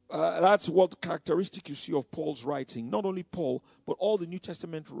 that's what characteristic you see of Paul's writing. Not only Paul, but all the New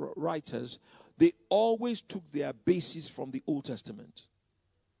Testament writers, they always took their basis from the Old Testament.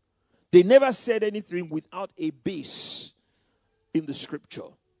 They never said anything without a base in the scripture,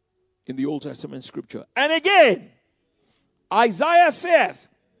 in the Old Testament scripture. And again, Isaiah saith,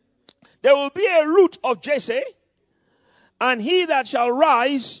 there will be a root of Jesse, and he that shall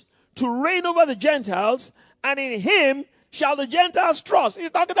rise to reign over the Gentiles, and in him shall the Gentiles trust.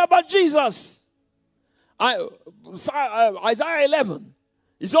 He's talking about Jesus. Isaiah 11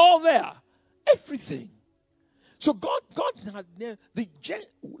 is all there. Everything. So God had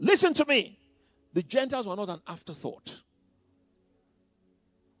listen to me. The Gentiles were not an afterthought.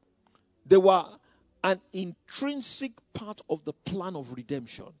 They were an intrinsic part of the plan of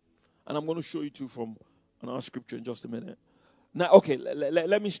redemption. And I'm going to show you too from another scripture in just a minute. Now, okay,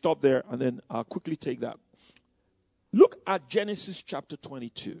 let me stop there and then I'll quickly take that. Look at Genesis chapter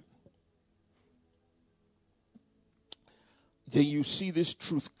 22. Then you see this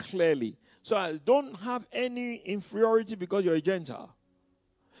truth clearly. So I don't have any inferiority because you're a Gentile.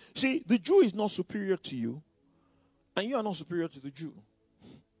 See, the Jew is not superior to you, and you are not superior to the Jew.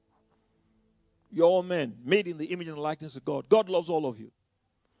 You're all men, made in the image and likeness of God. God loves all of you.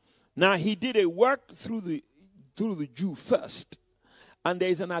 Now, he did a work through the Jew first. And there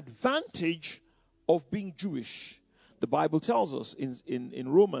is an advantage of being Jewish. The Bible tells us in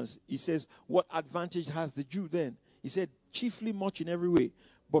Romans, he says, what advantage has the Jew then? He said, chiefly much in every way.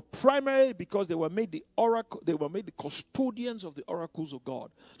 But primarily because they were made the custodians of the oracles of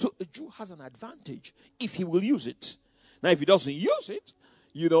God. So a Jew has an advantage if he will use it. Now, if he doesn't use it,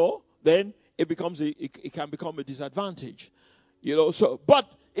 then it can become a disadvantage.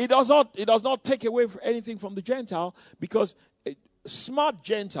 But it does not take away anything from the Gentile, because smart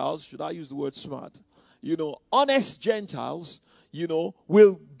Gentiles, should I use the word smart? Honest Gentiles,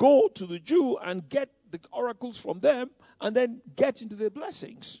 will go to the Jew and get the oracles from them and then get into their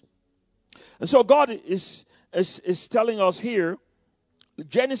blessings. And so God is telling us here,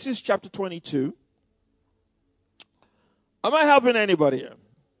 Genesis chapter 22. Am I helping anybody here?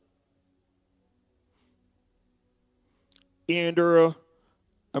 And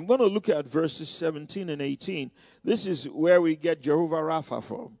I'm going to look at verses 17 and 18. This is where we get Jehovah Rapha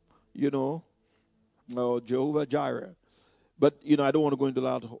from, Jehovah Jireh. But, I don't want to go into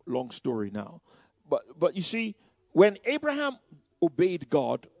that long story now. But you see, when Abraham obeyed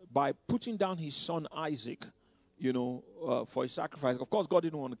God by putting down his son Isaac, for a sacrifice, of course, God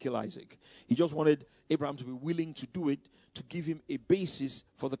didn't want to kill Isaac. He just wanted Abraham to be willing to do it, to give him a basis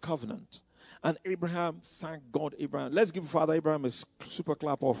for the covenant. And Abraham, thank God, Abraham. Let's give Father Abraham a super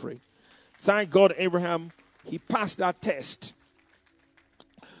clap offering. Thank God, Abraham, he passed that test.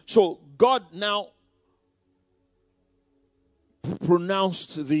 So God now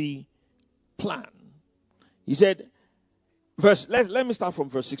pronounced the plan. He said, let me start from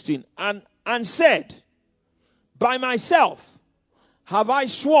verse 16. And said, by myself have I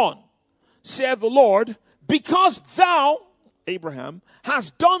sworn, saith the Lord, because thou, Abraham,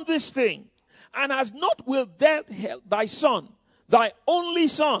 hast done this thing, and hast not withheld thy son, thy only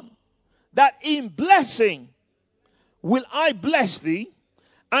son, that in blessing will I bless thee,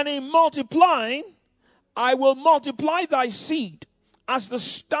 and in multiplying I will multiply thy seed as the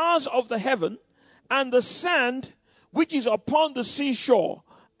stars of the heaven, and the sand which is upon the seashore,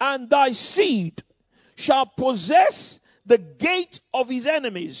 and thy seed shall possess the gate of his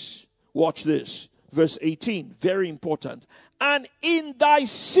enemies. Watch this. Verse 18, very important. And in thy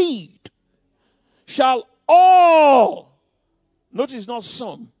seed shall all, notice not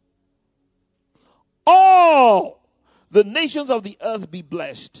some, all the nations of the earth be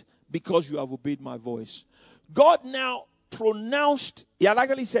blessed, because you have obeyed my voice. God now pronounced, he had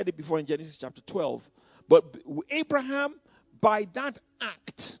actually said it before in Genesis chapter 12, but Abraham, by that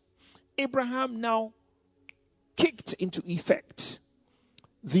act, Abraham now kicked into effect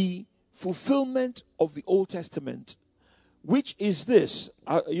the fulfillment of the Old Testament, which is this.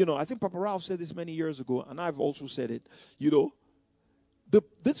 I think Papa Ralph said this many years ago, and I've also said it.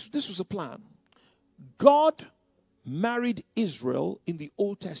 This was a plan. God married Israel in the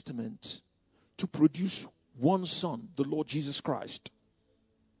Old Testament to produce one son, the Lord Jesus Christ,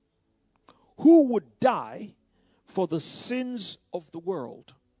 who would die for the sins of the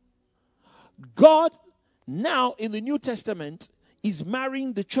world. God now in the New Testament is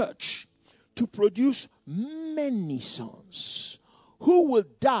marrying the church to produce many sons who will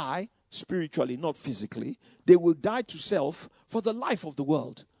die spiritually, not physically. They will die to self for the life of the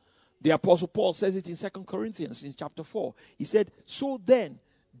world. The Apostle Paul says it in 2 Corinthians in chapter 4. He said, so then,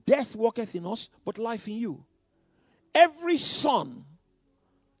 death worketh in us, but life in you. Every son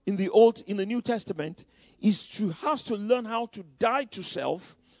in the New Testament has to learn how to die to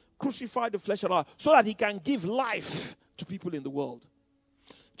self, crucify the flesh and all, so that he can give life to people in the world.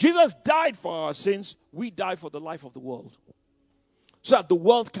 Jesus died for our sins. We die for the life of the world, so that the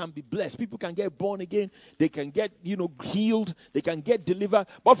world can be blessed. People can get born again. They can get, healed. They can get delivered.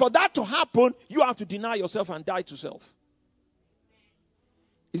 But for that to happen, you have to deny yourself and die to self.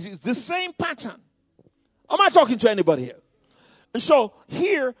 It's the same pattern. Am I talking to anybody here? And so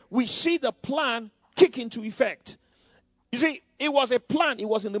here we see the plan kick into effect. You see, it was a plan. It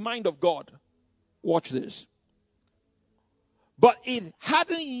was in the mind of God. Watch this. But it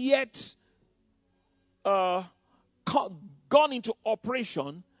hadn't yet gone into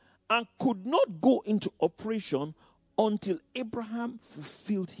operation, and could not go into operation until Abraham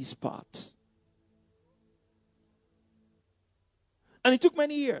fulfilled his part. And it took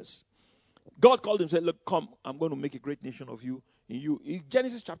many years. God called him and said, look, come, I'm going to make a great nation of you. In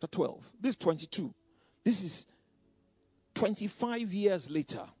Genesis chapter 12, this is 22. This is 25 years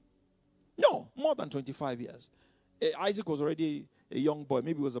later. No, more than 25 years. Isaac was already a young boy.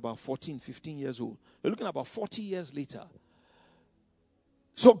 Maybe he was about 14, 15 years old. You're looking at about 40 years later.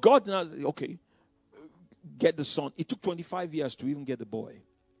 So God now, okay, get the son. It took 25 years to even get the boy.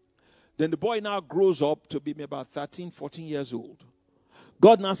 Then the boy now grows up to be about 13, 14 years old.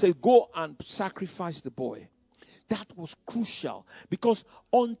 God now said, go and sacrifice the boy. That was crucial because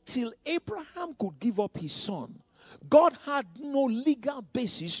until Abraham could give up his son, God had no legal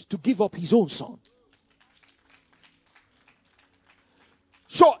basis to give up his own son.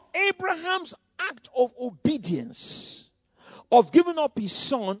 So Abraham's act of obedience, of giving up his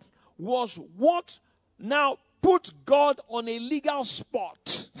son, was what now put God on a legal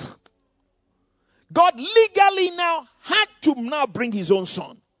spot. God legally now had to now bring his own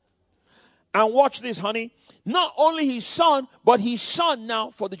son. And watch this, honey. Not only his son, but his son now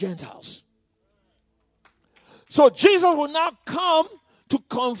for the Gentiles. So Jesus will now come to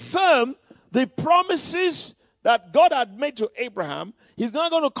confirm the promises that God had made to Abraham. He's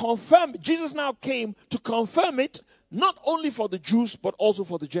not going to confirm. Jesus now came to confirm it, not only for the Jews, but also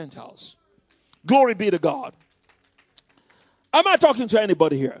for the Gentiles. Glory be to God. Am I talking to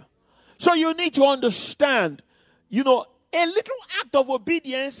anybody here? So you need to understand, a little act of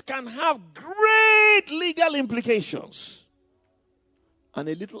obedience can have great legal implications. And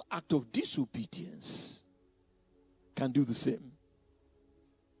a little act of disobedience can do the same.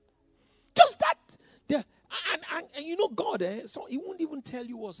 Just that. And God, so he won't even tell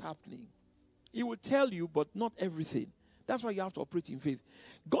you what's happening. He will tell you, but not everything. That's why you have to operate in faith.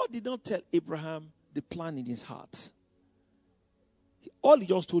 God did not tell Abraham the plan in his heart. All he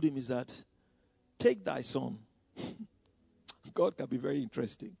just told him is that, take thy son. God can be very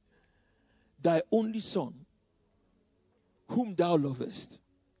interesting. Thy only son, whom thou lovest,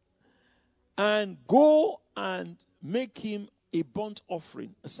 and go and make him a burnt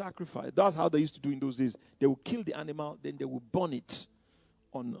offering, a sacrifice. That's how they used to do in those days. They would kill the animal, then they would burn it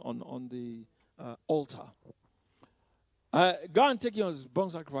on the altar. Go and take him as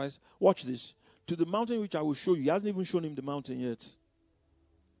burnt sacrifice. Watch this. To the mountain which I will show you. He hasn't even shown him the mountain yet.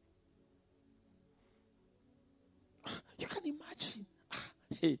 You can imagine.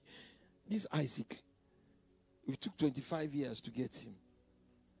 Hey, this Isaac, it took 25 years to get him.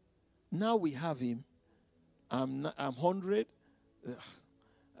 Now we have him. I'm 100.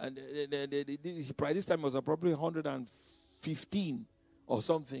 And by this time I was probably 115 or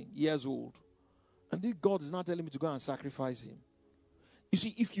something years old. And then God is not telling me to go and sacrifice him. You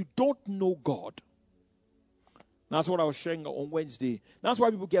see, if you don't know God, that's what I was sharing on Wednesday. That's why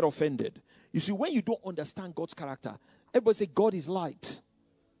people get offended. You see, when you don't understand God's character, everybody say God is light.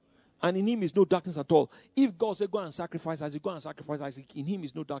 And in him is no darkness at all. If God said go and sacrifice Isaac, go and sacrifice Isaac, in him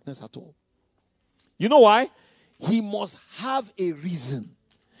is no darkness at all. You know why? He must have a reason.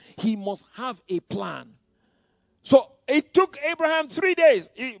 He must have a plan. So it took Abraham 3 days.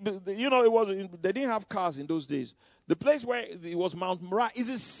 They didn't have cars in those days. The place where it was Mount Moriah is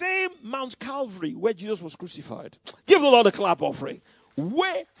the same Mount Calvary where Jesus was crucified. Give the Lord a clap offering.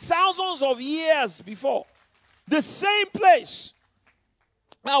 Way thousands of years before. The same place.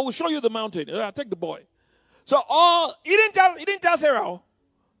 I will show you the mountain. I'll take the boy. So he didn't tell Sarah.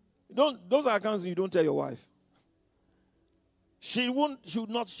 Those are accounts you don't tell your wife. She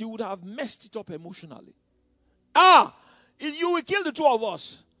would have messed it up emotionally. You will kill the two of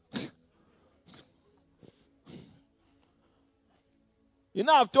us.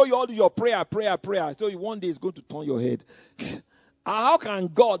 I've told you all your prayer. I told you one day it's going to turn your head. How can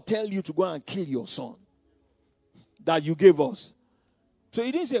God tell you to go and kill your son that you gave us? So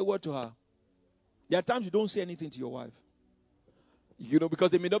he didn't say a word to her. There are times you don't say anything to your wife. Because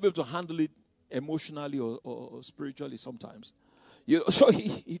they may not be able to handle it emotionally or spiritually sometimes. So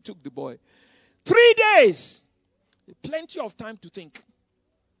he took the boy. 3 days. Plenty of time to think.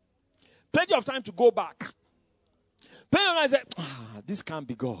 Plenty of time to go back. Plenty of time to say, this can't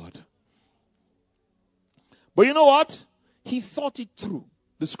be God. But you know what? He thought it through.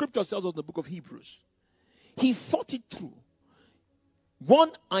 The scripture tells us in the book of Hebrews. He thought it through.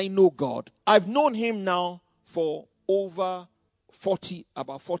 One, I know God. I've known him now for over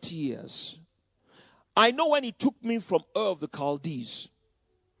about 40 years. I know when he took me from Ur of the Chaldees.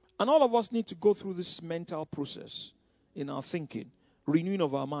 And all of us need to go through this mental process in our thinking, renewing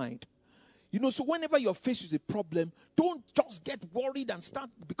of our mind. So whenever you're faced with a problem, don't just get worried and start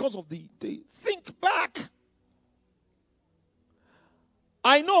because of the think back.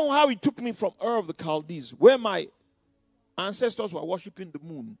 I know how he took me from Ur of the Chaldees, where my ancestors were worshiping the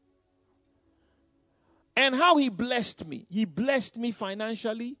moon. And how he blessed me. He blessed me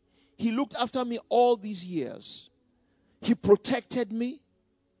financially. He looked after me all these years. He protected me.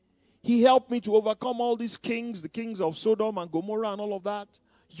 He helped me to overcome all these kings, the kings of Sodom and Gomorrah and all of that,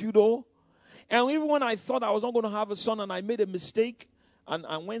 And even when I thought I was not going to have a son and I made a mistake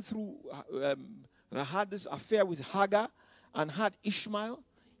and went through and I had this affair with Hagar and had Ishmael,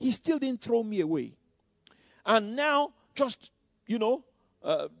 he still didn't throw me away. And now, just,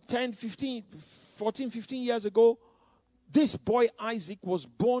 10, 15, 14, 15 years ago, this boy Isaac was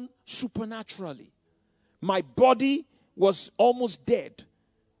born supernaturally. My body was almost dead.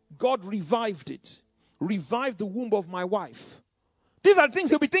 God revived it. Revived the womb of my wife. These are the things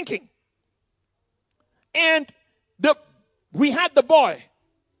he'll be thinking. And we had the boy.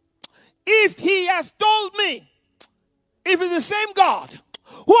 If he has told me, if it's the same God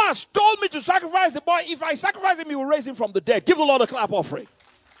who has told me to sacrifice the boy, if I sacrifice him, he will raise him from the dead. Give the Lord a clap offering.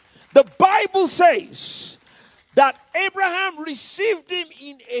 The Bible says that Abraham received him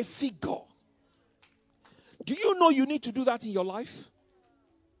in a figure. Do you know you need to do that in your life?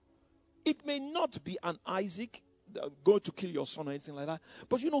 It may not be an Isaac going to kill your son or anything like that.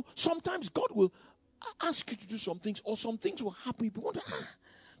 But sometimes God will ask you to do some things, or some things will happen. You wonder,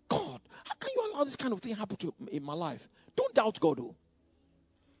 God, how can you allow this kind of thing happen in my life? Don't doubt God, though.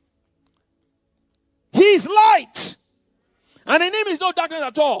 He is light, and in him is no darkness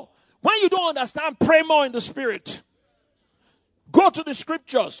at all. When you don't understand, pray more in the spirit. Go to the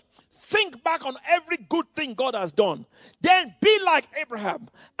scriptures. Think back on every good thing God has done. Then be like Abraham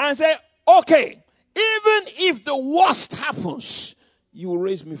and say, okay, even if the worst happens, you will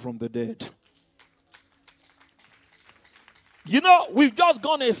raise me from the dead. We've just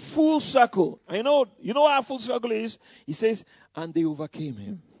gone a full circle. You know how a full circle is? He says, and they overcame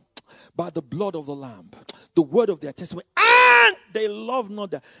him by the blood of the Lamb, the word of their testimony, and they loved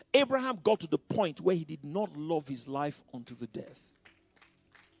not that. Abraham got to the point where he did not love his life unto the death.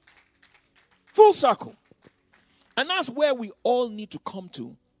 Full circle. And that's where we all need to come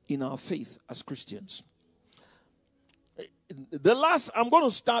to in our faith as Christians. I'm going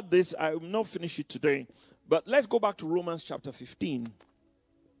to start this. I will not finish it today. But let's go back to Romans chapter 15.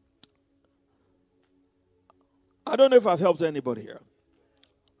 I don't know if I've helped anybody here.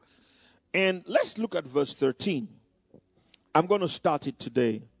 And let's look at verse 13. I'm going to start it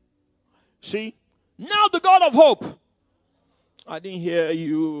today. See? Now the God of hope. I didn't hear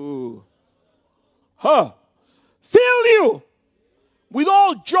you. Fill you with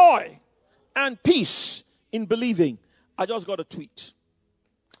all joy and peace in believing. I just got a tweet.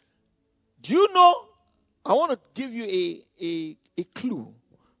 Do you know? I want to give you a clue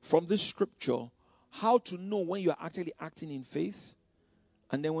from this scripture how to know when you are actually acting in faith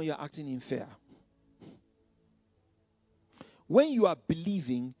and then when you are acting in fear. When you are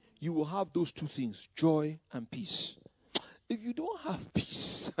believing, you will have those two things, joy and peace. If you don't have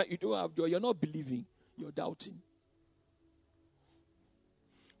peace, you don't have joy, you're not believing, you're doubting.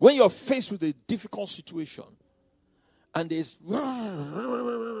 When you're faced with a difficult situation and there's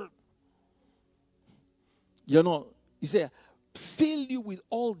he said, fill you with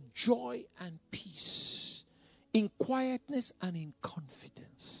all joy and peace. In quietness and in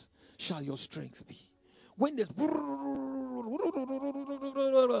confidence shall your strength be. When there's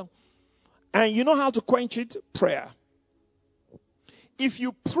and you know how to quench it? Prayer. If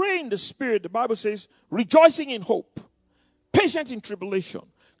you pray in the spirit, the Bible says, rejoicing in hope, patient in tribulation,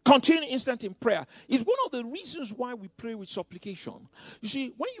 continue instant in prayer. Is one of the reasons why we pray with supplication. You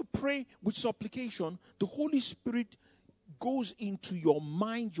see, when you pray with supplication, the Holy Spirit goes into your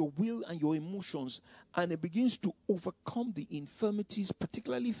mind, your will, and your emotions, and it begins to overcome the infirmities,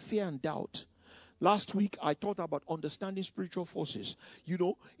 particularly fear and doubt. Last week, I talked about understanding spiritual forces.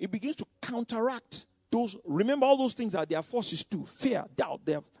 It begins to counteract those. Remember, all those things are their forces too. Fear, doubt,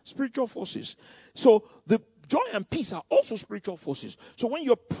 they are spiritual forces. So the joy and peace are also spiritual forces. So when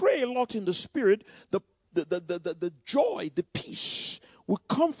you pray a lot in the spirit, the joy, the peace will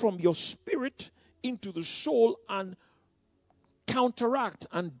come from your spirit into the soul and counteract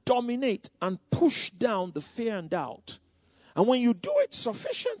and dominate and push down the fear and doubt. And when you do it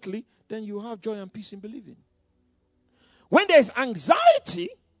sufficiently, then you have joy and peace in believing. When there's anxiety,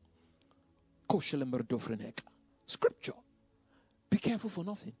 scripture, be careful for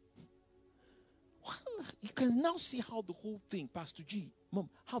nothing. Well, you can now see how the whole thing, Pastor G, Mom,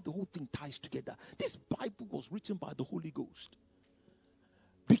 how the whole thing ties together. This Bible was written by the Holy Ghost.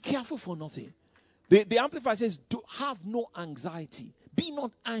 Be careful for nothing. The Amplifier says, have no anxiety. Be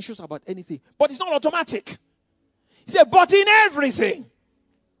not anxious about anything. But it's not automatic. He said, but in everything,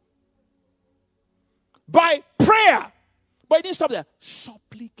 by prayer. But he didn't stop there.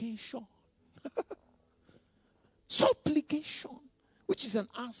 Supplication. Supplication, which is an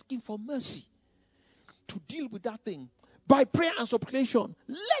asking for mercy to deal with that thing. By prayer and supplication,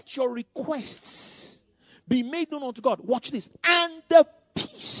 let your requests be made known unto God. Watch this. And the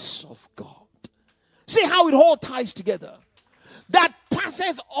peace of God. See how it all ties together. That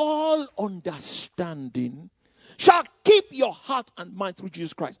passeth all understanding shall keep your heart and mind through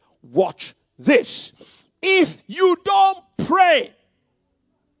Jesus Christ. Watch this. If you don't pray,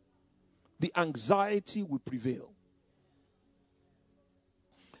 the anxiety will prevail.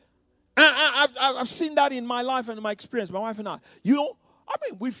 I've seen that in my life and in my experience, my wife and I.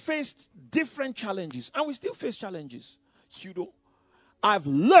 We faced different challenges, and we still face challenges. I've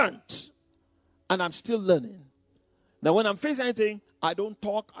learned, and I'm still learning. Now, when I'm facing anything, I don't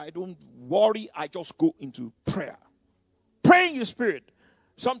talk, I don't worry, I just go into prayer. Pray in your spirit.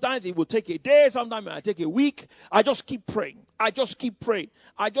 Sometimes it will take a day, sometimes it might take a week. I just keep praying. I just keep praying.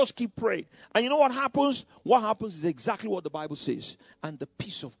 And you know what happens? What happens is exactly what the Bible says. And the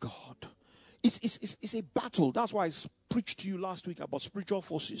peace of God. It's a battle. That's why I preached to you last week about spiritual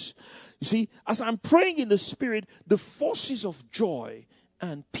forces. You see, as I'm praying in the spirit, the forces of joy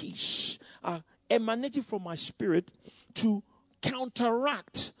and peace are emanating from my spirit to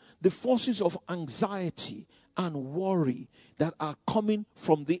counteract the forces of anxiety and worry that are coming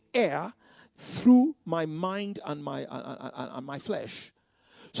from the air through my mind and my flesh.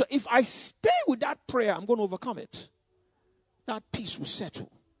 So if I stay with that prayer, I'm going to overcome it. That peace will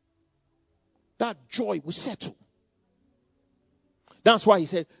settle. That joy will settle. That's why he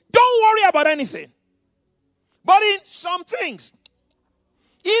said, don't worry about anything. But in some things,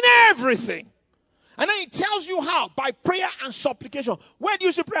 in everything. And then he tells you how. By prayer and supplication. Where do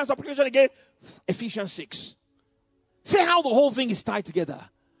you see prayer and supplication again? Ephesians 6. See how the whole thing is tied together.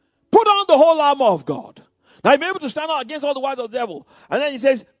 Put on the whole armor of God. Now you'll be able to stand out against all the wiles of the devil. And then he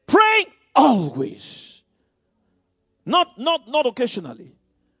says, praying always. Not occasionally.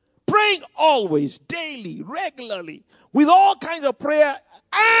 Praying always, daily, regularly, with all kinds of prayer.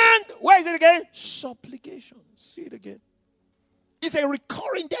 And, where is it again? Supplication. See it again. It's a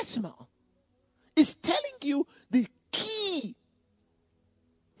recurring decimal. It's telling you the key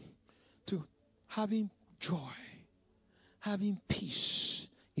to having joy, having peace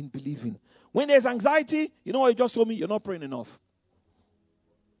in believing. When there's anxiety, you know what you just told me? You're not praying enough.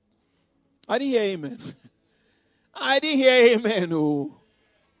 I didn't hear amen. I didn't hear amen. Oh.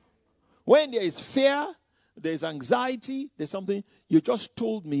 When there is fear, there's anxiety, there's something, you just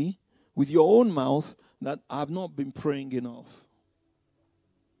told me with your own mouth that I've not been praying enough.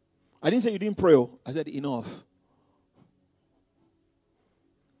 I didn't say you didn't pray. I said enough.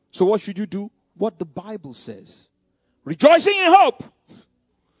 So what should you do? What the Bible says. Rejoicing in hope.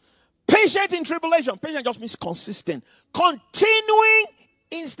 Patient in tribulation. Patient just means consistent. Continuing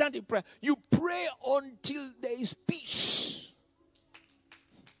instant in prayer. You pray until there is peace.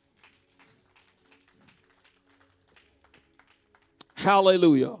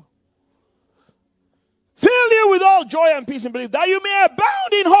 Hallelujah. Fill you with all joy and peace and belief, that you may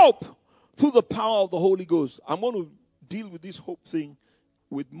abound in hope through the power of the Holy Ghost. I'm going to deal with this hope thing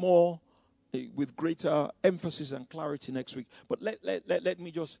with greater emphasis and clarity next week. But let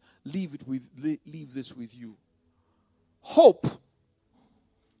me just leave this with you. Hope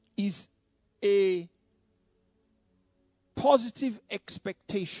is a positive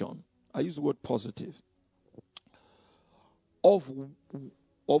expectation. I use the word positive. Of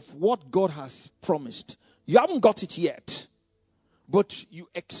what God has promised. You haven't got it yet, but you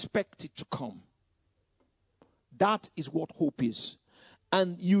expect it to come. That is what hope is.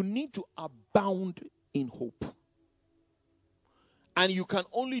 And you need to abound in hope. And you can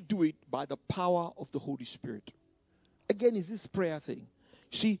only do it by the power of the Holy Spirit. Again, is this prayer thing.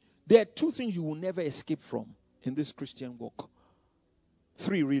 See, there are two things you will never escape from in this Christian walk.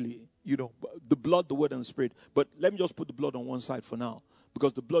 Three, really. The blood, the word, and the spirit. But let me just put the blood on one side for now.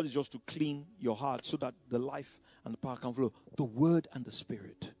 Because the blood is just to clean your heart so that the life and the power can flow. The word and the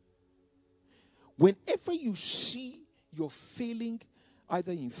spirit. Whenever you see you're failing,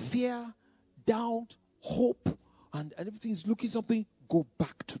 either in fear, doubt, hope, and everything's looking something, go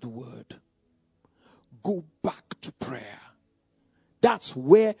back to the word. Go back to prayer. That's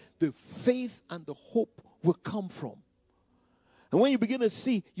where the faith and the hope will come from. And when you begin to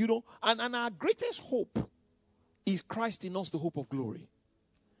see, and our greatest hope is Christ in us, the hope of glory.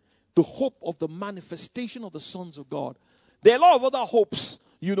 The hope of the manifestation of the sons of God. There are a lot of other hopes.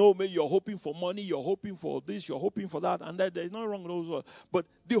 Maybe you're hoping for money, you're hoping for this, you're hoping for that, and there's nothing wrong with those. But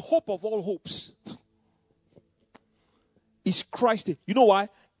the hope of all hopes is Christ. You know why?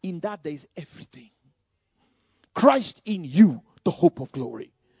 In that there is everything. Christ in you, the hope of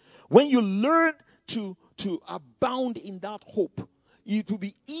glory. When you learn to abound in that hope, it will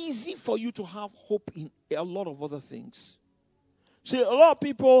be easy for you to have hope in a lot of other things. See, a lot of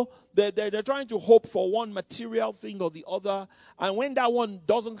people, they're trying to hope for one material thing or the other, and when that one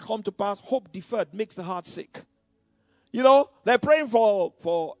doesn't come to pass, hope deferred makes the heart sick. You know, they're praying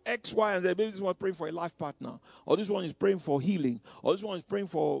for X, Y, and Z. Maybe this one praying for a life partner, or this one is praying for healing, or this one is praying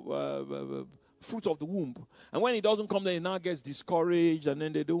for fruit of the womb. And when it doesn't come, then it now gets discouraged, and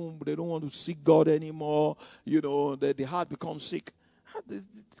then they don't want to seek God anymore. You know, the heart becomes sick.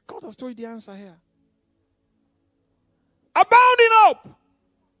 God has told you the answer here. Abounding up.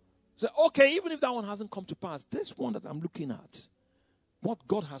 So, okay, even if that one hasn't come to pass, this one that I'm looking at, what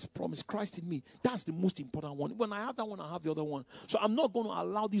God has promised, Christ in me, that's the most important one. When I have that one, I have the other one. So I'm not going to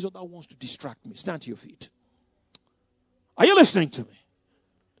allow these other ones to distract me. Stand to your feet. Are you listening to me?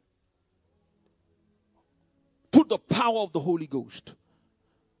 Through the power of the Holy Ghost.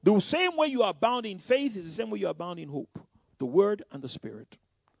 The same way you are bound in faith is the same way you are bound in hope. The Word and the Spirit.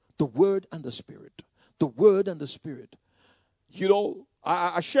 The Word and the Spirit. The Word and the Spirit. You know,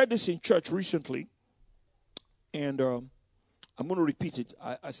 I shared this in church recently. And I'm going to repeat it.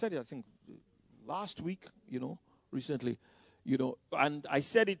 I said it, I think, last week, you know, recently, you know, and I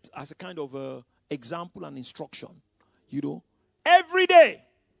said it as a kind of example and instruction, you know. Every day,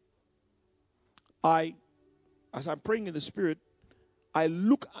 as I'm praying in the Spirit, I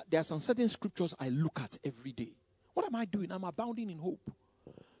look at, there are some certain scriptures I look at every day. What am I doing? I'm abounding in hope.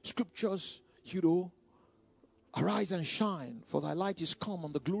 Scriptures, you know, arise and shine, for thy light is come,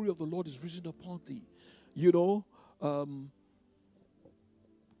 and the glory of the Lord is risen upon thee. You know,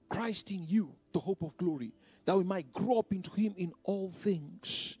 Christ in you, the hope of glory, that we might grow up into him in all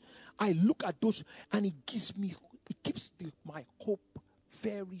things. I look at those, and it keeps my hope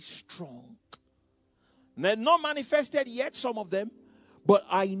very strong. They're not manifested yet, some of them, but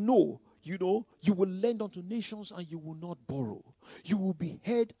I know, you know, you will lend unto nations and you will not borrow. You will be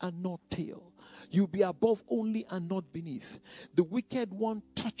head and not tail. You will be above only and not beneath. The wicked one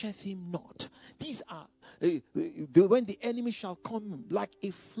toucheth him not. These are, when the enemy shall come like a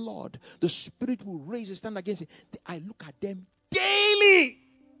flood, the Spirit will raise a stand against it. I look at them daily.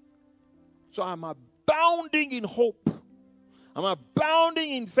 So I'm abounding in hope. I'm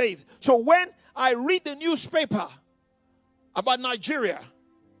abounding in faith. So when I read the newspaper about Nigeria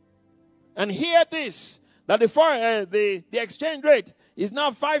and hear this, that the exchange rate is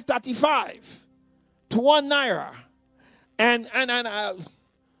now 535 to 1 naira, and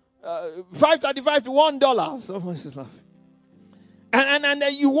 535 to $1. Someone is laughing. And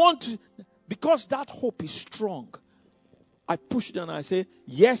you want to, because that hope is strong, I push it and I say,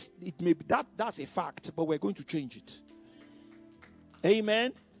 yes, it may be that's a fact, but we're going to change it.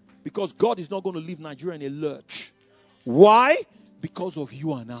 Amen. Because God is not going to leave Nigeria in a lurch. Why? Because of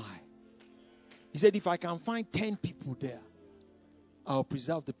you and I. He said, if I can find 10 people there, I'll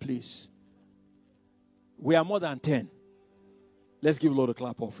preserve the place. We are more than 10. Let's give Lord a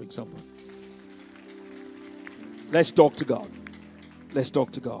clap offering, someone. Let's talk to God. Let's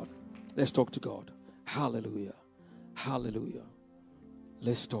talk to God. Let's talk to God. Hallelujah. Hallelujah.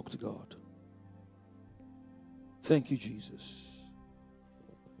 Let's talk to God. Thank you, Jesus.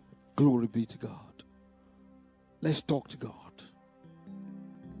 Glory be to God. Let's talk to God.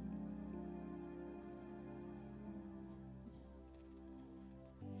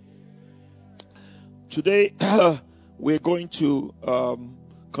 Today, we're going to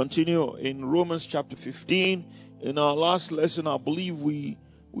continue in Romans chapter 15. In our last lesson, I believe we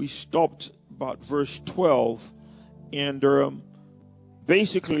stopped about verse 12. And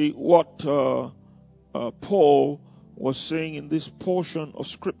basically what Paul was saying in this portion of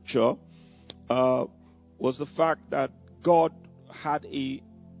Scripture was the fact that God had a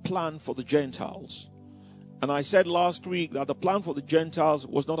plan for the Gentiles. And I said last week that the plan for the Gentiles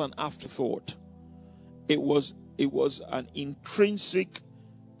was not an afterthought. It was an intrinsic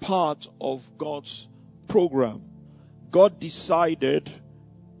part of God's program. God decided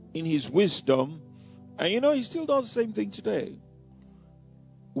in his wisdom, and you know, he still does the same thing today.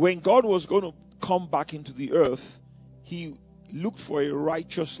 When God was going to come back into the earth, he looked for a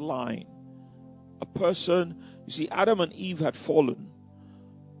righteous line. A person, you see, Adam and Eve had fallen.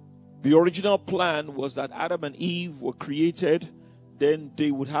 The original plan was that Adam and Eve were created, then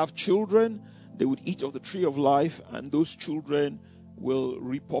they would have children, they would eat of the tree of life, and those children will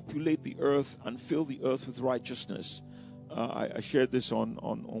repopulate the earth and fill the earth with righteousness. I shared this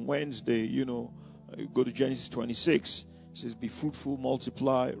on Wednesday. You know, you go to Genesis 26. It says, be fruitful,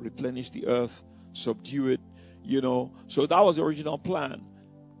 multiply, replenish the earth, subdue it. You know, so that was the original plan.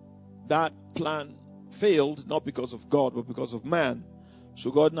 That plan failed, not because of God, but because of man.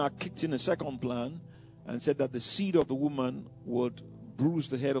 So God now kicked in a second plan and said that the seed of the woman would bruise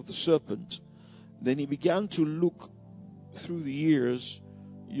the head of the serpent. Then he began to look through the years,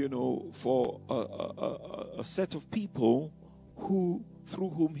 you know, for a set of people through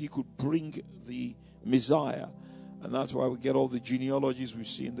whom he could bring the Messiah. And that's why we get all the genealogies we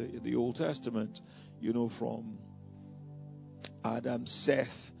see in the Old Testament, from Adam,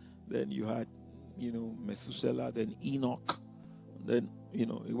 Seth, then you had, Methuselah, then Enoch, then,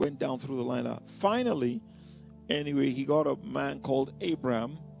 it went down through the line. Finally, anyway, he got a man called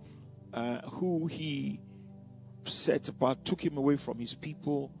Abraham, who he set apart, took him away from his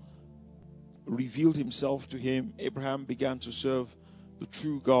people, revealed himself to him. Abraham began to serve the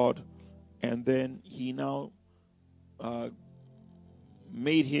true God, and then he now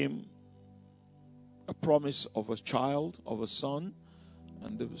made him a promise of a child, of a son,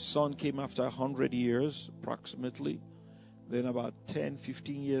 and the son came after 100 years approximately. Then about 10,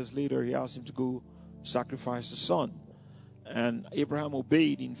 15 years later, he asked him to go sacrifice the son, and Abraham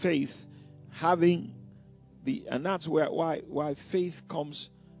obeyed in faith, and that's why faith comes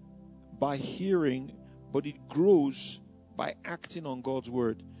by hearing, but it grows by acting on God's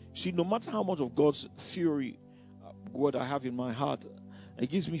word. See, no matter how much of God's theory, what I have in my heart, it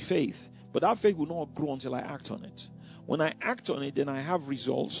gives me faith, but that faith will not grow until I act on it. When I act on it, then I have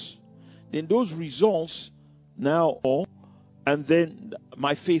results. Then those results and then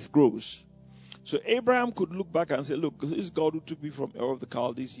my faith grows. So Abraham could look back and say, look, this is God who took me from Ur of the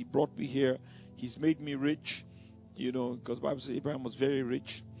Chaldees. He brought me here. He's made me rich, because the Bible says Abraham was very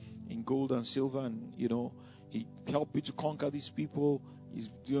rich in gold and silver, and, he helped me to conquer these people.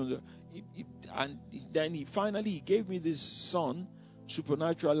 And then he finally gave me this son,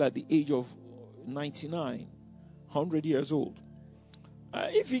 supernatural, at the age of 99, 100 years old.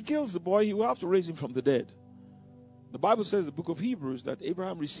 If he kills the boy, he will have to raise him from the dead. The Bible says in the book of Hebrews that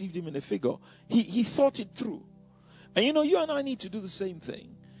Abraham received him in a figure. He thought it through. And you and I need to do the same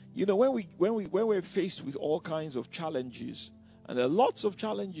thing. When we're faced with all kinds of challenges, and there are lots of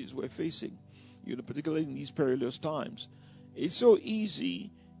challenges we're facing, particularly in these perilous times, it's so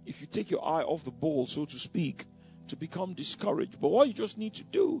easy, if you take your eye off the ball, so to speak, to become discouraged. But what you just need to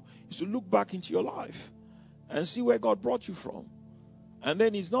do is to look back into your life and see where God brought you from. And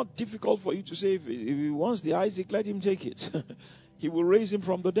then it's not difficult for you to say, if he wants the Isaac, let him take it. He will raise him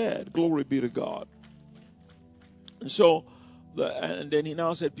from the dead. Glory be to God. And so, and then he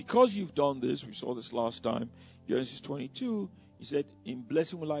now said, because you've done this, we saw this last time, Genesis 22, he said, in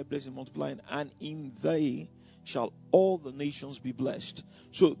blessing will I bless and multiply, and in they shall all the nations be blessed.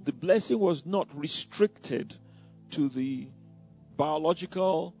 So the blessing was not restricted to the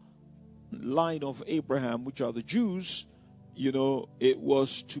biological line of Abraham, which are the Jews. It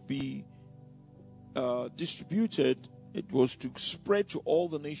was to be distributed. It was to spread to all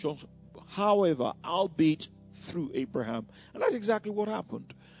the nations. However, albeit through Abraham. And that's exactly what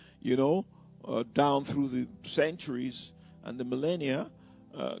happened. Down through the centuries and the millennia,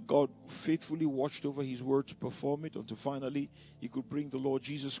 God faithfully watched over his word to perform it until finally he could bring the Lord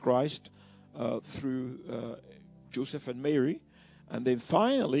Jesus Christ through Joseph and Mary. And then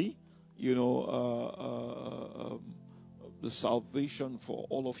finally, the salvation for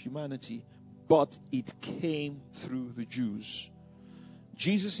all of humanity. But it came through the Jews.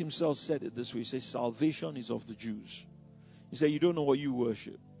 Jesus himself said it this way. He says, salvation is of the Jews. He said, you don't know what you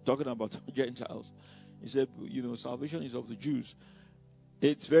worship. Talking about Gentiles. He said, salvation is of the Jews.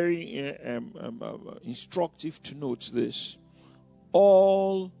 It's very instructive to note this.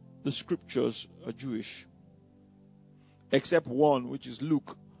 All the scriptures are Jewish, except one, which is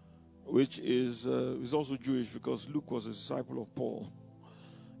Luke, which is also Jewish, because Luke was a disciple of Paul.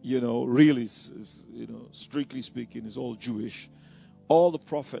 Really, strictly speaking, is all Jewish. All the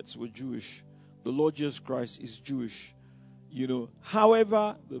prophets were Jewish. The Lord Jesus Christ is Jewish.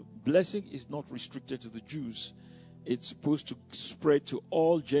 However, the blessing is not restricted to the Jews. It's supposed to spread to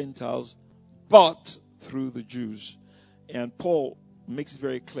all Gentiles, but through the Jews. And Paul makes it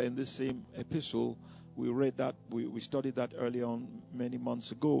very clear in this same epistle. We read that, we studied that earlier on many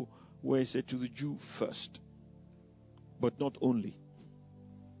months ago, where he said to the Jew first, but not only,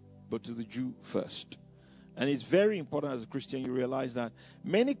 but to the Jew first. And it's very important as a Christian you realize that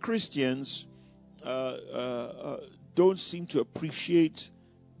many Christians don't seem to appreciate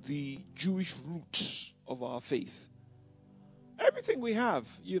the Jewish roots of our faith. Everything we have,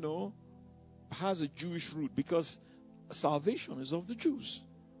 has a Jewish root, because salvation is of the Jews.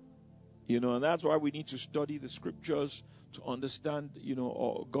 And that's why we need to study the scriptures to understand,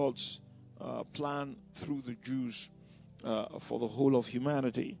 God's plan through the Jews for the whole of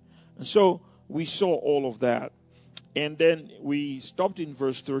humanity. And so we saw all of that. And then we stopped in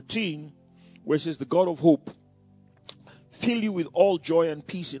verse 13, where it says, the God of hope fill you with all joy and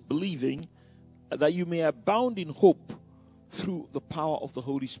peace in believing, that you may abound in hope through the power of the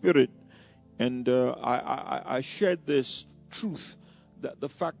Holy Spirit. And I shared this truth, that the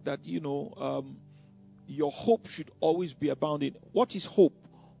fact that, your hope should always be abounding. What is hope?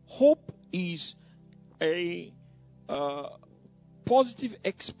 Hope is a positive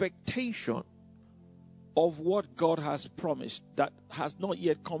expectation of what God has promised that has not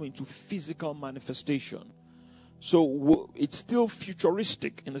yet come into physical manifestation. So it's still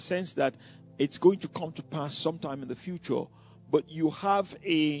futuristic in the sense that it's going to come to pass sometime in the future, but you have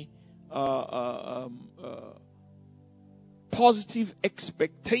a positive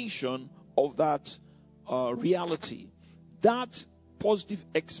expectation of that reality. That positive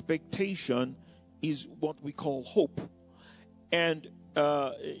expectation is what we call hope. And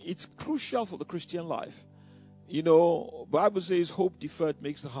it's crucial for the Christian life. The Bible says hope deferred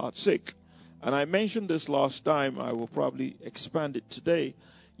makes the heart sick. And I mentioned this last time. I will probably expand it today.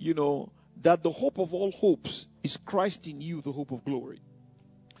 That the hope of all hopes is Christ in you, the hope of glory.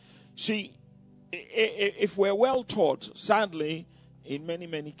 See, if we're well taught, sadly, in many,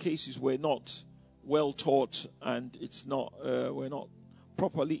 many cases, we're not well taught, and we're not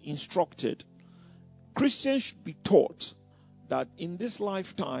properly instructed. Christians should be taught that in this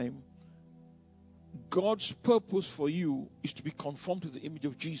lifetime, God's purpose for you is to be conformed to the image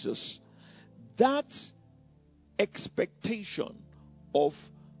of Jesus. That expectation of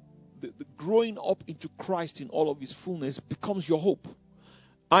the growing up into Christ in all of his fullness becomes your hope.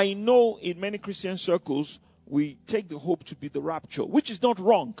 I know in many Christian circles, we take the hope to be the rapture, which is not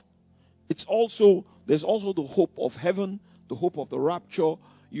wrong. There's also the hope of heaven, the hope of the rapture,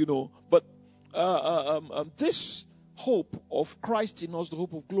 but this hope of Christ in us, the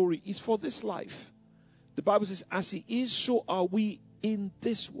hope of glory, is for this life. The Bible says, as he is, so are we in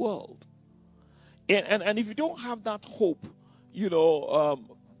this world. And if you don't have that hope,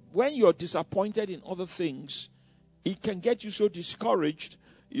 when you're disappointed in other things, it can get you so discouraged,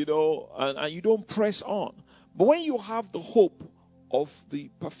 and you don't press on. But when you have the hope of the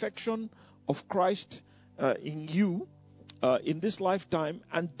perfection of Christ in you in this lifetime,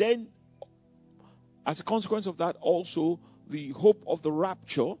 and then as a consequence of that also the hope of the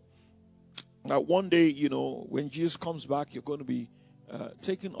rapture, that one day, when Jesus comes back, you're going to be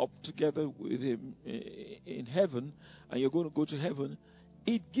taken up together with him in heaven, and you're going to go to heaven.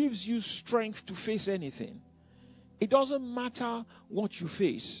 It gives you strength to face anything. It doesn't matter what you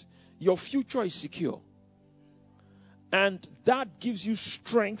face. Your future is secure. And that gives you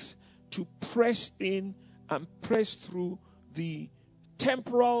strength to press in and press through the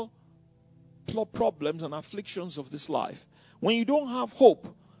temporal problems and afflictions of this life. When you don't have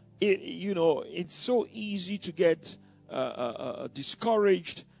hope, it's so easy to get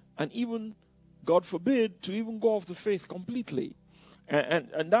discouraged, and even, God forbid, to even go off the faith completely.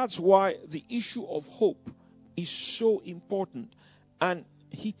 And that's why the issue of hope is so important. And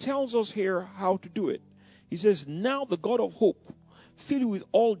he tells us here how to do it. He says, now the God of hope, fill you with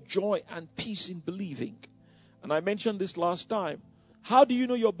all joy and peace in believing. And I mentioned this last time. How do you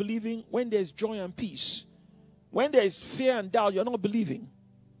know you're believing? When there's joy and peace. When there's fear and doubt, you're not believing.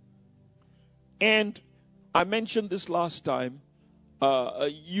 And I mentioned this last time.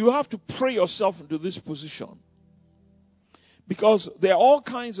 You have to pray yourself into this position. Because there are all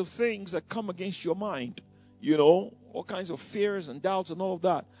kinds of things that come against your mind. All kinds of fears and doubts and all of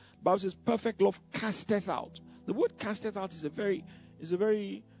that. The Bible says perfect love casteth out. The word casteth out is a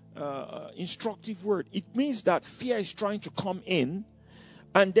very instructive word. It means that fear is trying to come in,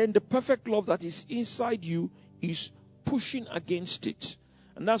 and then the perfect love that is inside you is pushing against it.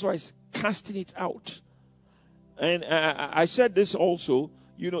 And that's why it's casting it out. And I said this also,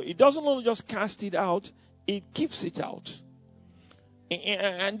 it doesn't only just cast it out, it keeps it out.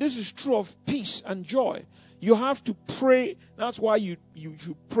 And this is true of peace and joy. You have to pray. That's why you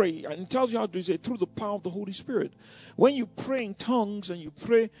should pray. And it tells you how to do it through the power of the Holy Spirit. When you pray in tongues and you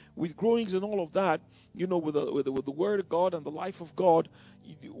pray with groanings and all of that, with the Word of God and the life of God,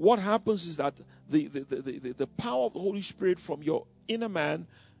 what happens is that the power of the Holy Spirit from your inner man,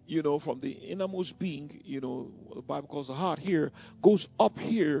 from the innermost being, what the Bible calls the heart here, goes up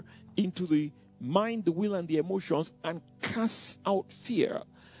here into the mind, the will, and the emotions, and casts out fear.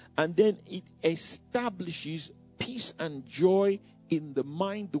 And then it establishes peace and joy in the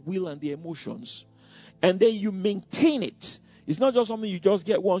mind, the will, and the emotions. And then you maintain it. It's not just something you just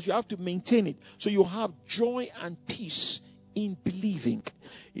get once. You have to maintain it. So you have joy and peace in believing.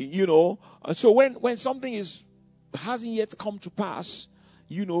 And so when something hasn't yet come to pass,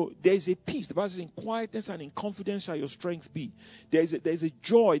 there's a peace. The Bible says, in quietness and in confidence shall your strength be. There's a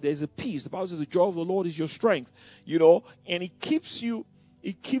joy, there's a peace. The Bible says the joy of the Lord is your strength, and it keeps you,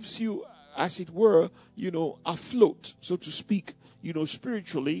 as it were, afloat, so to speak,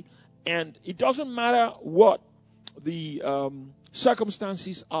 spiritually. And it doesn't matter what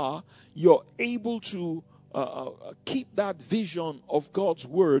circumstances are, you're able to keep that vision of God's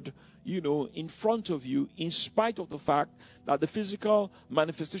word, in front of you, in spite of the fact that the physical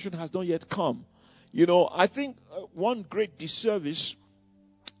manifestation has not yet come. I think one great disservice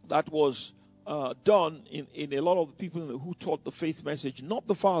that was done in a lot of the people who taught the faith message, not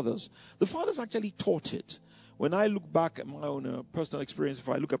the fathers. The fathers actually taught it. When I look back at my own personal experience, if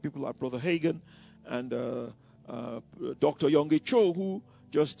I look at people like Brother Hagen and Dr. Yonggi Cho, who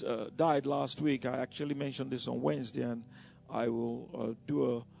just died last week, I actually mentioned this on Wednesday, and I will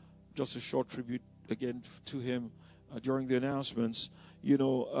do just a short tribute again to him during the announcements.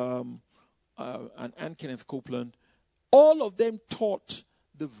 And Kenneth Copeland, all of them taught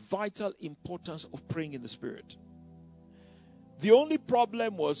the vital importance of praying in the Spirit. The only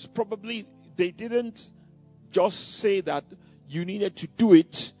problem was probably they didn't just say that you needed to do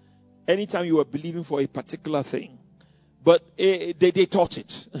it anytime you were believing for a particular thing, but they taught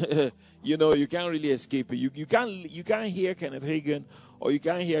it. You can't really escape it. You can't hear Kenneth Hagin, or you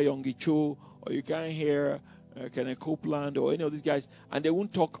can't hear Yonggi Cho, or you can't hear Kenneth Copeland, or any of these guys, and they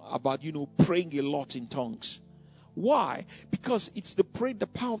won't talk about praying a lot in tongues. Why? Because it's the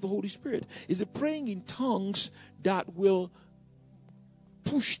power of the Holy Spirit. It's the praying in tongues that will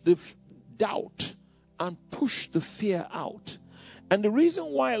push the doubt and push the fear out. And the reason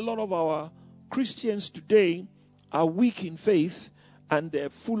why a lot of our Christians today are weak in faith and they're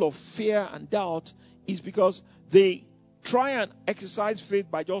full of fear and doubt is because they try and exercise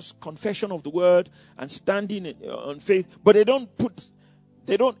faith by just confession of the word and standing on faith, but they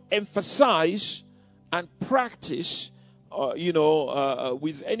don't emphasize and practice,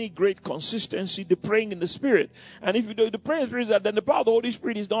 with any great consistency, the praying in the Spirit. And if you do the praying in the Spirit, then the power of the Holy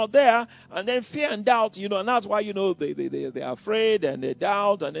Spirit is not there, and then fear and doubt, and that's why, they're afraid and they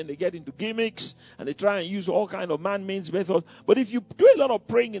doubt, and then they get into gimmicks, and they try and use all kind of man-made methods. But if you do a lot of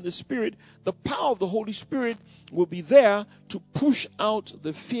praying in the Spirit, the power of the Holy Spirit will be there to push out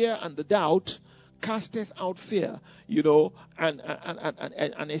the fear and the doubt, casteth out fear, and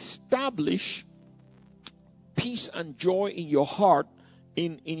establish peace and joy in your heart,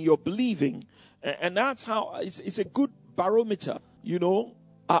 in your believing, and that's how it's a good barometer. Do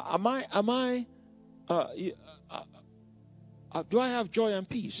I have joy and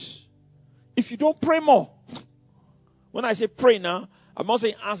peace? If you don't pray more, when I say pray now, I'm not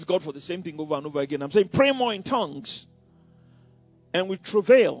saying ask God for the same thing over and over again. I'm saying pray more in tongues, and with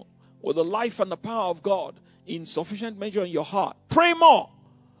travail, with the life and the power of God in sufficient measure in your heart. Pray more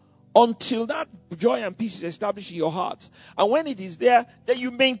until that joy and peace is established in your heart. And when it is there, then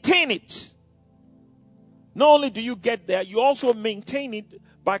you maintain it. Not only do you get there, you also maintain it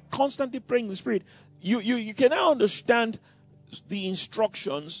by constantly praying in the Spirit. You can now understand the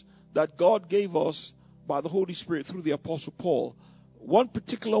instructions that God gave us by the Holy Spirit through the Apostle Paul. One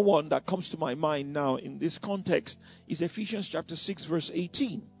particular one that comes to my mind now in this context is Ephesians chapter 6 verse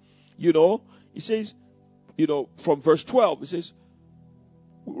 18. It says, from verse 12, it says,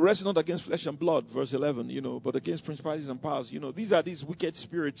 wrestle not against flesh and blood, verse 11, but against principalities and powers. These are these wicked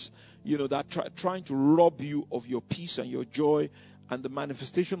spirits, that trying to rob you of your peace and your joy and the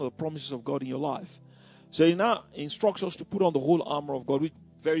manifestation of the promises of God in your life. So he now instructs us to put on the whole armor of God, which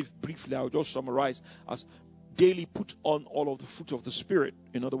very briefly I'll just summarize as daily put on all of the fruit of the Spirit.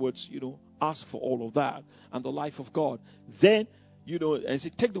 In other words, ask for all of that and the life of God. Then, and say,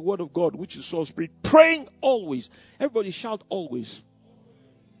 take the word of God, which is soul spirit, praying always. Everybody shout always.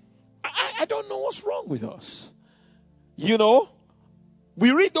 I don't know what's wrong with us.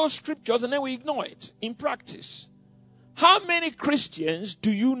 We read those scriptures and then we ignore it in practice. How many Christians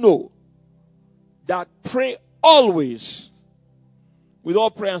do you know that pray always with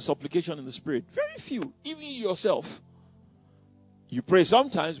all prayer and supplication in the Spirit? Very few. Even you yourself. You pray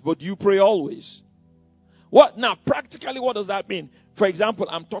sometimes, but you pray always. Practically, what does that mean? For example,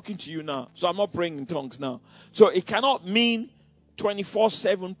 I'm talking to you now, so I'm not praying in tongues now. So it cannot mean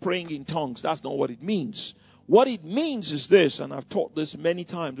 24/7 praying in tongues. That's not what it means. What it means is this, and I've taught this many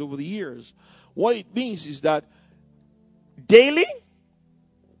times over the years. What it means is that daily,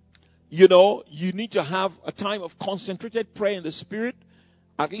 you need to have a time of concentrated prayer in the Spirit,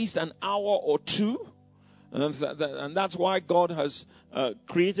 at least an hour or two. And that's why God has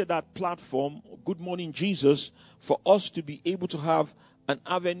created that platform, Good Morning Jesus, for us to be able to have an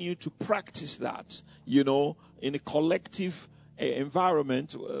avenue to practice that, in a collective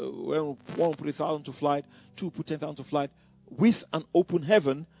environment, where one will put 1,000 to flight, two put 10,000 to flight, with an open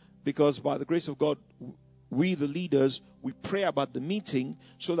heaven, because by the grace of God, we the leaders, we pray about the meeting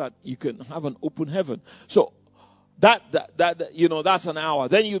so that you can have an open heaven. So That's an hour.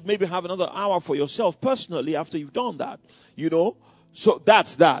 Then you maybe have another hour for yourself personally after you've done that. So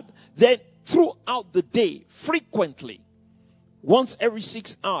that's that. Then throughout the day, frequently, once every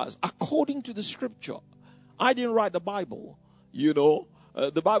 6 hours, according to the scripture. I didn't write the Bible.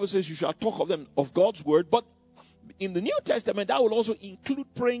 The Bible says you shall talk of God's word, but in the New Testament, that will also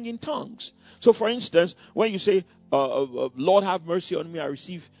include praying in tongues. So, for instance, when you say, Lord, have mercy on me, I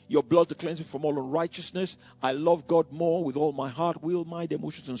receive your blood to cleanse me from all unrighteousness. I love God more with all my heart, will, mind,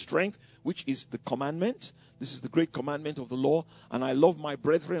 emotions, and strength, which is the commandment. This is the great commandment of the law. And I love my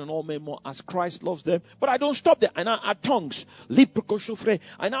brethren and all men more as Christ loves them. But I don't stop there. I now add tongues.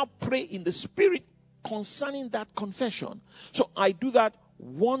 I now pray in the Spirit concerning that confession. So I do that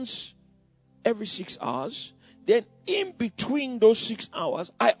once every 6 hours. Then in between those 6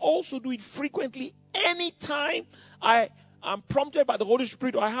 hours, I also do it frequently anytime I am prompted by the Holy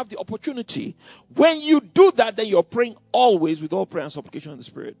Spirit or I have the opportunity. When you do that, then you're praying always with all prayer and supplication in the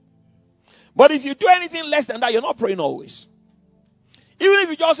Spirit. But if you do anything less than that, you're not praying always. Even if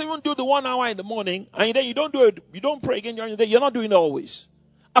you just even do the 1 hour in the morning and then you don't do it, you don't pray again during the day, you're not doing it always.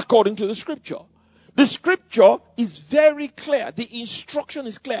 According to the scripture. The scripture is very clear. The instruction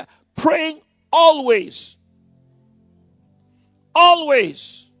is clear. Praying always.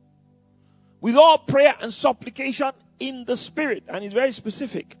 Always. With all prayer and supplication in the Spirit. And it's very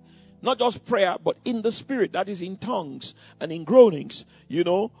specific. Not just prayer, but in the Spirit. That is in tongues and in groanings.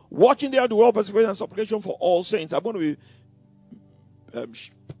 Watching there the word perseverance and supplication for all saints. I'm going to be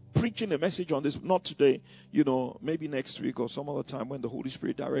preaching a message on this, not today, maybe next week or some other time when the Holy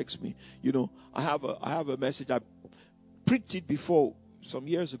Spirit directs me. I have a message. I preached it before some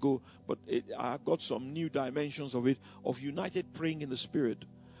years ago, but I've got some new dimensions of it, of united praying in the Spirit.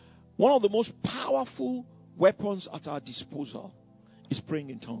 One of the most powerful weapons at our disposal is praying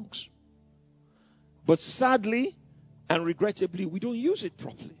in tongues. But sadly and regrettably, we don't use it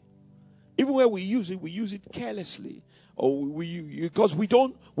properly. Even where we use it carelessly. Or because we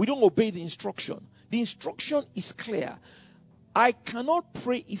don't obey the instruction. The instruction is clear. I cannot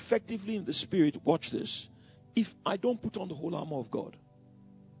pray effectively in the Spirit, watch this, if I don't put on the whole armor of God.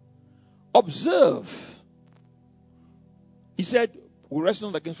 Observe. He said, we wrestle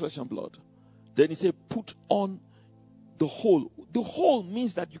not against flesh and blood. Then he said, put on the whole. The whole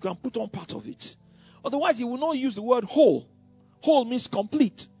means that you can put on part of it. Otherwise, he will not use the word whole. Whole means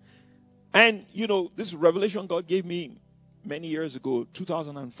complete. And, this revelation God gave me many years ago,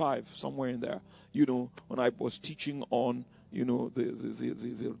 2005, somewhere in there, when I was teaching on,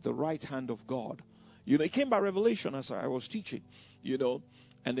 the right hand of God. It came by revelation as I was teaching,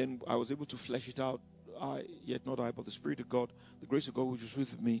 and then I was able to flesh it out. Yet not I, but the Spirit of God, the grace of God which was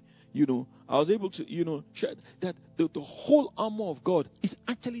with me, I was able to, share that the whole armor of God is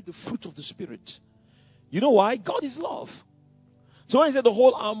actually the fruit of the Spirit. You know why? God is love. So when I said the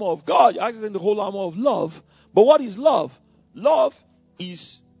whole armor of God, you're actually saying the whole armor of love. But what is love? Love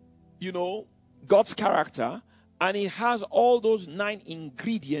is, God's character, and it has all those 9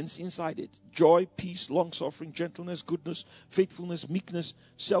 ingredients inside it. Joy, peace, long-suffering, gentleness, goodness, faithfulness, meekness,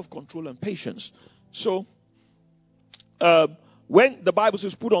 self-control, and patience. So, when the Bible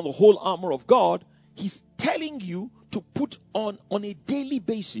says put on the whole armor of God, he's telling you to put on a daily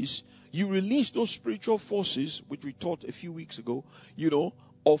basis. You release those spiritual forces, which we taught a few weeks ago,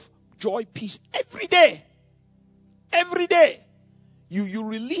 of joy, peace, every day. Every day. You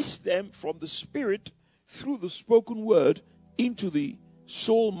release them from the Spirit through the spoken word into the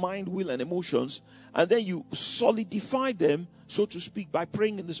soul, mind, will, and emotions. And then you solidify them, so to speak, by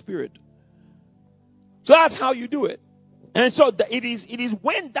praying in the Spirit. So that's how you do it. And so it is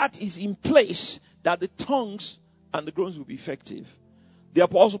when that is in place that the tongues and the groans will be effective. The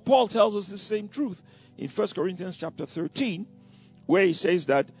Apostle Paul tells us the same truth in 1 Corinthians chapter 13, where he says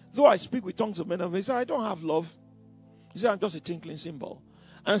that though I speak with tongues of men, he said, I don't have love. He said, I'm just a tinkling cymbal.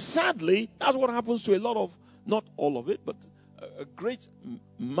 And sadly, that's what happens to a lot of, not all of it, but a great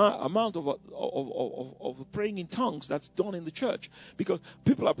amount of praying in tongues that's done in the church. Because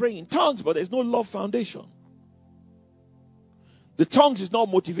people are praying in tongues, but there's no love foundation. The tongues is not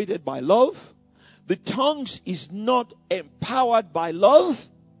motivated by love. The tongues is not empowered by love.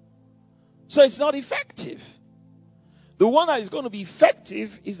 So it's not effective. The one that is going to be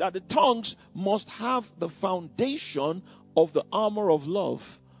effective is that the tongues must have the foundation of the armor of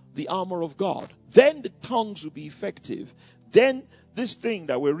love, the armor of God. Then the tongues will be effective. Then this thing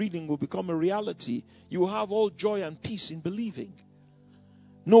that we're reading will become a reality. You will have all joy and peace in believing.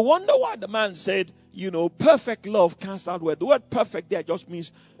 No wonder why the man said, perfect love casts out wrath. The word perfect there just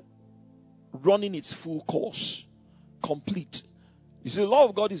means running its full course, complete. You see, the love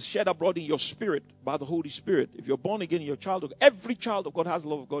of God is shed abroad in your spirit by the Holy Spirit. If you're born again, you're a child of God. Every child of God has the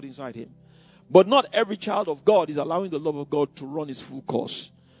love of God inside him. But not every child of God is allowing the love of God to run its full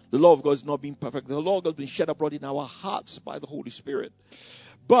course. The love of God is not being perfect. The love of God has been shed abroad in our hearts by the Holy Spirit.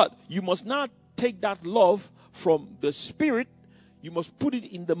 But you must not take that love from the spirit. You must put it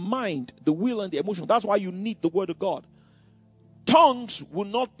in the mind, the will, and the emotion. That's why you need the word of God. Tongues will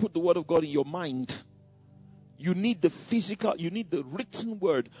not put the word of God in your mind. You need the physical, you need the written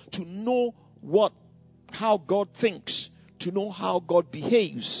word to know how God thinks, to know how God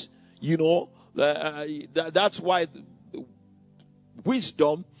behaves. You know, that's why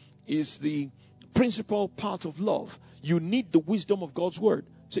wisdom is the principal part of love. You need the wisdom of God's word.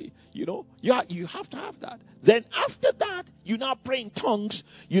 See, you know, you have to have that. Then after that, you now pray in tongues.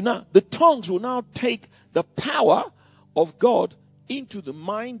 The tongues will now take the power of God into the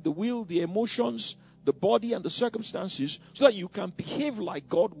mind, the will, the emotions, the body, and the circumstances, so that you can behave like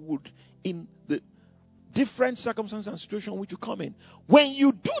God would in the different circumstances and situations in which you come in. When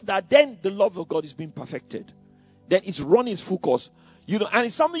you do that, then the love of God is being perfected. Then it's running its full course. You know, and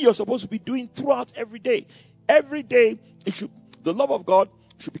it's something you're supposed to be doing throughout every day. Every day, the love of God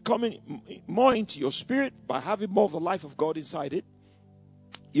should be coming more into your spirit by having more of the life of God inside it.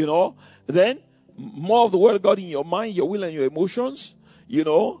 You know, then more of the word of God in your mind, your will, and your emotions. You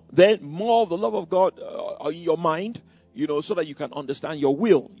know, then more of the love of God in your mind, you know, so that you can understand your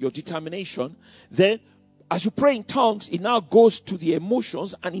will, your determination. Then, as you pray in tongues, it now goes to the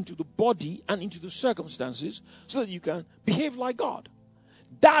emotions and into the body and into the circumstances so that you can behave like God.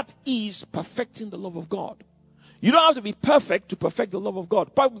 That is perfecting the love of God. You don't have to be perfect to perfect the love of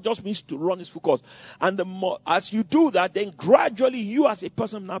God. Perfect just means to run its full course. And the more, as you do that, then gradually you as a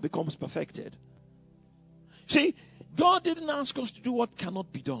person now becomes perfected. See, God didn't ask us to do what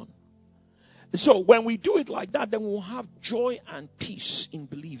cannot be done. So when we do it like that, then we will have joy and peace in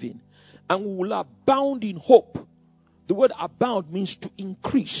believing. And we will abound in hope. The word abound means to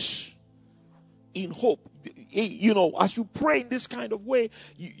increase in hope. You know, as you pray in this kind of way,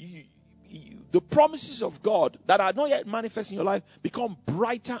 the promises of God that are not yet manifest in your life become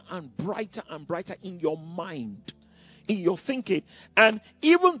brighter and brighter and brighter in your mind, in your thinking. And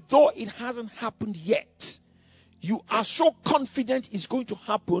even though it hasn't happened yet, you are so confident it's going to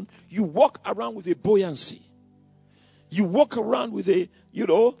happen, you walk around with a buoyancy. You walk around with a, you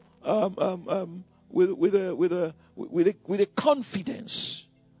know, with a confidence,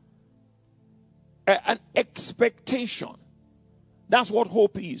 an expectation. That's what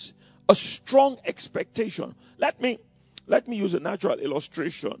hope is. A strong expectation. Let me use a natural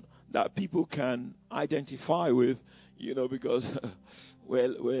illustration that people can identify with, you know, because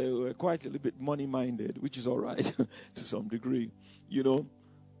well, we're quite a little bit money-minded, which is all right to some degree. You know,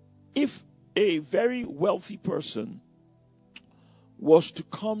 if a very wealthy person was to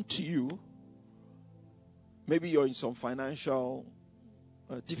come to you, maybe you're in some financial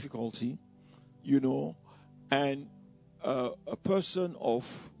difficulty, you know, and a person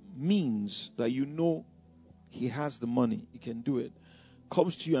of means that you know he has the money, he can do it,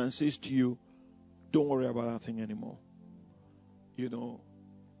 comes to you and says to you, don't worry about that thing anymore. You know,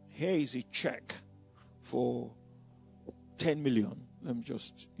 here is a check for 10 million. Let me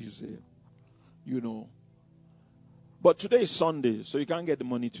just use it. You know. But today is Sunday, so you can't get the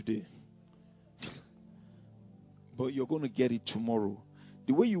money today. But you're going to get it tomorrow.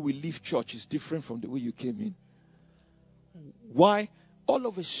 The way you will leave church is different from the way you came in. Why? All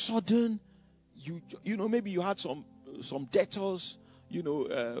of a sudden, you know, maybe you had some debtors, you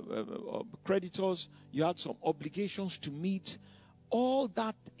know, creditors, you had some obligations to meet. All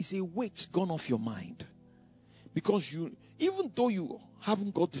that is a weight gone off your mind. Because even though you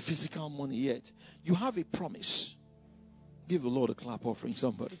haven't got the physical money yet, you have a promise. Give the Lord a clap offering,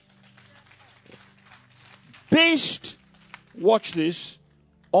 somebody. Based, watch this,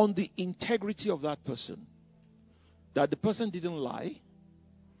 on the integrity of that person. That the person didn't lie.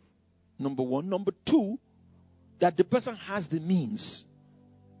 Number one. Number two, that the person has the means.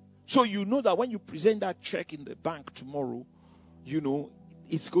 So you know that when you present that check in the bank tomorrow, you know,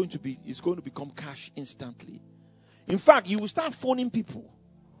 it's going to become cash instantly. In fact, you will start phoning people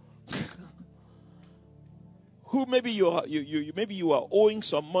who maybe you are owing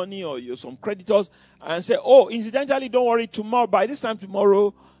some money or you're some creditors and say, oh, incidentally, don't worry, tomorrow, by this time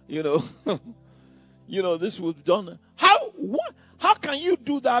tomorrow, you know, you know, this will be done. How can you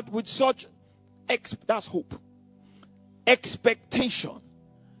do that with such, that's hope. Expectation.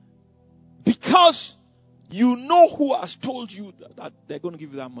 Because you know who has told you that they're going to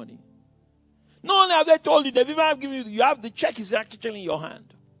give you that money. Not only have they told you, they've even given you have the check is actually in your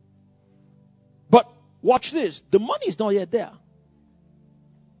hand. But watch this. The money is not yet there.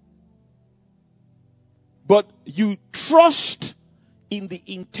 But you trust in the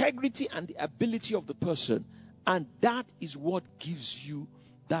integrity and the ability of the person, and that is what gives you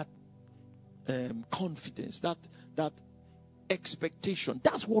that confidence, that expectation.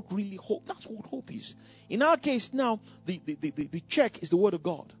 That's what really hope. That's what hope is. In our case now, the check is the word of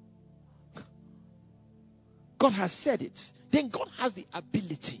God. God has said it. Then God has the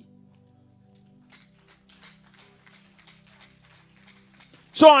ability.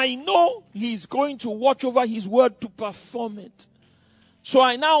 So I know He's going to watch over His word to perform it. So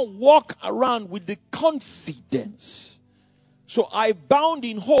I now walk around with the confidence. So I bound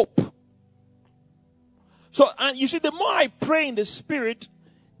in hope. So, and you see, the more I pray in the Spirit,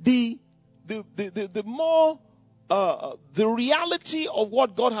 the more the reality of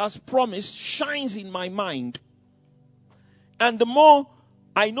what God has promised shines in my mind. And the more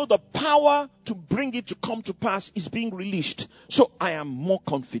I know the power to bring it to come to pass is being released. So I am more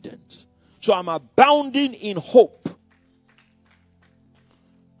confident. So I'm abounding in hope.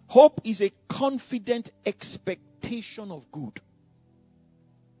 Hope is a confident expectation of good.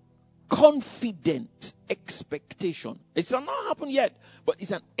 Confident expectation. It's not happened yet, but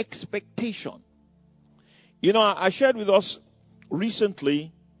it's an expectation. You know, I shared with us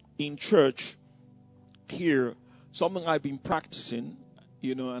recently in church here something I've been practicing,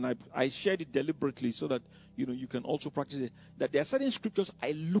 you know, and I shared it deliberately so that, you know, you can also practice it. That there are certain scriptures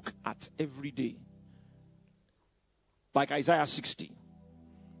I look at every day. Like Isaiah 60.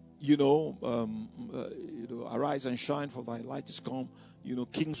 Arise and shine, for thy light is come. You know,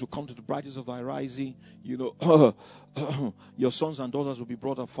 kings will come to the brightness of thy rising. You know, your sons and daughters will be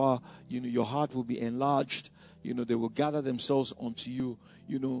brought afar. You know, your heart will be enlarged. You know, they will gather themselves unto you.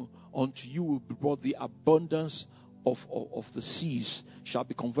 You know, unto you will be brought the abundance of the seas shall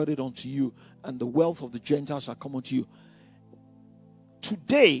be converted unto you, and the wealth of the Gentiles shall come unto you.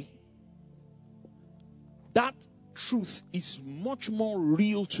 Today, that truth is much more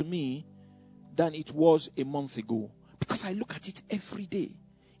real to me than it was a month ago, because I look at it every day.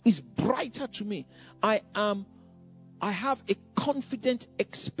 It's brighter to me. I have a confident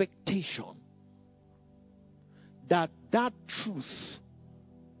expectation that truth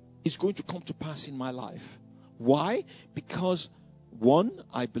is going to come to pass in my life. Why? Because 1,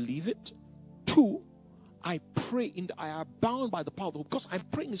 I believe it. 2, I pray I am bound by the power of the Holy, because I'm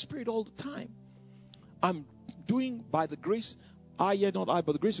praying in the Spirit all the time. I'm doing by the grace, yet not I,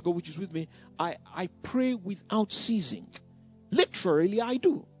 but the grace of God which is with me. I pray without ceasing. Literally, I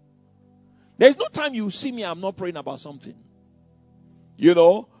do. There's no time you see me, I'm not praying about something. You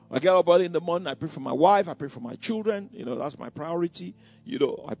know, I get up early in the morning, I pray for my wife, I pray for my children. You know, that's my priority. You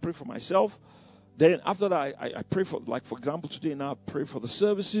know, I pray for myself. Then after that, I pray for, like, for example, today now, I pray for the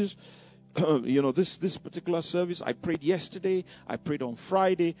services. You know, this particular service, I prayed yesterday, I prayed on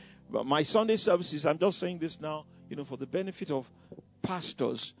Friday. But my Sunday services, I'm just saying this now, you know, for the benefit of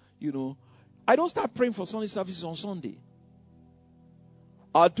pastors. You know, I don't start praying for Sunday services on Sunday.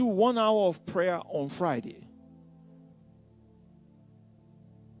 I'll do 1 hour of prayer on Friday,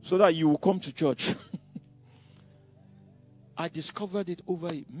 so that you will come to church. I discovered it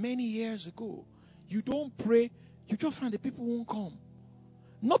over many years ago. You don't pray, you just find the people won't come.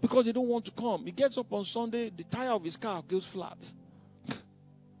 Not because they don't want to come. He gets up on Sunday, the tire of his car goes flat.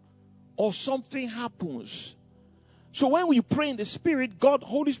 Or something happens. So when we pray in the Spirit,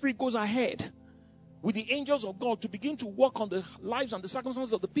 Holy Spirit goes ahead with the angels of God to begin to work on the lives and the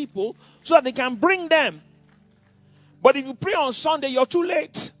circumstances of the people so that they can bring them. But if you pray on Sunday, you're too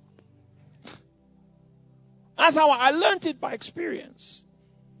late. That's how I learned it by experience.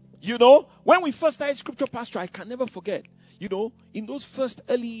 You know, when we first started Scripture Pastor, I can never forget. You know, in those first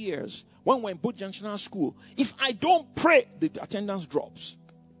early years, when we were in both junctional school, if I don't pray, the attendance drops.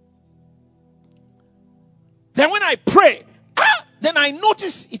 Then when I pray, then I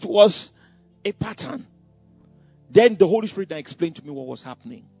notice it was a pattern. Then the Holy Spirit then explained to me what was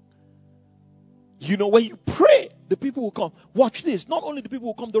happening. You know, when you pray, the people will come. Watch this. Not only the people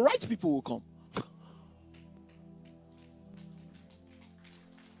will come, the right people will come.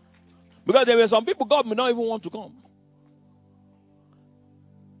 Because there were some people God may not even want to come.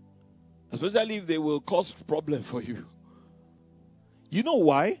 Especially if they will cause problem for you. You know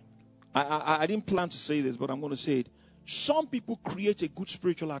why? I didn't plan to say this, but I'm going to say it. Some people create a good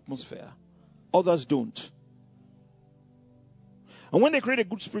spiritual atmosphere. Others don't. And when they create a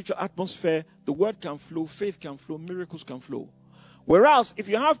good spiritual atmosphere, the word can flow, faith can flow, miracles can flow. Whereas if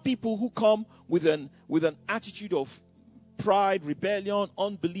you have people who come with an attitude of pride, rebellion,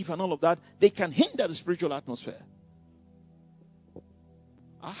 unbelief, and all of that, they can hinder the spiritual atmosphere.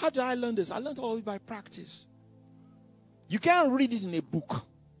 How did I learn this? I learned all of it by practice. You can't read it in a book.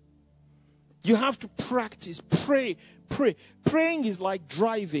 You have to practice. Pray. Praying is like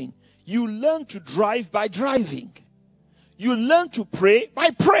driving. You learn to drive by driving. You learn to pray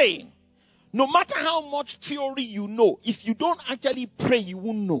by praying. No matter how much theory you know, if you don't actually pray, you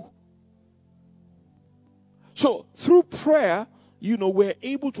won't know. So through prayer, we're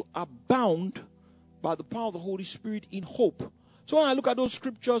able to abound by the power of the Holy Spirit in hope. So when I look at those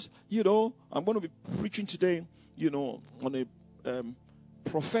scriptures, I'm going to be preaching today, on a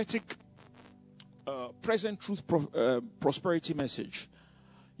prophetic, present truth prosperity message.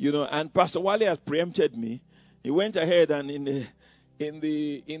 And Pastor Wale has preempted me. He went ahead and in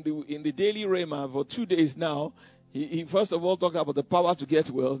the daily Rhema for 2 days now, he first of all talked about the power to get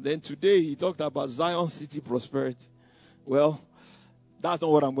well. Then today he talked about Zion City prosperity. Well, that's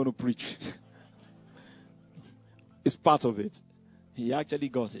not what I'm going to preach. It's part of it. He actually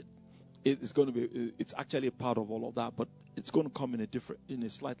got it. It's actually a part of all of that, but it's going to come in a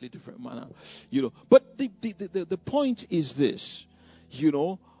slightly different manner. But the point is this,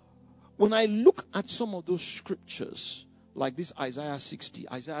 when I look at some of those scriptures, like this Isaiah 60,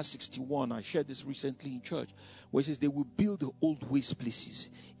 Isaiah 61, I shared this recently in church, where it says they will build the old waste places.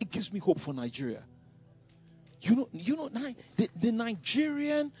 It gives me hope for Nigeria. The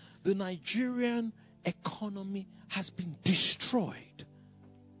Nigerian economy has been destroyed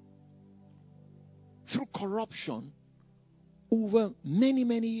through corruption over many,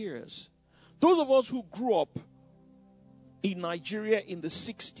 many years. Those of us who grew up in Nigeria in the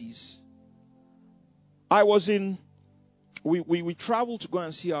 60s, we traveled to go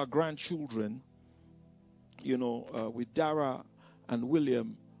and see our grandchildren, with Dara and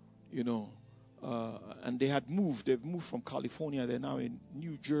William, and they've moved from California. They're now in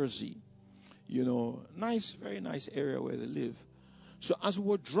New Jersey, nice, very nice area where they live. So as we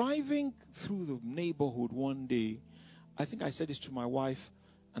were driving through the neighborhood one day, I think I said this to my wife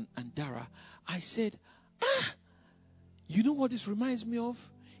and Dara. I said, you know what this reminds me of?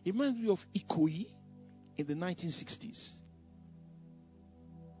 It reminds me of Ikoyi in the 1960s.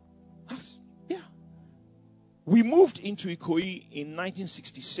 We moved into Ikoyi in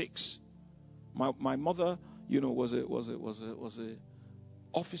 1966. My mother, was a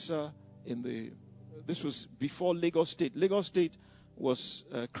officer in the. This was before Lagos State. Lagos State was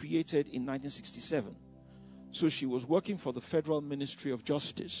created in 1967. So she was working for the Federal Ministry of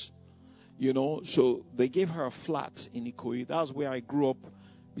Justice. So they gave her a flat in Ikoyi. That was where I grew up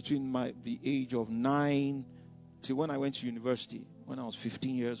between the age of 9 till when I went to university, when I was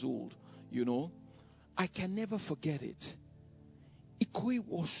 15 years old. I can never forget it. Ikoyi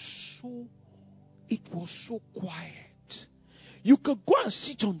was so quiet. You could go and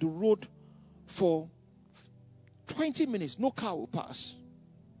sit on the road for 20 minutes, no car will pass.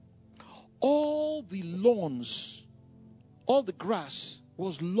 All the lawns, all the grass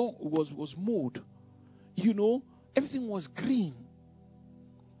was mowed. Everything was green.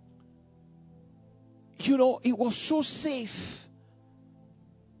 It was so safe.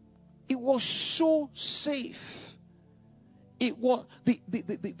 It was so safe. It was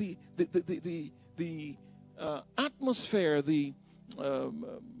the atmosphere,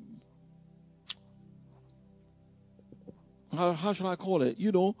 how should I call it?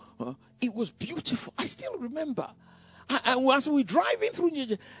 It was beautiful. I still remember. And as we were driving through New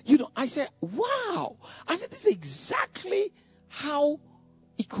Jersey, I said, wow. I said, this is exactly how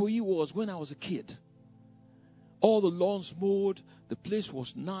Ikoyi was when I was a kid. All the lawns mowed, the place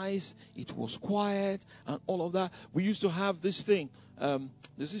was nice, it was quiet, and all of that. We used to have this thing.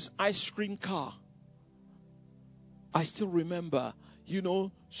 There's this ice cream car. I still remember,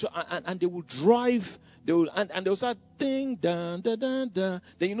 so and they would drive, and there was that thing, dun, dun, dun, dun.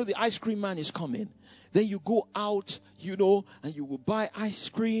 Then the ice cream man is coming. Then you go out, and you will buy ice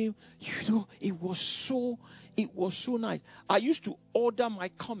cream. It was so nice. I used to order my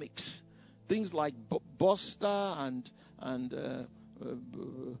comics, things like Buster and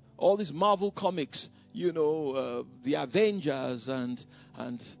all these Marvel comics, the Avengers and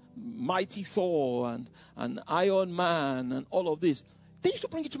Mighty Thor and Iron Man and all of this. They used to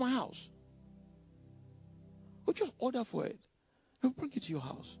bring it to my house. We'll just order for it. They'll bring it to your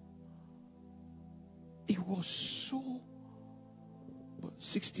house. It was so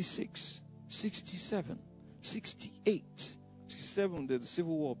 66, 67, 68, 67, the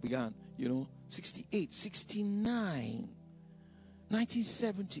Civil War began, 68, 69,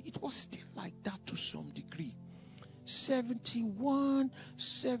 1970. It was still like that to some degree. 71,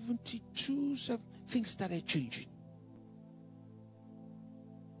 72, things started changing.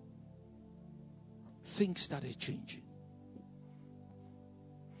 Things started changing.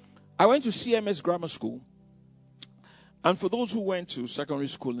 I went to CMS Grammar School. And for those who went to secondary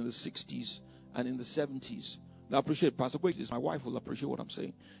school in the 60s, and in the 70s. I appreciate Pastor Wait, my wife will appreciate what I'm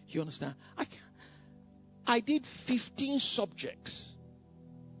saying. You understand? I did 15 subjects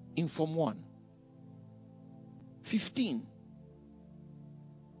in Form 1. 15.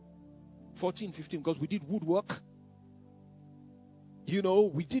 14, 15, because we did woodwork.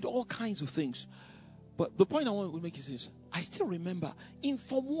 We did all kinds of things. But the point I want to make is this. I still remember in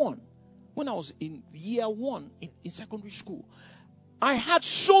Form 1, when I was in year 1 in secondary school, I had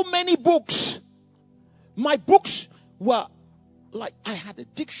so many books. My books were like, I had a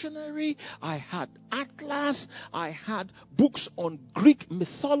dictionary, I had atlas, I had books on Greek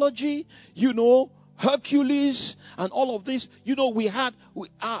mythology, Hercules and all of this.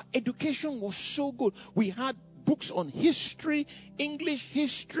 Our education was so good. We had books on history, English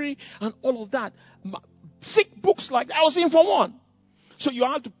history, and all of that. Thick books like that. I was in Form 1. So you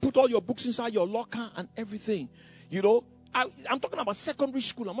had to put all your books inside your locker and everything. I'm talking about secondary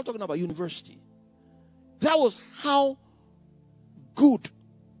school. I'm not talking about university. That was how good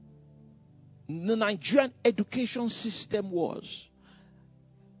the Nigerian education system was.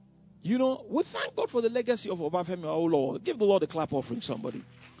 We thank God for the legacy of Obafemi Awolowo. Give the Lord a clap offering, somebody.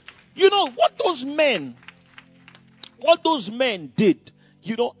 What those men did,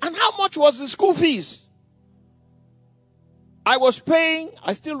 and how much was the school fees? I was paying,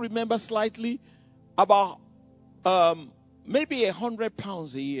 I still remember slightly, about maybe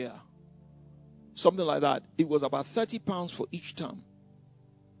 £100 a year. Something like that. It was about £30 for each term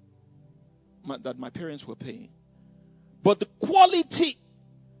that my parents were paying. But the quality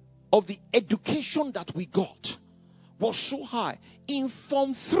of the education that we got was so high. In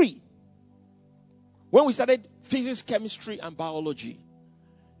Form 3, when we started physics, chemistry, and biology,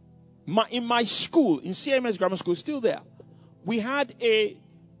 in my school, in CMS Grammar School, still there, we had a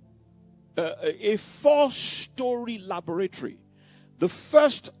 4-story laboratory. The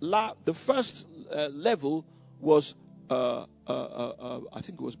first level was, I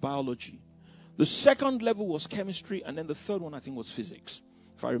think it was biology. The second level was chemistry, and then the third one, I think, was physics,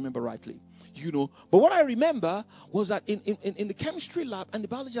 if I remember rightly. But what I remember was that in the chemistry lab and the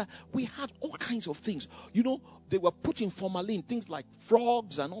biology lab, we had all kinds of things. They were putting formalin, things like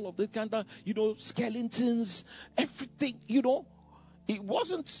frogs and all of that kind of, skeletons, everything, It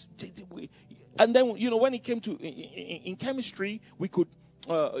wasn't, and then, when it came to, in chemistry, we could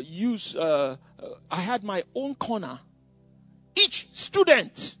use, I had my own corner. Each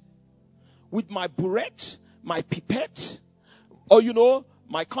student with my burette, my pipette, or,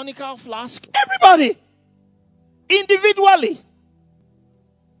 my conical flask, everybody, individually.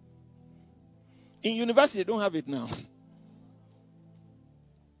 In university, they don't have it now.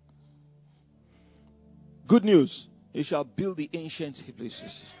 Good news. You shall build the ancient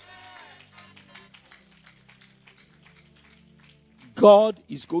places. God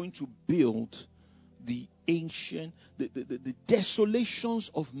is going to build the ancient, the desolations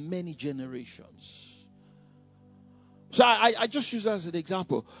of many generations. So I just use that as an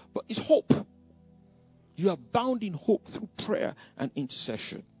example. But it's hope. You are bound in hope through prayer and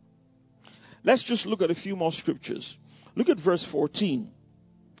intercession. Let's just look at a few more scriptures. Look at verse 14.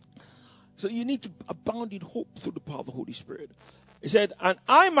 So you need to abound in hope through the power of the Holy Spirit. He said, and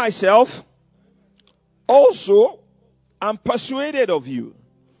I myself also am persuaded of you,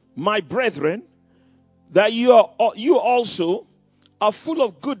 my brethren, that you also are full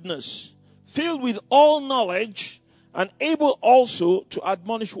of goodness, filled with all knowledge, and able also to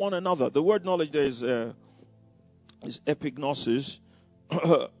admonish one another. The word knowledge there is epignosis.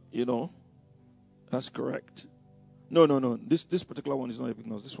 That's correct. No. This particular one is not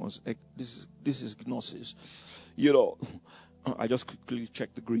epignosis. This is gnosis. I just quickly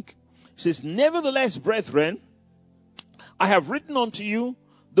checked the Greek. It says, nevertheless, brethren, I have written unto you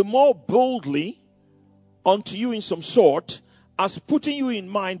the more boldly unto you in some sort, as putting you in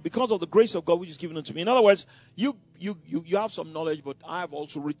mind because of the grace of God which is given unto me. In other words, you have some knowledge, but I have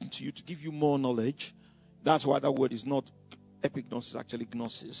also written to you to give you more knowledge. That's why that word is not epignosis, actually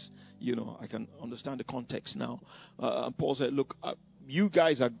gnosis. I can understand the context now. Paul said, look, you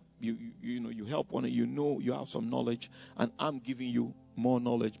guys are, you help one, you have some knowledge, and I'm giving you more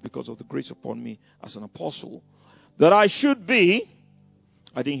knowledge because of the grace upon me as an apostle, that I should be,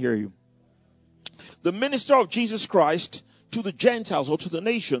 I didn't hear you, the minister of Jesus Christ to the Gentiles or to the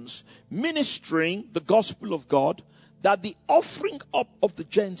nations, ministering the gospel of God, that the offering up of the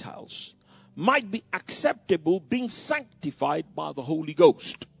Gentiles might be acceptable, being sanctified by the Holy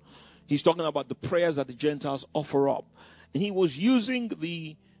Ghost. He's talking about the prayers that the Gentiles offer up. And he was using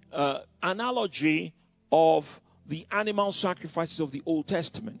the analogy of the animal sacrifices of the Old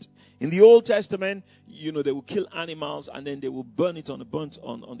Testament. In the Old Testament, they will kill animals and then they will burn it on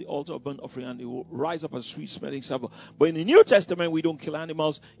the altar of burnt offering, and it will rise up as sweet smelling savour. But in the New Testament, we don't kill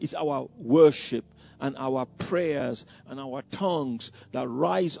animals. It's our worship and our prayers and our tongues that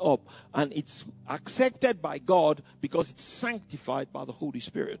rise up, and it's accepted by God because it's sanctified by the Holy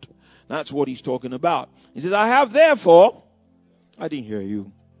Spirit. That's what he's talking about. He says, I have therefore, I didn't hear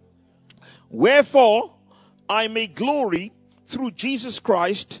you. Wherefore, I may glory through Jesus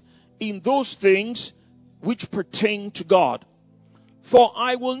Christ in those things which pertain to God. For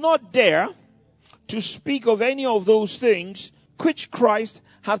I will not dare to speak of any of those things which Christ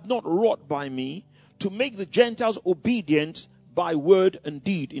hath not wrought by me, to make the Gentiles obedient by word and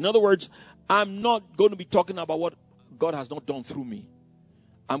deed. In other words, I'm not going to be talking about what God has not done through me.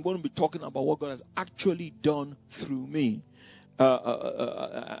 I'm going to be talking about what God has actually done through me.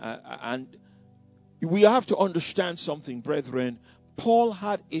 And we have to understand something, brethren. Paul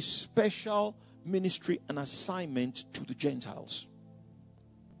had a special ministry and assignment to the Gentiles.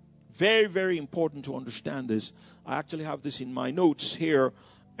 Very, very important to understand this. I actually have this in my notes here,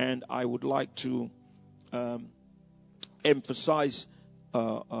 and I would like to emphasize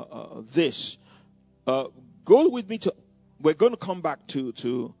this. Go with me to, we're going to come back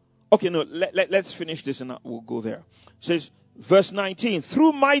to okay, no, let's finish this and we'll go there. It says, verse 19,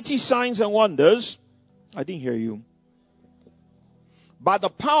 through mighty signs and wonders, I didn't hear you, by the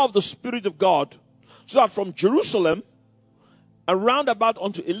power of the Spirit of God, so that from Jerusalem and round about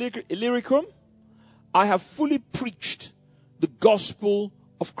unto Illyricum, I have fully preached the gospel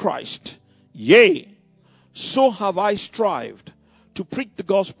of Christ. Yea, so have I strived to preach the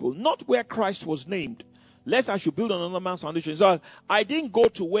gospel, not where Christ was named, lest I should build on another man's foundation. So I didn't go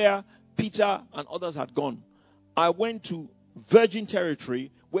to where Peter and others had gone. I went to virgin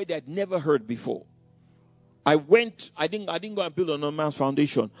territory where they had never heard before. I didn't go and build on another man's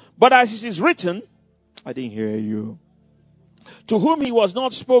foundation. But as it is written, I didn't hear you. To whom he was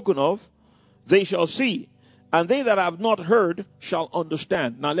not spoken of, they shall see, and they that have not heard shall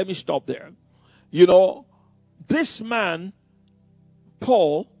understand. Now let me stop there. This man,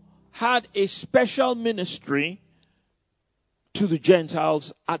 Paul, had a special ministry to the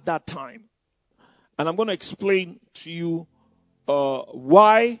Gentiles at that time. And I'm going to explain to you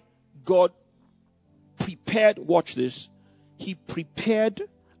why God prepared, watch this, he prepared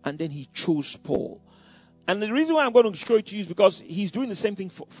and then he chose Paul. And the reason why I'm going to show it to you is because he's doing the same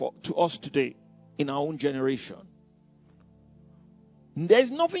thing to us today in our own generation.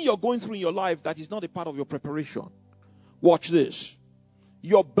 There's nothing you're going through in your life that is not a part of your preparation. Watch this.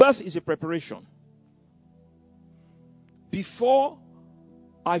 Your birth is a preparation. Before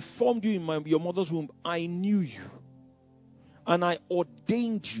I formed you in your mother's womb, I knew you. And I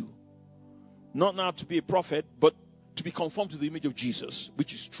ordained you. Not now to be a prophet, but to be conformed to the image of Jesus,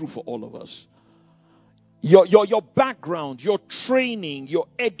 which is true for all of us. Your background, your training, your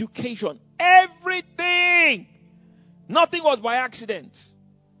education, everything. Nothing was by accident.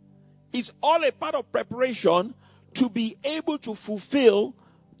 It's all a part of preparation to be able to fulfill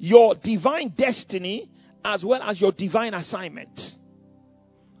your divine destiny as well as your divine assignment.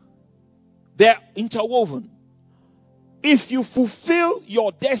 They're interwoven. If you fulfill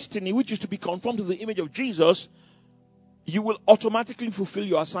your destiny, which is to be conformed to the image of Jesus, you will automatically fulfill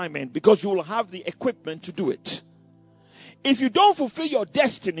your assignment because you will have the equipment to do it. If you don't fulfill your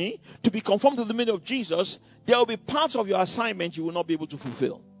destiny to be conformed to the image of Jesus, there will be parts of your assignment you will not be able to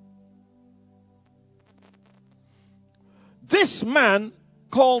fulfill. This man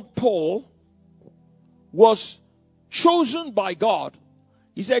called Paul was chosen by God.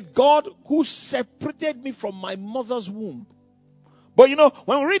 He said, God who separated me from my mother's womb. But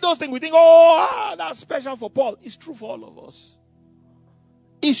when we read those things, we think, that's special for Paul. It's true for all of us.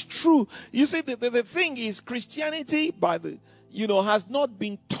 It's true. You see, the thing is, Christianity has not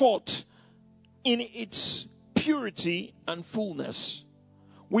been taught in its purity and fullness.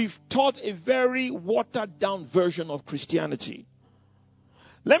 We've taught a very watered down version of Christianity.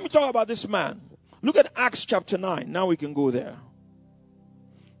 Let me talk about this man. Look at Acts chapter 9. Now we can go there.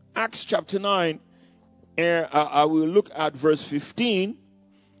 Acts chapter 9. I will look at verse 15.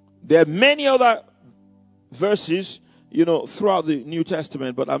 There are many other verses, throughout the New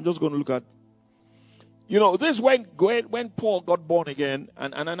Testament, but I'm just going to look at, this when Paul got born again,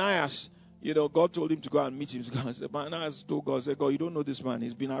 and Ananias, God told him to go and meet him. Ananias told God, said, God, you don't know this man.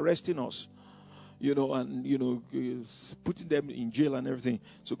 He's been arresting us, and, putting them in jail and everything.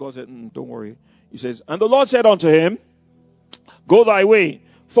 So God said, don't worry. He says, and the Lord said unto him, go thy way,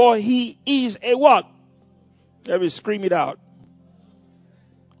 for he is a what? Let me scream it out.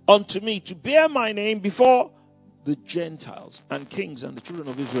 Unto me, to bear my name before the Gentiles and kings and the children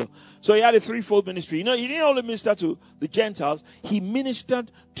of Israel. So he had a threefold ministry. You know, he didn't only minister to the Gentiles, he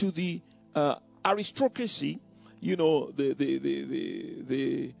ministered to the aristocracy, you know,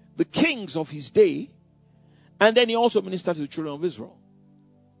 the kings of his day, and then he also ministered to the children of Israel,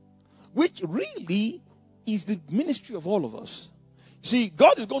 which really is the ministry of all of us. See,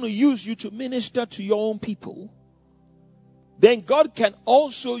 God is going to use you to minister to your own people. Then God can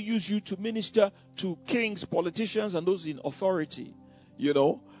also use you to minister to kings, politicians, and those in authority, you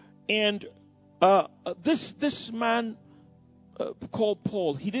know. And this man called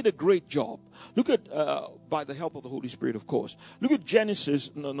Paul, he did a great job. Look at, by the help of the Holy Spirit, of course. Look at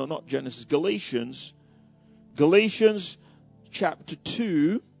Galatians chapter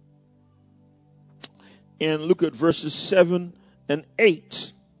 2, and look at verses 7 and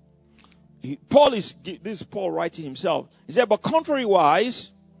 8. This is Paul writing himself. He said, but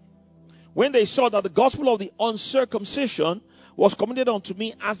contrariwise, when they saw that the gospel of the uncircumcision was committed unto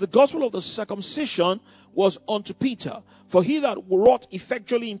me, as the gospel of the circumcision was unto Peter. For he that wrought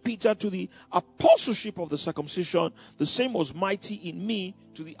effectually in Peter to the apostleship of the circumcision, the same was mighty in me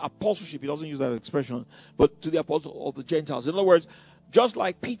to the apostleship. He doesn't use that expression, but to the apostle of the Gentiles. In other words, just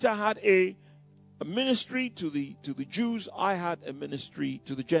like Peter had a ministry to the Jews, I had a ministry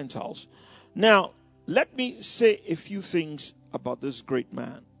to the Gentiles. Now, let me say a few things about this great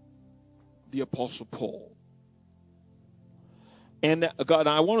man, the Apostle Paul. And God,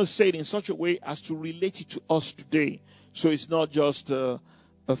 I want to say it in such a way as to relate it to us today. So it's not just a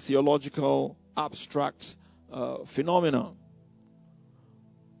theological, abstract phenomenon.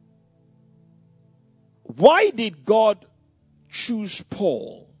 Why did God choose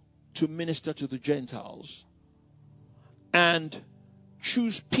Paul to minister to the Gentiles and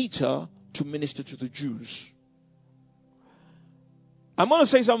choose Peter to minister to the Jews? I'm going to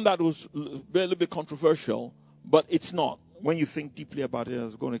say something that was a little bit controversial, but it's not. When you think deeply about it,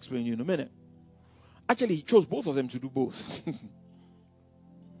 as I'm going to explain to you in a minute. Actually, he chose both of them to do both.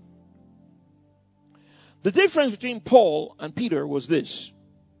 The difference between Paul and Peter was this.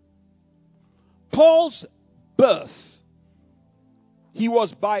 Paul's birth, he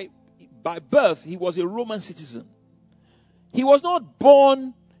was by birth, he was a Roman citizen. He was not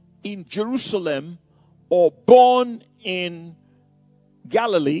born in Jerusalem or born in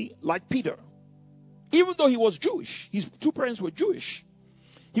Galilee like Peter. Even though he was Jewish, his two parents were Jewish.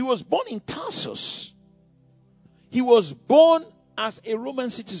 He was born in Tarsus. He was born as a Roman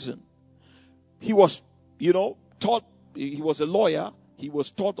citizen. He was, taught, he was a lawyer. He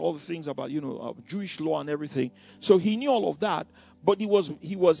was taught all the things about, Jewish law and everything. So he knew all of that. But he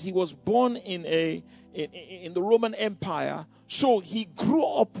was born in the Roman Empire. So he grew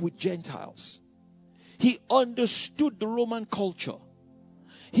up with Gentiles. He understood the Roman culture.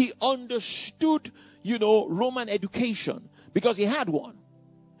 He understood, Roman education, because he had one.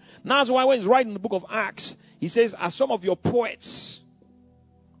 Now, that's why when he's writing the book of Acts, he says, as some of your poets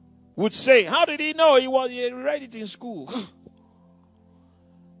would say, how did he know? He read it in school.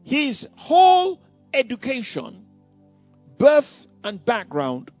 His whole education, birth and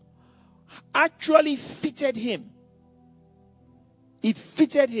background, actually fitted him. It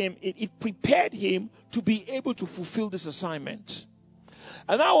fitted him. It prepared him to be able to fulfill this assignment.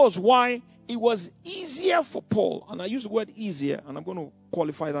 And that was why it was easier for Paul, and I use the word easier, and I'm going to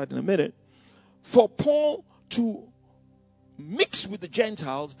qualify that in a minute, for Paul to mix with the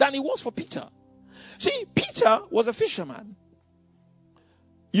Gentiles than it was for Peter. See, Peter was a fisherman.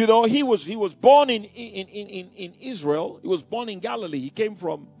 He was born in Israel. He was born in Galilee. He came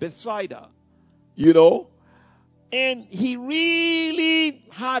from Bethsaida, and he really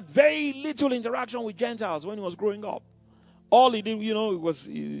had very little interaction with Gentiles when he was growing up. All he did, was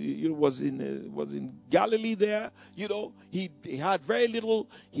in Galilee there. He had very little.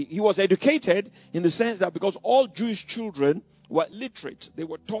 He was educated in the sense that because all Jewish children were literate, they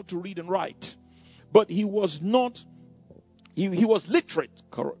were taught to read and write. But he was not. He was literate,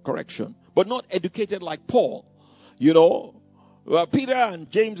 correction, but not educated like Paul. Peter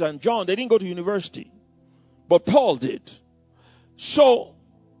and James and John, they didn't go to university, but Paul did. So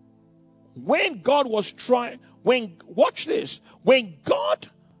when God was trying. Watch this. When God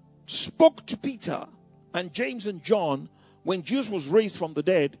spoke to Peter and James and John, when Jesus was raised from the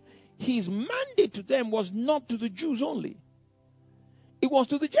dead, his mandate to them was not to the Jews only. It was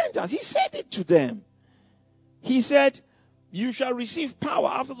to the Gentiles. He said it to them. He said, you shall receive power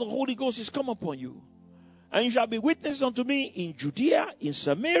after the Holy Ghost is come upon you. And you shall be witnesses unto me in Judea, in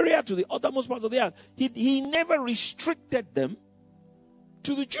Samaria, to the uttermost parts of the earth. He never restricted them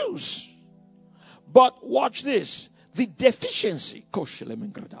to the Jews. But watch this. The deficiency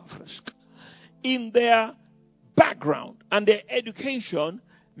in their background and their education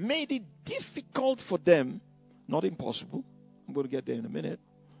made it difficult for them, not impossible, I'm going to get there in a minute,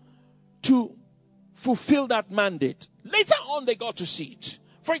 to fulfill that mandate. Later on, they got to see it.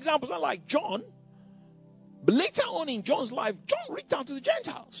 For example, not like John, but later on in John's life, John reached out to the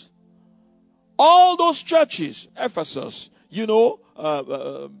Gentiles. All those churches, Ephesus,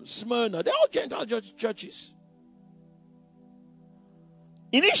 Smyrna, they're all Gentile churches.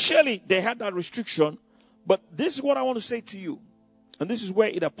 Initially, they had that restriction, but this is what I want to say to you, and this is where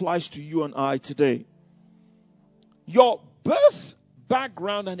it applies to you and I today. Your birth,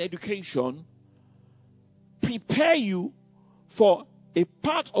 background, and education prepare you for a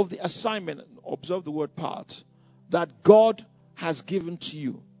part of the assignment, observe the word part, that God has given to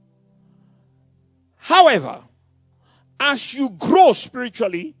you. However, as you grow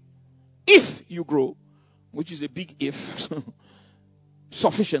spiritually, if you grow, which is a big if,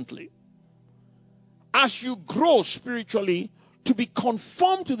 sufficiently, as you grow spiritually to be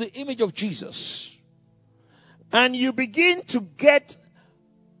conformed to the image of Jesus, and you begin to get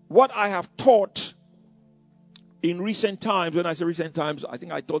what I have taught in recent times. When I say recent times, I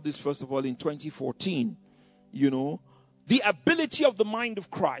think I taught this first of all in 2014, the ability of the mind of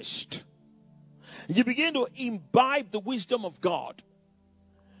Christ. You begin to imbibe the wisdom of God.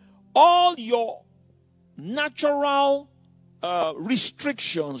 All your natural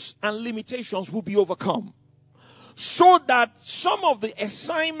restrictions and limitations will be overcome, so that some of the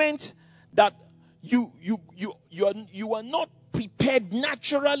assignment that you are not prepared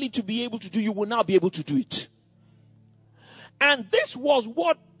naturally to be able to do, you will now be able to do it. And this was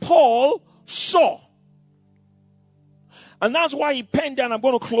what Paul saw. And that's why he penned down, I'm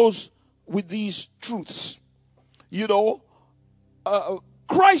going to close with these truths.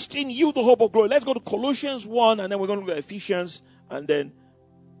 Christ in you, the hope of glory. Let's go to Colossians 1, and then we're going to go to Ephesians, and then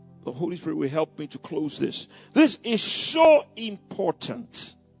the Holy Spirit will help me to close this. This is so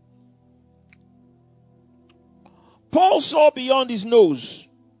important. Paul saw beyond his nose.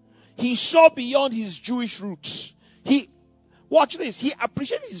 He saw beyond his Jewish roots. Watch this. He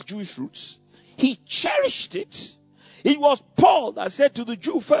appreciated his Jewish roots. He cherished it. It was Paul that said to the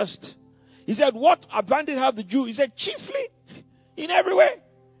Jew first. He said, what advantage have the Jew? He said, chiefly, in every way,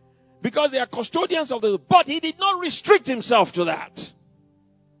 because they are custodians of the, but he did not restrict himself to that.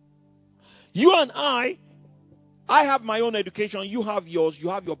 You and I have my own education, you have yours, you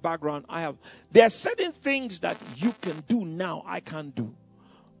have your background, there are certain things that you can do now, I can't do.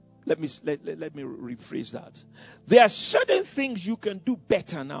 Let me rephrase that. There are certain things you can do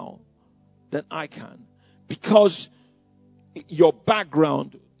better now than I can, because your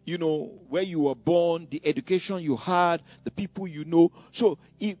background, where you were born, the education you had, the people you know. So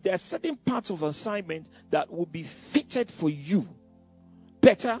if there are certain parts of assignment that will be fitted for you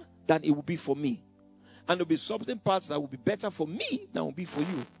better than it will be for me. And there will be certain parts that will be better for me than will be for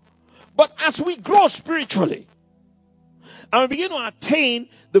you. But as we grow spiritually and we begin to attain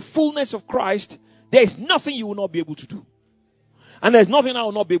the fullness of Christ, there is nothing you will not be able to do. And there's nothing I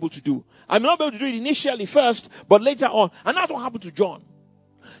will not be able to do. I may not be able to do it initially first, but later on. And that's what happened to John.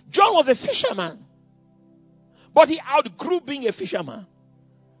 John was a fisherman, but he outgrew being a fisherman.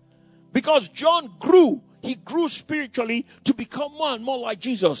 Because John grew, he grew spiritually to become more and more like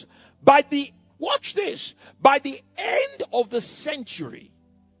Jesus. Watch this, by the end of the century,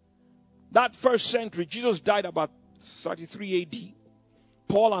 that first century, Jesus died about 33 AD.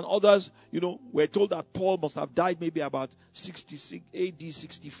 Paul and others, were told that Paul must have died maybe about 66 AD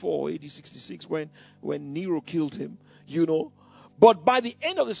 64, AD 66 when Nero killed him, But by the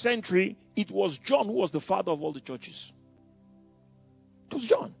end of the century, it was John who was the father of all the churches. It was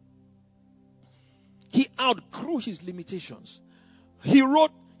John. He outgrew his limitations. He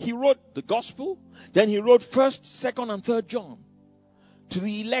wrote the gospel, then he wrote 1st, 2nd, and 3rd John to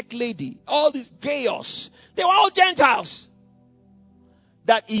the elect lady. All this chaos. They were all Gentiles.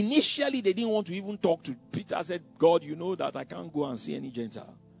 That initially they didn't want to even talk to. Peter said, God, you know that I can't go and see any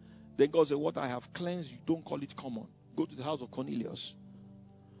Gentile. Then God said, what I have cleansed, you don't call it common. Go to the house of Cornelius.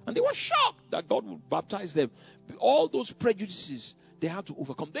 And they were shocked that God would baptize them. All those prejudices they had to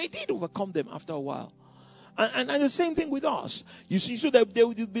overcome. They did overcome them after a while. And the same thing with us. You see, so there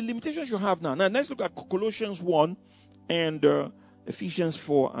will be limitations you have now. Now let's look at Colossians 1 and Ephesians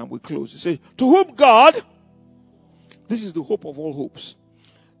 4, and we close. It says, to whom God, this is the hope of all hopes,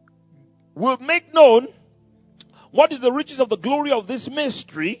 will make known what is the riches of the glory of this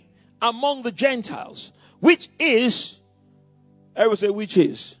mystery among the Gentiles, which is, I will say, which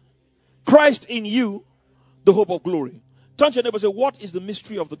is Christ in you, the hope of glory. Turn to your neighbor and say, what is the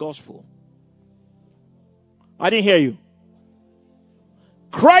mystery of the gospel? I didn't hear you.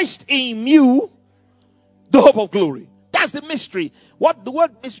 Christ in you, The hope of glory. That's the mystery. What the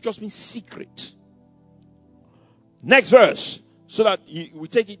word mystery just means secret. Next verse. So that we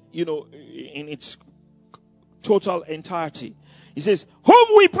take it, in its total entirety. He says, whom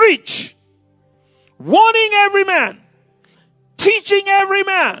we preach, warning every man, teaching every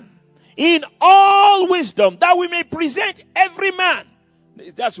man in all wisdom, that we may present every man.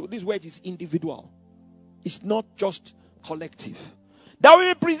 This word is individual. It's not just collective. That we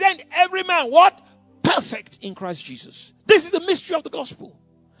may present every man what? Perfect in Christ Jesus. This is the mystery of the gospel.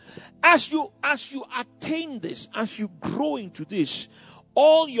 As you attain this, as you grow into this,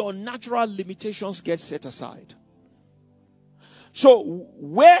 all your natural limitations get set aside. So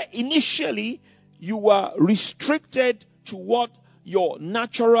where initially you were restricted to what your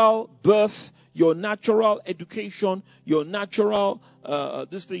natural birth, your natural education, your natural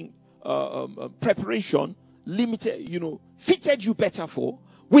preparation limited, fitted you better for.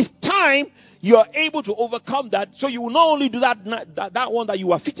 With time, you are able to overcome that. So you will not only do that one that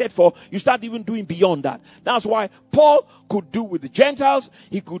you are fitted for, you start even doing beyond that. That's why Paul could do with the Gentiles,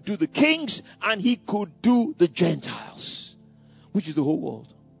 he could do the kings, and he could do the Gentiles, which is the whole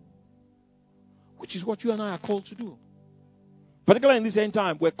world. Which is what you and I are called to do. Particularly in this end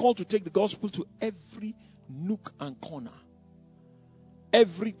time, we're called to take the gospel to every nook and corner.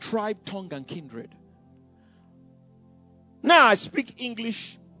 Every tribe, tongue, and kindred. Now I speak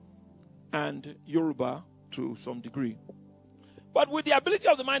English and Yoruba to some degree. But with the ability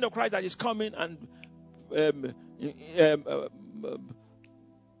of the mind of Christ that is coming and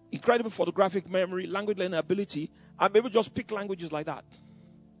incredible photographic memory, language learning ability, I'm able to just pick languages like that.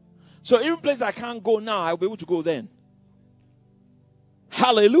 So even places I can't go now, I'll be able to go then.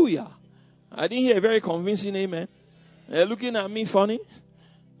 Hallelujah. I didn't hear a very convincing amen. Looking at me funny.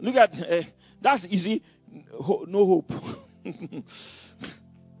 Look at, that's easy. No hope.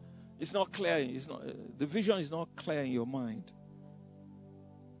 It's not clear. It's not. The vision is not clear in your mind.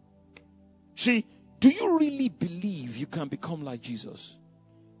 See, do you really believe you can become like Jesus?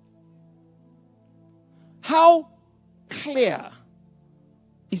 How clear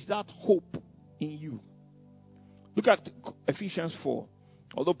is that hope in you? Look at Ephesians 4.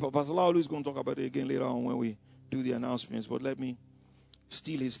 Although Pastor Laolu is going to talk about it again later on when we do the announcements, but let me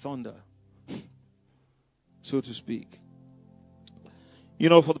steal his thunder, so to speak.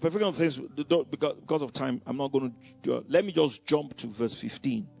 For the perfection of things, because of time, I'm not going to. Let me just jump to verse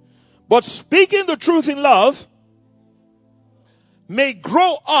 15. But speaking the truth in love may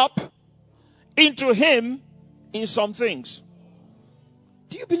grow up into him in some things.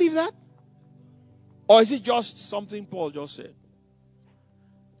 Do you believe that? Or is it just something Paul just said?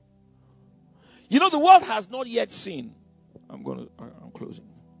 The world has not yet seen. I'm closing.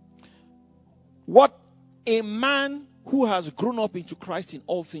 What a man who has grown up into Christ in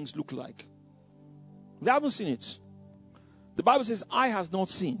all things look like. They haven't seen it. The Bible says, eye has not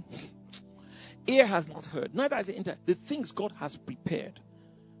seen, ear has not heard, neither has it entered the things God has prepared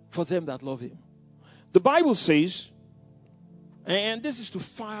for them that love him. The Bible says, and this is to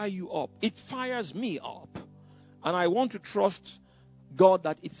fire you up. It fires me up. And I want to trust God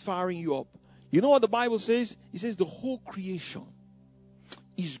that it's firing you up. You know what the Bible says? It says the whole creation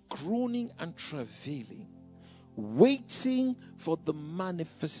is groaning and travailing, waiting for the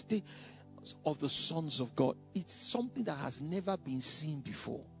manifestation of the sons of God. It's something that has never been seen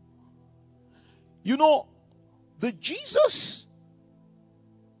before. The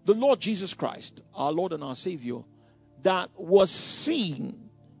Lord Jesus Christ, our Lord and our Savior, that was seen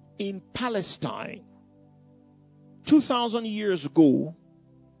in Palestine 2,000 years ago,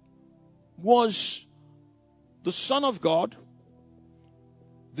 was the Son of God,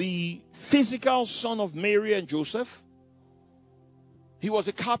 the physical son of Mary and Joseph. He was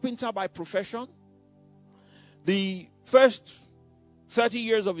a carpenter by profession. The first 30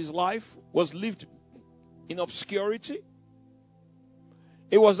 years of his life was lived in obscurity.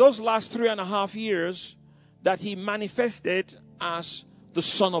 It was those last 3.5 years that he manifested as the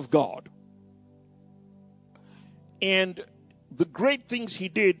Son of God. And the great things he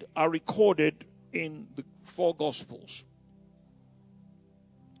did are recorded in the 4 Gospels.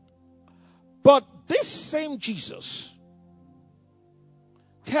 But this same Jesus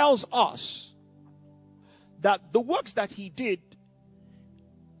tells us that the works that he did,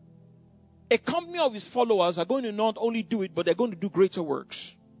 a company of his followers are going to not only do it, but they're going to do greater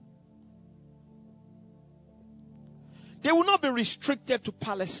works. They will not be restricted to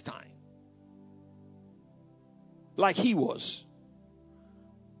Palestine like he was,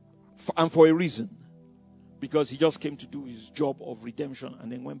 and for a reason, because he just came to do his job of redemption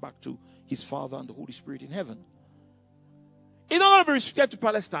and then went back to his Father and the Holy Spirit in heaven. It's not going to be restricted to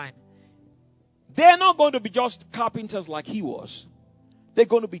Palestine. They're not going to be just carpenters like he was. They're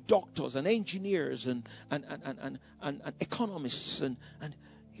going to be doctors and engineers and economists. And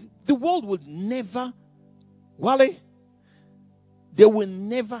the world would never, Wale, they will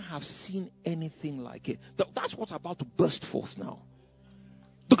never have seen anything like it. That's what's about to burst forth now.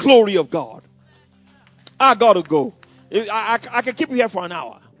 The glory of God. I got to go. I can keep you here for an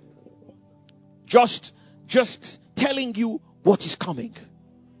hour. Just telling you what is coming.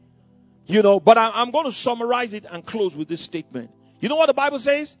 You know, but I'm going to summarize it and close with this statement. You know what the Bible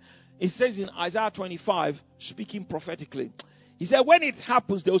says? It says in Isaiah 25, speaking prophetically, he said, when it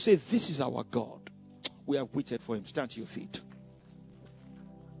happens, they'll say, this is our God. We have waited for him. Stand to your feet.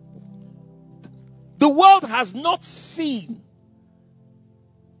 The world has not seen.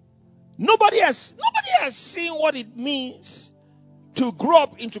 Nobody has seen what it means to grow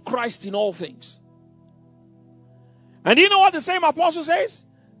up into Christ in all things. And you know what the same apostle says?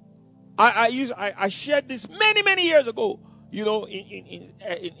 I shared this many years ago, you know,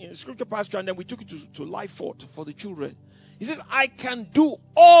 in scripture pastor, and then we took it to Life Fort for the children. He says, I can do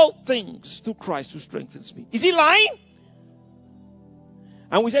all things through Christ who strengthens me. Is he lying?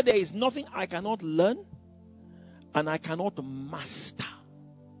 And we said there is nothing I cannot learn and I cannot master.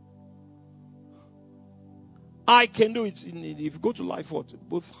 I can do it. If you go to Life Fort,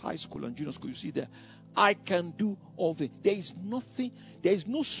 both high school and junior school, you see there, I can do all things. There is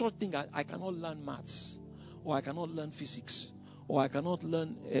no such thing as I cannot learn maths, or I cannot learn physics, or I cannot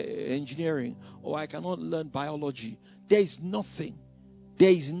learn engineering, or I cannot learn biology. There is nothing.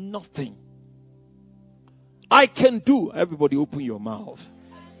 There is nothing. I can do. Everybody open your mouth.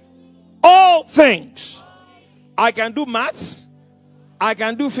 All things. I can do maths. I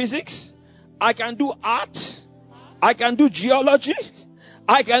can do physics. I can do art. I can do geology.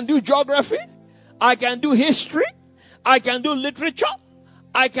 I can do geography. I can do history. I can do literature.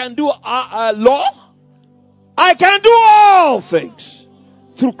 I can do law. I can do all things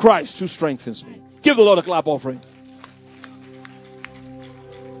through Christ who strengthens me. Give the Lord a clap offering.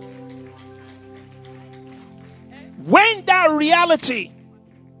 When that reality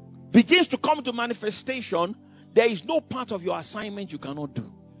begins to come to manifestation, there is no part of your assignment you cannot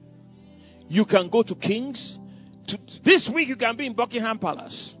do. You can go to Kings. This week you can be in Buckingham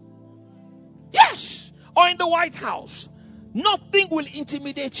Palace. Yes. Or in the White House. Nothing will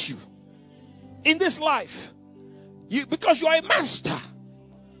intimidate you in this life. Because you are a master.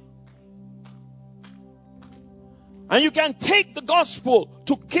 And you can take the gospel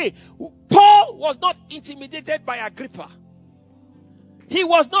to King. Paul was not intimidated by Agrippa. He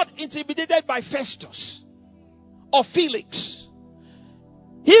was not intimidated by Festus or Felix.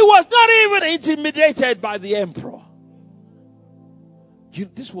 He was not even intimidated by the emperor.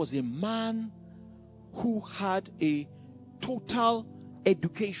 This was a man who had a total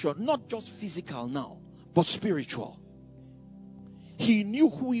education, not just physical now, but spiritual. He knew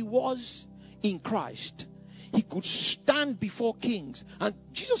who he was in Christ. He could stand before kings. And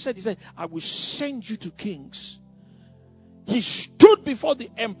Jesus said, he said, I will send you to kings. He stood before the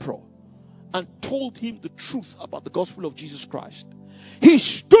emperor and told him the truth about the gospel of Jesus Christ. He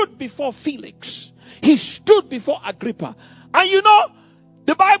stood before Felix. He stood before Agrippa. And you know,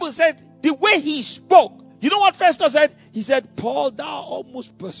 the Bible said, the way he spoke, you know what Festus said? He said, Paul, thou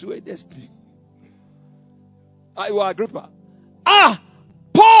almost persuadest me. Agrippa.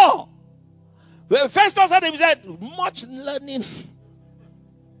 Paul! When Festus said him, he said, much learning.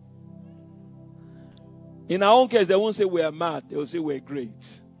 In our own case, they won't say we are mad. They will say we are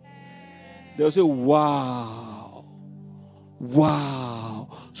great. They will say, wow.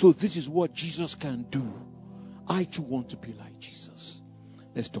 Wow. So this is what Jesus can do. I too want to be like Jesus.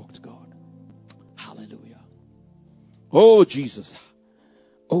 Let's talk to God. Hallelujah. Oh, Jesus.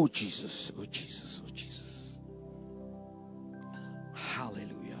 Oh, Jesus. Oh, Jesus. Oh, Jesus.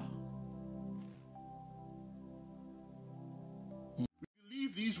 Hallelujah. We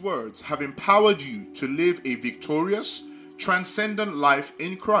believe these words have empowered you to live a victorious, transcendent life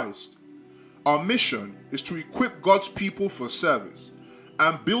in Christ. Our mission is to equip God's people for service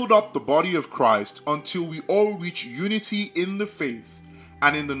and build up the body of Christ until we all reach unity in the faith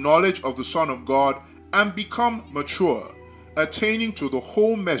and in the knowledge of the Son of God and become mature, attaining to the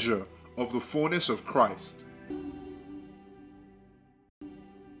whole measure of the fullness of Christ.